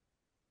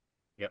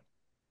 Yep.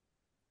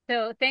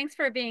 So thanks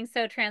for being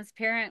so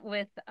transparent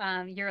with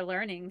your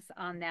learnings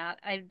on that.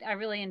 I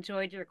really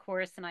enjoyed your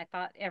course, and I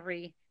thought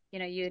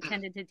you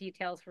attended to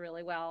details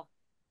really well.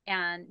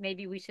 And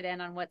maybe we should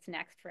end on what's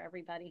next for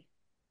everybody.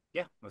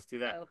 Yeah, let's do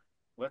that. So,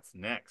 What's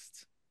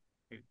next?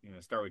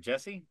 Start with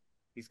Jesse.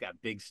 He's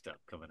got big stuff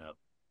coming up.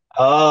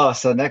 Oh,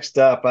 so next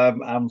up,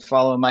 I'm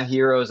following my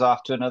heroes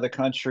off to another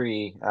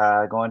country,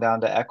 going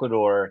down to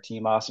Ecuador.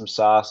 Team Awesome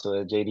Sauce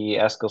with JD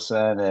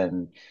Eskelson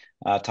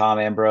and Tom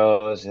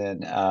Ambrose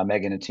and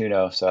Megan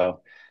Atuno.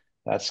 So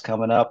that's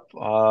coming up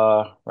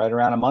right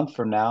around a month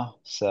from now.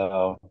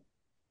 So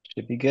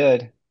should be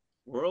good.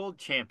 World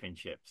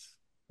Championships.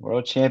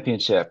 World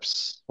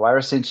Championships,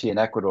 Huayracinchi in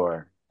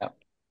Ecuador. Yep,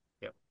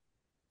 Yep.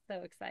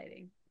 so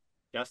exciting.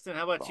 Justin,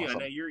 how about you? I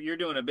know awesome. you're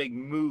doing a big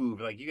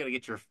move. Like you got to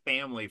get your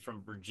family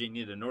from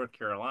Virginia to North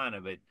Carolina,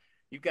 but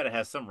you've got to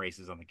have some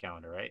races on the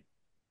calendar, right?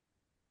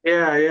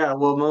 Yeah, yeah.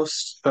 Well,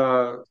 most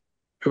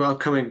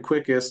upcoming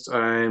quickest,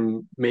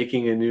 I'm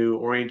making a new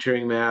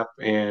orienteering map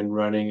and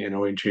running an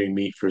orienteering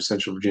meet for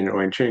Central Virginia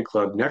Orienteering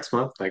Club next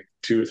month, like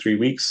 2 or 3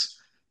 weeks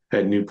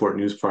at Newport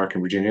News Park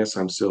in Virginia.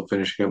 So I'm still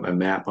finishing up my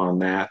map on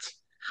that.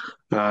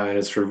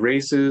 As for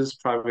races,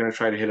 probably going to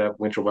try to hit up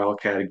Winter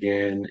Wildcat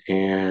again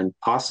and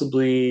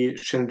possibly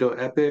Shenandoah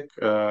Epic.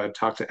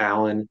 Talk to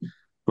Allen,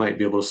 might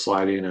be able to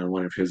slide in on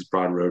one of his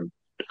broad road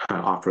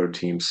off-road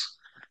teams,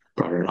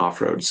 broad road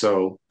off-road.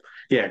 So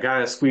yeah,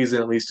 gotta squeeze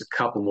in at least a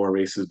couple more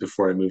races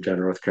before I move down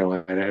to North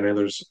Carolina. I know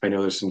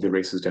there's some good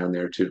races down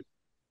there too.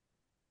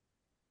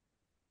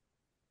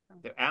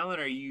 So,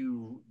 Alan,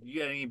 you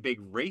got any big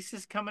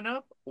races coming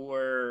up,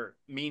 or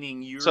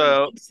meaning you're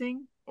So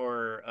racing,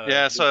 or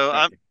yeah, you're so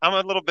I'm directing? I'm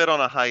a little bit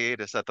on a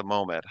hiatus at the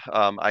moment.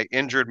 I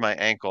injured my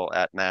ankle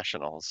at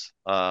nationals.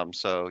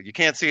 So you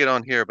can't see it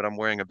on here, but I'm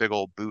wearing a big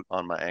old boot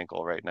on my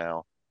ankle right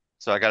now.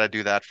 So I got to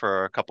do that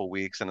for a couple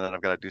weeks, and then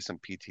I've got to do some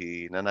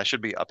PT, and then I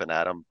should be up and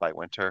at 'em by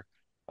winter,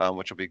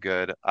 which will be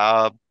good.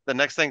 The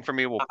next thing for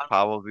me will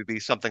probably be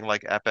something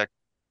like Epic.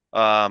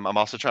 I'm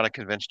also trying to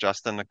convince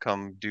Justin to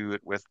come do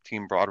it with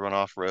Team Broadrun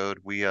Off Road.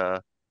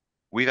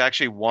 We've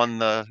actually won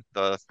the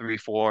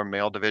 3-4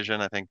 male division,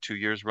 I think 2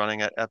 years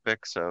running at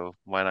Epic, so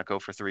why not go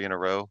for three in a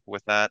row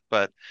with that?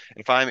 But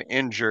if I'm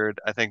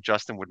injured, I think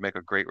Justin would make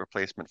a great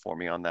replacement for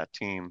me on that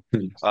team.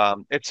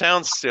 It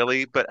sounds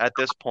silly, but at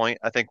this point,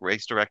 I think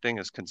race directing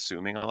is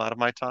consuming a lot of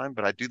my time,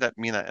 but I do that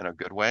mean that in a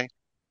good way.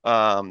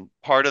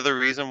 Part of the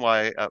reason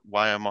why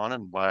I'm on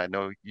and why I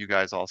know you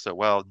guys also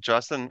well,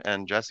 Justin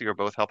and Jesse are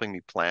both helping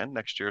me plan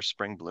next year's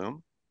spring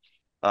bloom,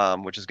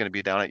 which is going to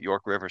be down at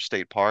York River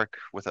State Park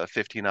with a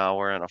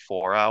 15-hour and a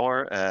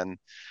 4-hour. And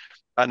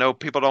I know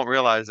people don't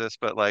realize this,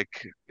 but like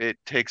it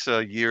takes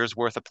a year's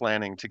worth of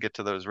planning to get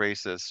to those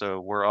races. So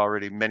we're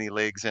already many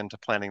legs into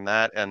planning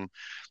that. And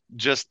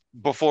just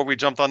before we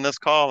jumped on this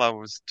call, I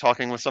was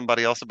talking with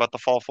somebody else about the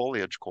fall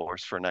foliage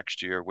course for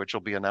next year, which will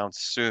be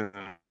announced soon.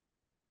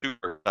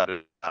 Super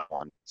excited about that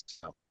one.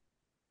 So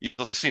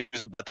you'll see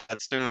about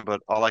that soon, but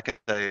all I can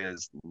say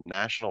is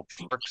National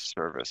Park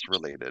Service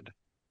related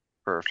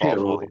for fall Yeah,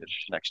 well,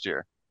 foliage next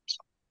year.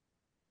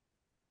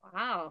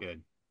 Wow,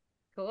 Good.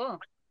 cool.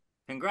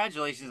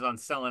 Congratulations on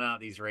selling out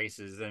these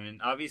races. I mean,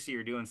 obviously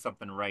you're doing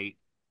something right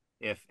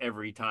if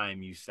every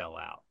time you sell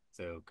out.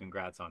 So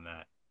congrats on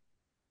that.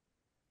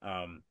 So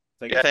I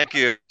Yeah, guess thank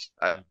you.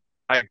 I'm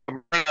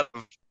running out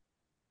of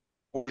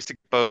ways to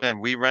boat, and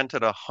we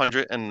rented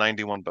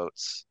 191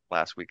 boats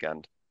last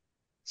weekend.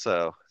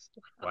 So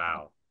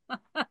Wow.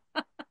 wow.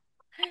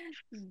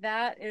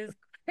 That is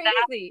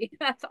crazy.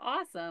 That's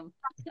awesome.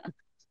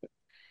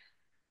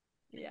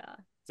 Yeah.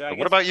 So I what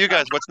guess about you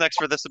guys? What's next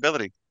for this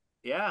ability?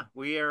 yeah,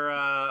 we are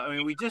I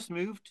mean we just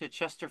moved to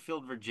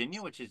Chesterfield,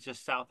 Virginia, which is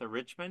just south of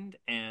Richmond,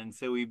 and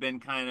so we've been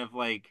kind of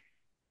like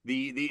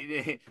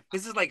this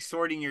is like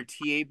sorting your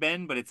TA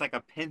bin, but it's like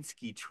a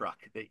Penske truck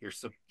that you're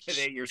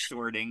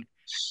sorting.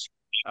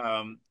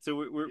 So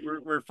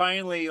we're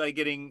finally like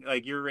getting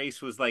like your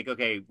race was like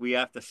okay, we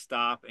have to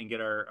stop and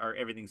get our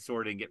everything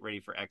sorted and get ready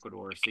for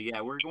Ecuador. So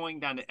yeah, we're going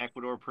down to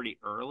Ecuador pretty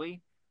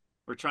early.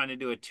 We're trying to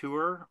do a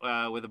tour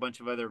with a bunch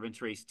of other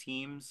adventure race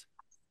teams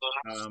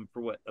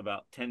for what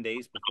about 10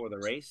 days before the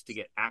race to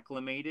get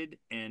acclimated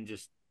and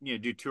just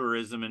do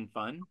tourism and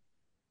fun.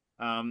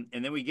 And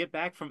then we get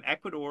back from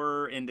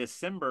Ecuador in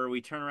December. We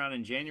turn around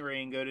in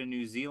January and go to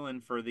New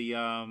Zealand for the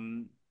I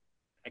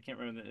can't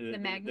remember The the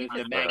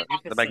Magnificent. The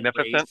Magnificent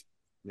Magnificent. race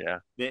Yeah.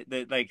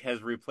 that like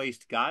has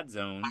replaced God's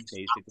Zone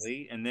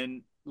basically. And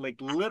then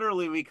like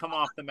literally we come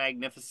off the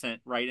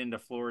Magnificent right into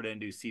Florida and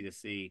do C to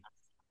C.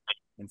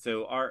 And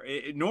so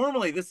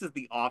normally this is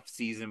the off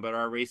season, but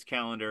our race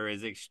calendar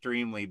is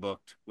extremely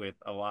booked with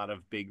a lot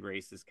of big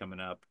races coming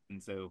up.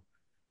 And so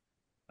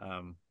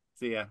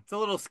yeah, it's a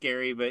little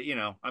scary, but you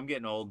know, I'm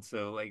getting old,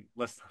 so like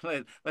let's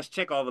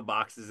check all the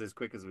boxes as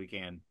quick as we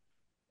can.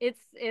 It's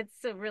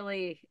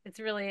really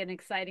an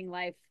exciting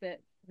life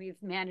that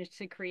we've managed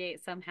to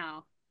create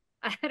somehow.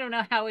 I don't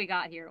know how we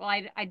got here. Well,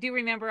 I do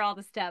remember all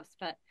the steps,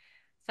 but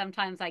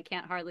sometimes I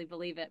can't hardly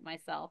believe it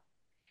myself.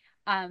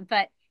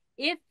 But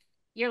if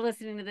you're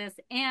listening to this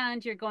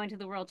and you're going to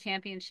the World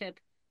Championship,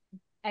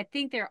 I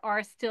think there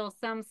are still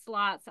some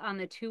slots on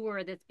the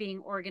tour that's being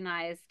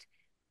organized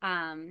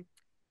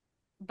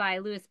by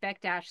Louis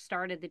Bekdash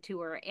started the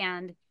tour.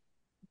 And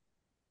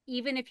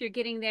even if you're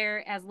getting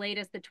there as late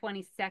as the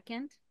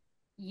 22nd,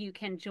 you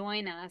can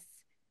join us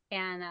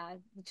and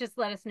just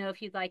let us know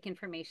if you'd like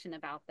information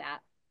about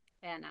that.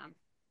 And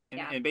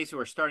yeah. And basically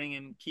we're starting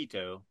in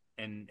Quito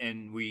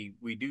and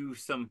we do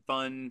some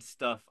fun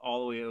stuff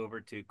all the way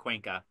over to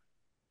Cuenca.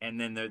 And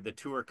then the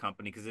tour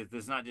company, because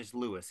it's not just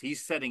Lewis.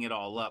 He's setting it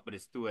all up, but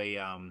it's through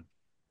a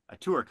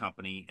tour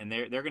company, and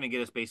they're going to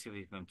get us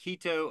basically from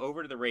Quito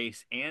over to the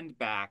race and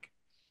back,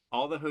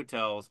 all the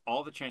hotels,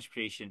 all the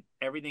transportation,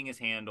 everything is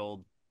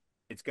handled.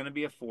 It's going to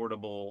be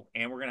affordable,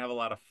 and we're going to have a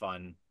lot of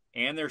fun.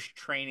 And there's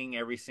training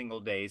every single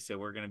day, so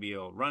we're going to be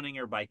running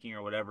or biking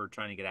or whatever,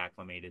 trying to get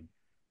acclimated.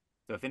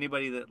 So if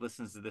anybody that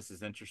listens to this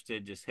is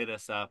interested, just hit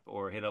us up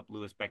or hit up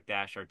Louis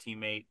Bekdash, our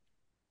teammate,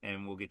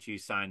 and we'll get you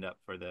signed up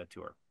for the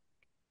tour.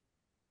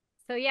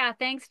 So yeah,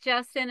 thanks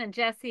Justin and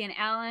Jesse and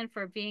Allen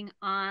for being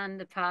on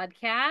the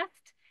podcast.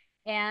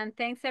 And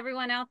thanks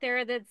everyone out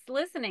there that's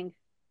listening.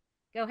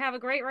 Go have a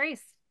great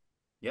race.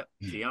 Yep.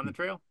 See you on the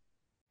trail.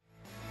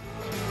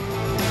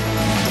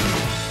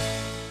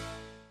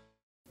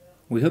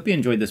 We hope you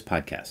enjoyed this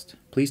podcast.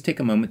 Please take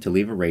a moment to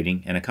leave a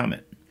rating and a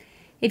comment.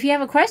 If you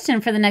have a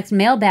question for the next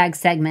mailbag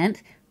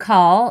segment,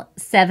 call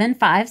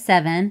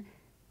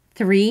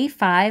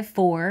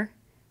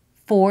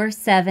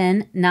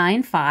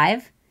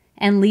 757-354-4795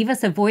 and leave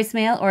us a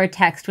voicemail or a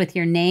text with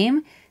your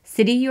name,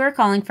 city you are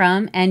calling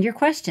from, and your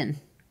question.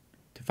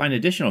 To find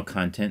additional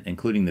content,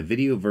 including the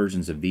video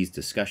versions of these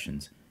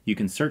discussions, you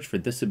can search for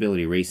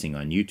thisABILITY Racing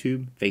on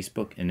YouTube,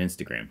 Facebook, and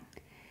Instagram.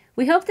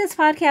 We hope this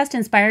podcast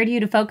inspired you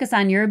to focus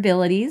on your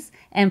abilities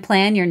and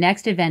plan your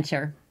next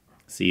adventure.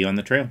 See you on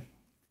the trail.